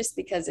clarity just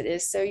because it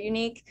is so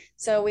unique.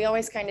 So we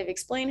always kind of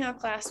explain how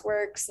class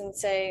works and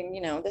say,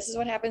 this is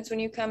what happens when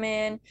you come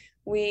in.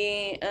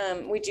 We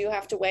do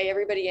have to weigh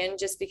everybody in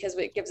just because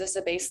it gives us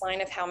a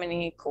baseline of how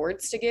many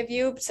cords to give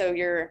you. So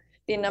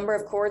the number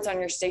of cords on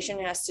your station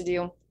has to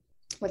do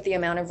with the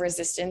amount of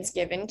resistance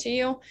given to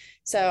you.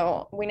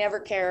 So we never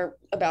care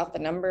about the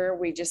number.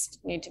 We just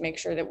need to make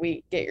sure that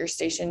we get your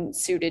station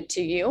suited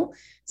to you.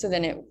 So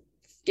then it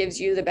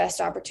gives you the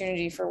best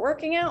opportunity for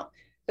working out.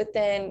 But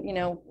then,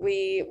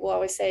 we will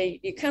always say,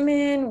 you come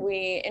in,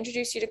 we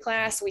introduce you to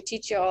class, we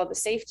teach you all the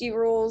safety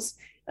rules.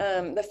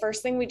 The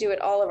first thing we do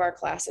at all of our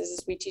classes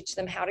is we teach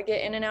them how to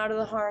get in and out of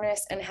the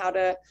harness and how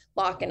to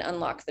lock and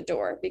unlock the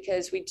door,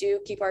 because we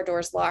do keep our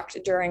doors locked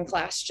during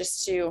class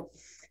just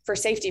for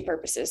safety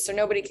purposes. So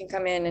nobody can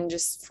come in and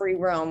just free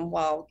roam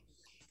while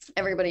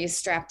everybody is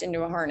strapped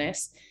into a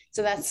harness.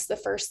 So that's the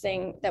first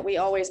thing that we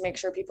always make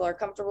sure people are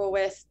comfortable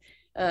with.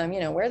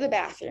 Where the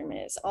bathroom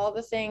is, all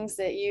the things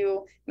that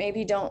you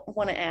maybe don't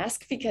want to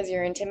ask because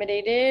you're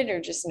intimidated or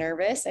just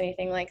nervous,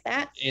 anything like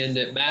that. And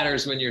it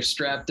matters when you're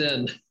strapped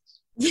in.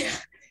 Yeah,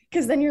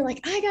 because then you're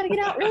like, I got to get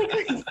out really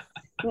quick.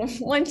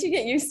 Once you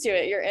get used to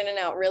it, you're in and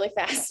out really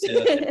fast.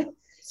 Yeah.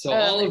 So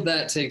all of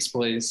that takes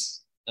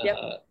place. Yep.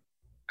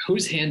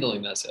 Who's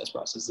handling that sales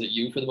process? Is it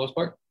you for the most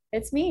part?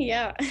 It's me,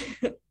 yeah.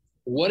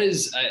 What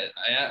is,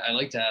 I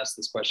like to ask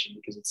this question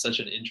because it's such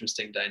an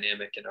interesting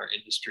dynamic in our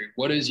industry.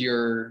 What is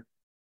your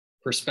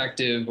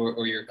perspective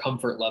or your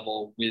comfort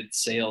level with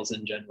sales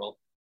in general?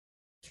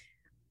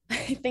 I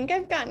think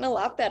I've gotten a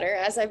lot better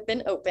as I've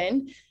been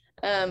open.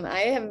 I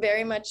have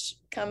very much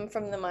come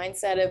from the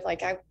mindset of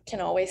I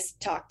can always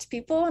talk to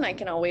people and I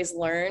can always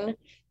learn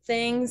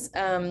things.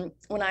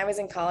 When I was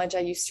in college, I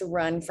used to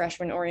run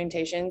freshman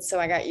orientations. So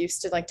I got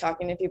used to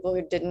talking to people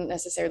who didn't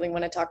necessarily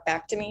want to talk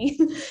back to me.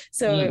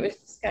 So it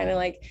was kind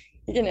of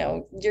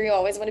you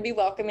always want to be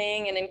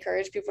welcoming and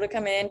encourage people to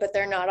come in, but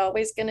they're not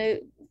always going to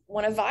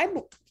want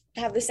to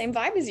have the same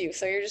vibe as you.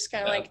 So you're just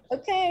kind of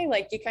okay,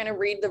 you kind of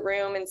read the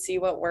room and see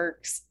what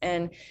works.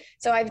 And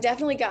so I've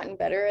definitely gotten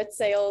better at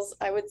sales,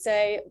 I would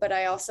say, but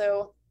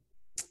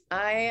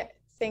I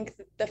think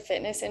that the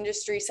fitness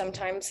industry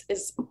sometimes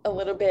is a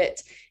little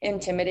bit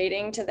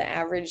intimidating to the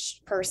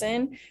average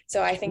person.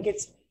 So I think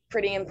it's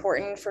pretty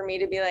important for me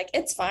to be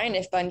it's fine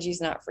if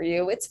bungee's not for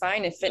you. It's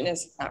fine if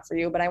fitness is not for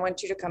you, but I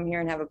want you to come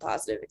here and have a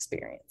positive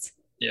experience.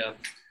 Yeah.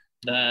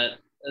 That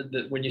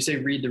when you say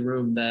read the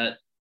room, that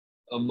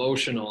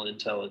emotional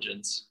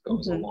intelligence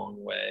goes a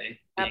long way.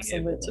 Being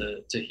Absolutely.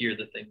 able to hear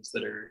the things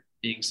that are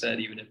being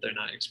said, even if they're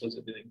not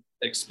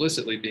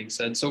explicitly being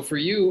said. So for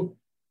you,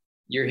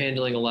 you're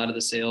handling a lot of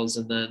the sales,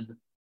 and then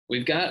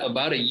we've got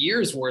about a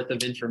year's worth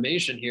of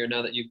information here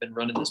now that you've been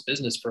running this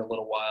business for a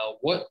little while.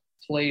 What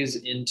plays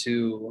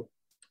into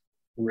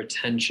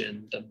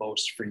retention the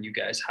most for you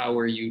guys?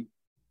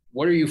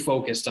 What are you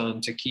focused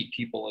on to keep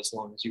people as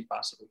long as you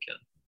possibly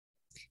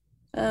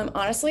can?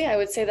 Honestly, I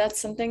would say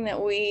that's something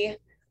that we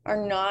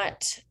are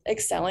not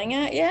excelling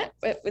at yet.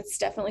 It's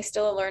definitely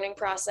still a learning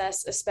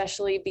process,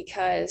 especially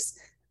because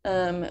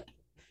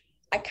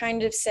I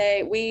kind of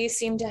say we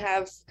seem to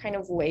have kind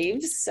of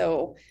waves.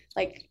 So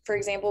for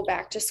example,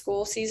 back to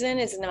school season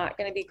is not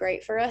going to be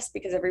great for us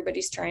because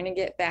everybody's trying to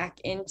get back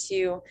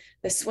into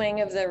the swing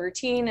of the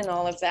routine and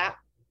all of that,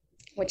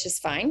 which is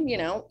fine.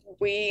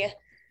 We,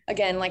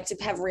 again, like to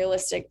have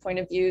realistic point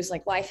of views,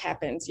 life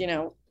happens,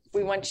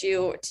 we want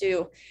you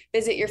to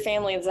visit your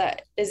family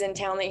that is in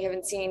town that you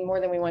haven't seen more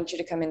than we want you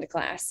to come into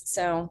class.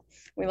 So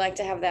we like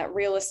to have that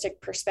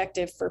realistic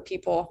perspective for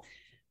people.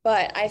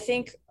 But I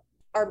think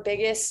our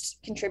biggest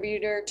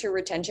contributor to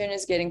retention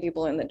is getting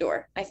people in the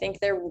door. I think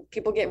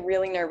people get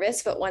really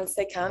nervous, but once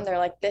they come, they're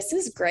like, this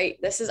is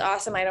great. This is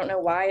awesome. I don't know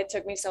why it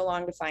took me so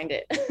long to find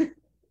it.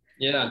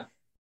 Yeah.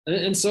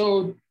 And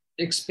so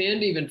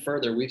expand even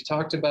further. We've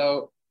talked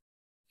about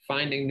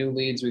finding new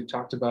leads. We've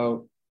talked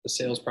about the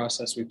sales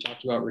process. We've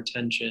talked about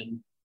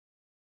retention.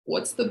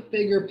 What's the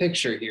bigger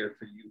picture here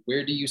for you?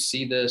 Where do you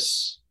see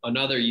this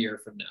another year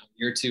from now,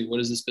 year two? What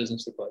does this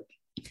business look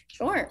like?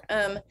 Sure.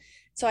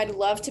 So I'd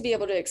love to be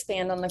able to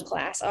expand on the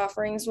class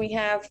offerings we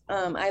have.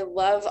 I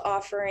love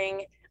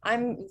offering.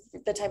 I'm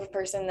the type of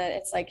person that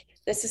it's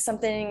this is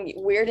something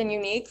weird and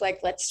unique.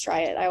 Let's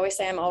try it. I always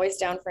say I'm always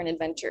down for an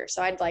adventure.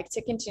 So I'd like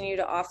to continue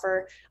to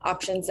offer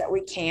options that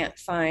we can't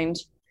find.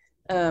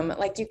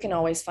 You can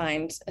always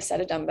find a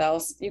set of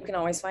dumbbells. You can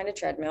always find a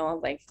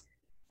treadmill.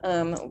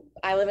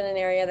 I live in an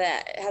area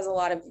that has a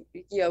lot of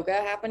yoga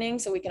happening,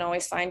 so we can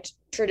always find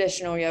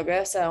traditional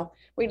yoga. So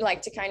we'd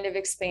like to kind of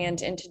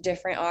expand into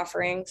different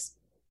offerings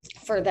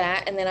for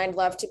that. And then I'd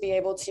love to be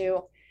able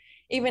to,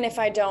 even if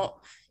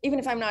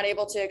I'm not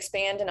able to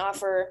expand and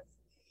offer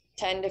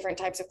 10 different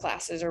types of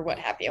classes or what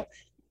have you,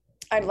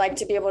 I'd like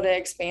to be able to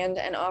expand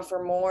and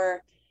offer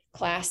more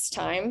class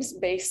times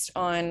based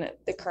on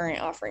the current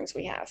offerings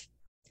we have.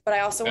 But I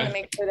also want to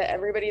make sure that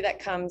everybody that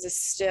comes is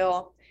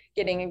still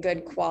getting a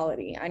good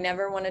quality. I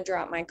never want to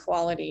drop my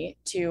quality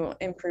to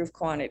improve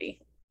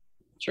quantity.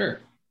 Sure.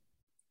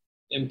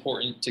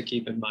 Important to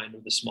keep in mind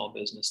with a small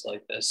business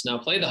like this. Now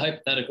play the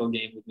hypothetical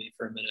game with me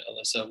for a minute,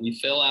 Alyssa. We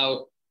fill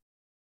out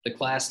the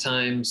class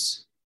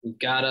times. We've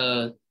got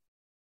a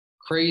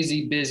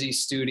crazy busy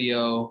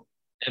studio.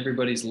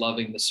 Everybody's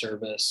loving the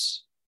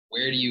service.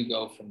 Where do you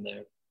go from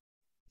there?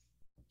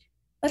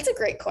 That's a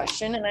great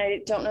question. And I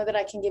don't know that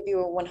I can give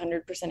you a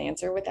 100%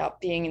 answer without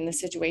being in the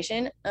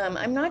situation.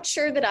 I'm not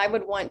sure that I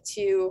would want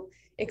to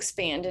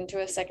expand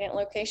into a second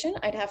location.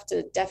 I'd have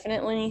to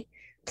definitely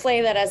play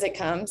that as it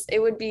comes.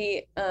 It would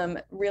be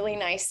really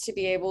nice to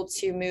be able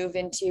to move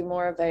into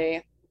more of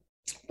a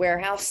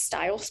warehouse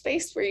style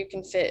space where you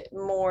can fit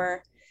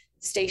more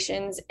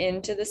stations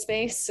into the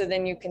space. So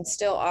then you can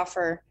still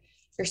offer,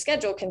 your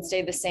schedule can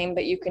stay the same,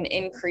 but you can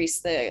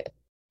increase the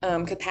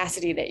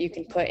capacity that you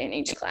can put in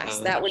each class.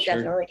 That would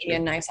definitely be a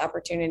nice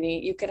opportunity.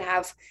 You could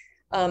have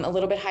a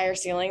little bit higher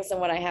ceilings than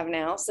what I have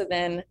now. So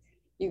then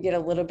you get a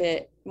little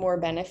bit more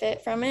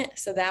benefit from it.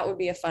 So that would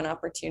be a fun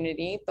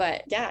opportunity.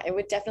 But yeah, it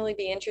would definitely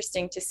be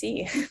interesting to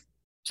see.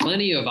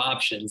 Plenty of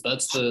options.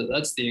 That's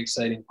the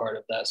exciting part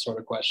of that sort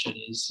of question,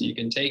 is you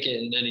can take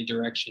it in any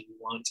direction you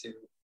want to.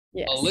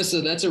 Yes.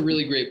 Alyssa, that's a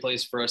really great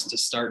place for us to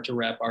start to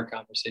wrap our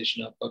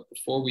conversation up. But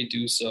before we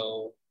do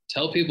so,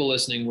 tell people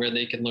listening where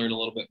they can learn a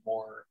little bit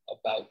more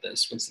about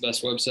this. What's the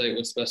best website?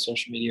 What's the best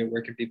social media?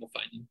 Where can people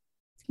find you?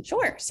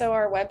 Sure. So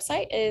our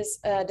website is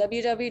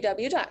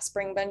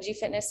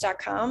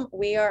www.springbungeefitness.com.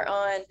 We are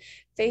on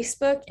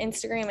Facebook,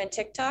 Instagram, and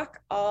TikTok,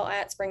 all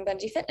at Spring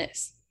Bungee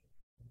Fitness.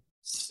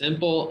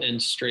 Simple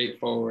and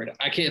straightforward.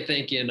 I can't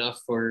thank you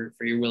enough for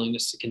your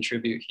willingness to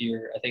contribute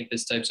here. I think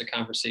this types of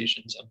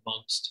conversations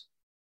amongst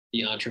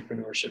the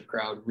entrepreneurship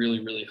crowd really,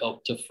 really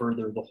help to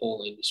further the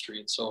whole industry.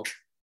 And so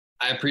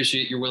I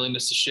appreciate your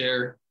willingness to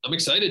share. I'm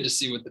excited to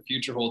see what the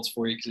future holds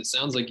for you, because it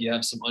sounds like you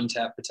have some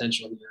untapped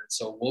potential here.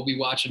 So we'll be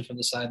watching from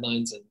the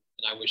sidelines, and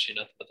I wish you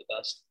nothing but the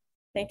best.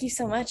 Thank you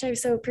so much. I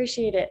so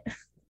appreciate it.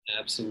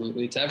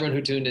 Absolutely. To everyone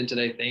who tuned in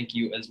today, thank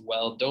you as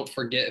well. Don't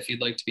forget, if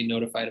you'd like to be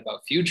notified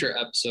about future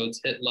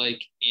episodes, hit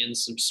like and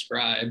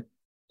subscribe.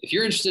 If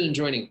you're interested in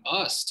joining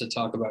us to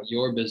talk about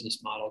your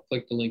business model,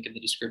 click the link in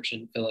the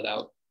description, fill it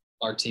out.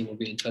 Our team will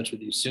be in touch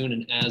with you soon.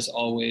 And as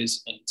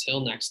always, until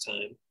next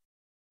time,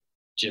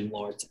 Gym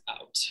Lords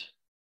out.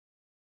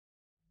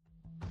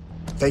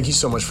 Thank you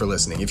so much for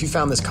listening. If you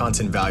found this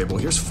content valuable,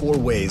 here's 4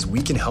 ways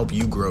we can help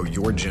you grow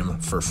your gym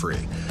for free.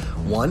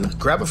 1,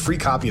 grab a free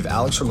copy of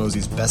Alex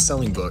Hormozi's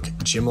best-selling book,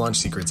 Gym Launch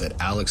Secrets, at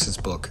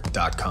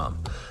alexsbook.com.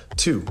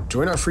 2,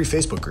 join our free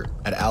Facebook group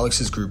at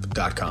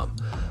alexsgroup.com.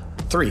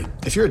 3,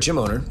 if you're a gym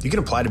owner, you can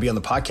apply to be on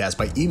the podcast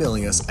by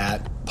emailing us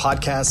at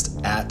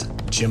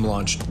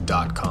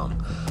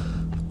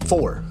podcast@gymlaunch.com.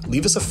 4,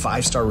 leave us a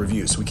 5-star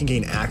review so we can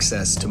gain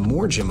access to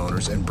more gym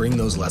owners and bring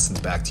those lessons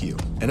back to you.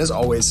 And as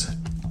always,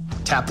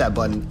 tap that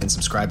button and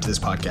subscribe to this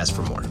podcast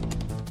for more.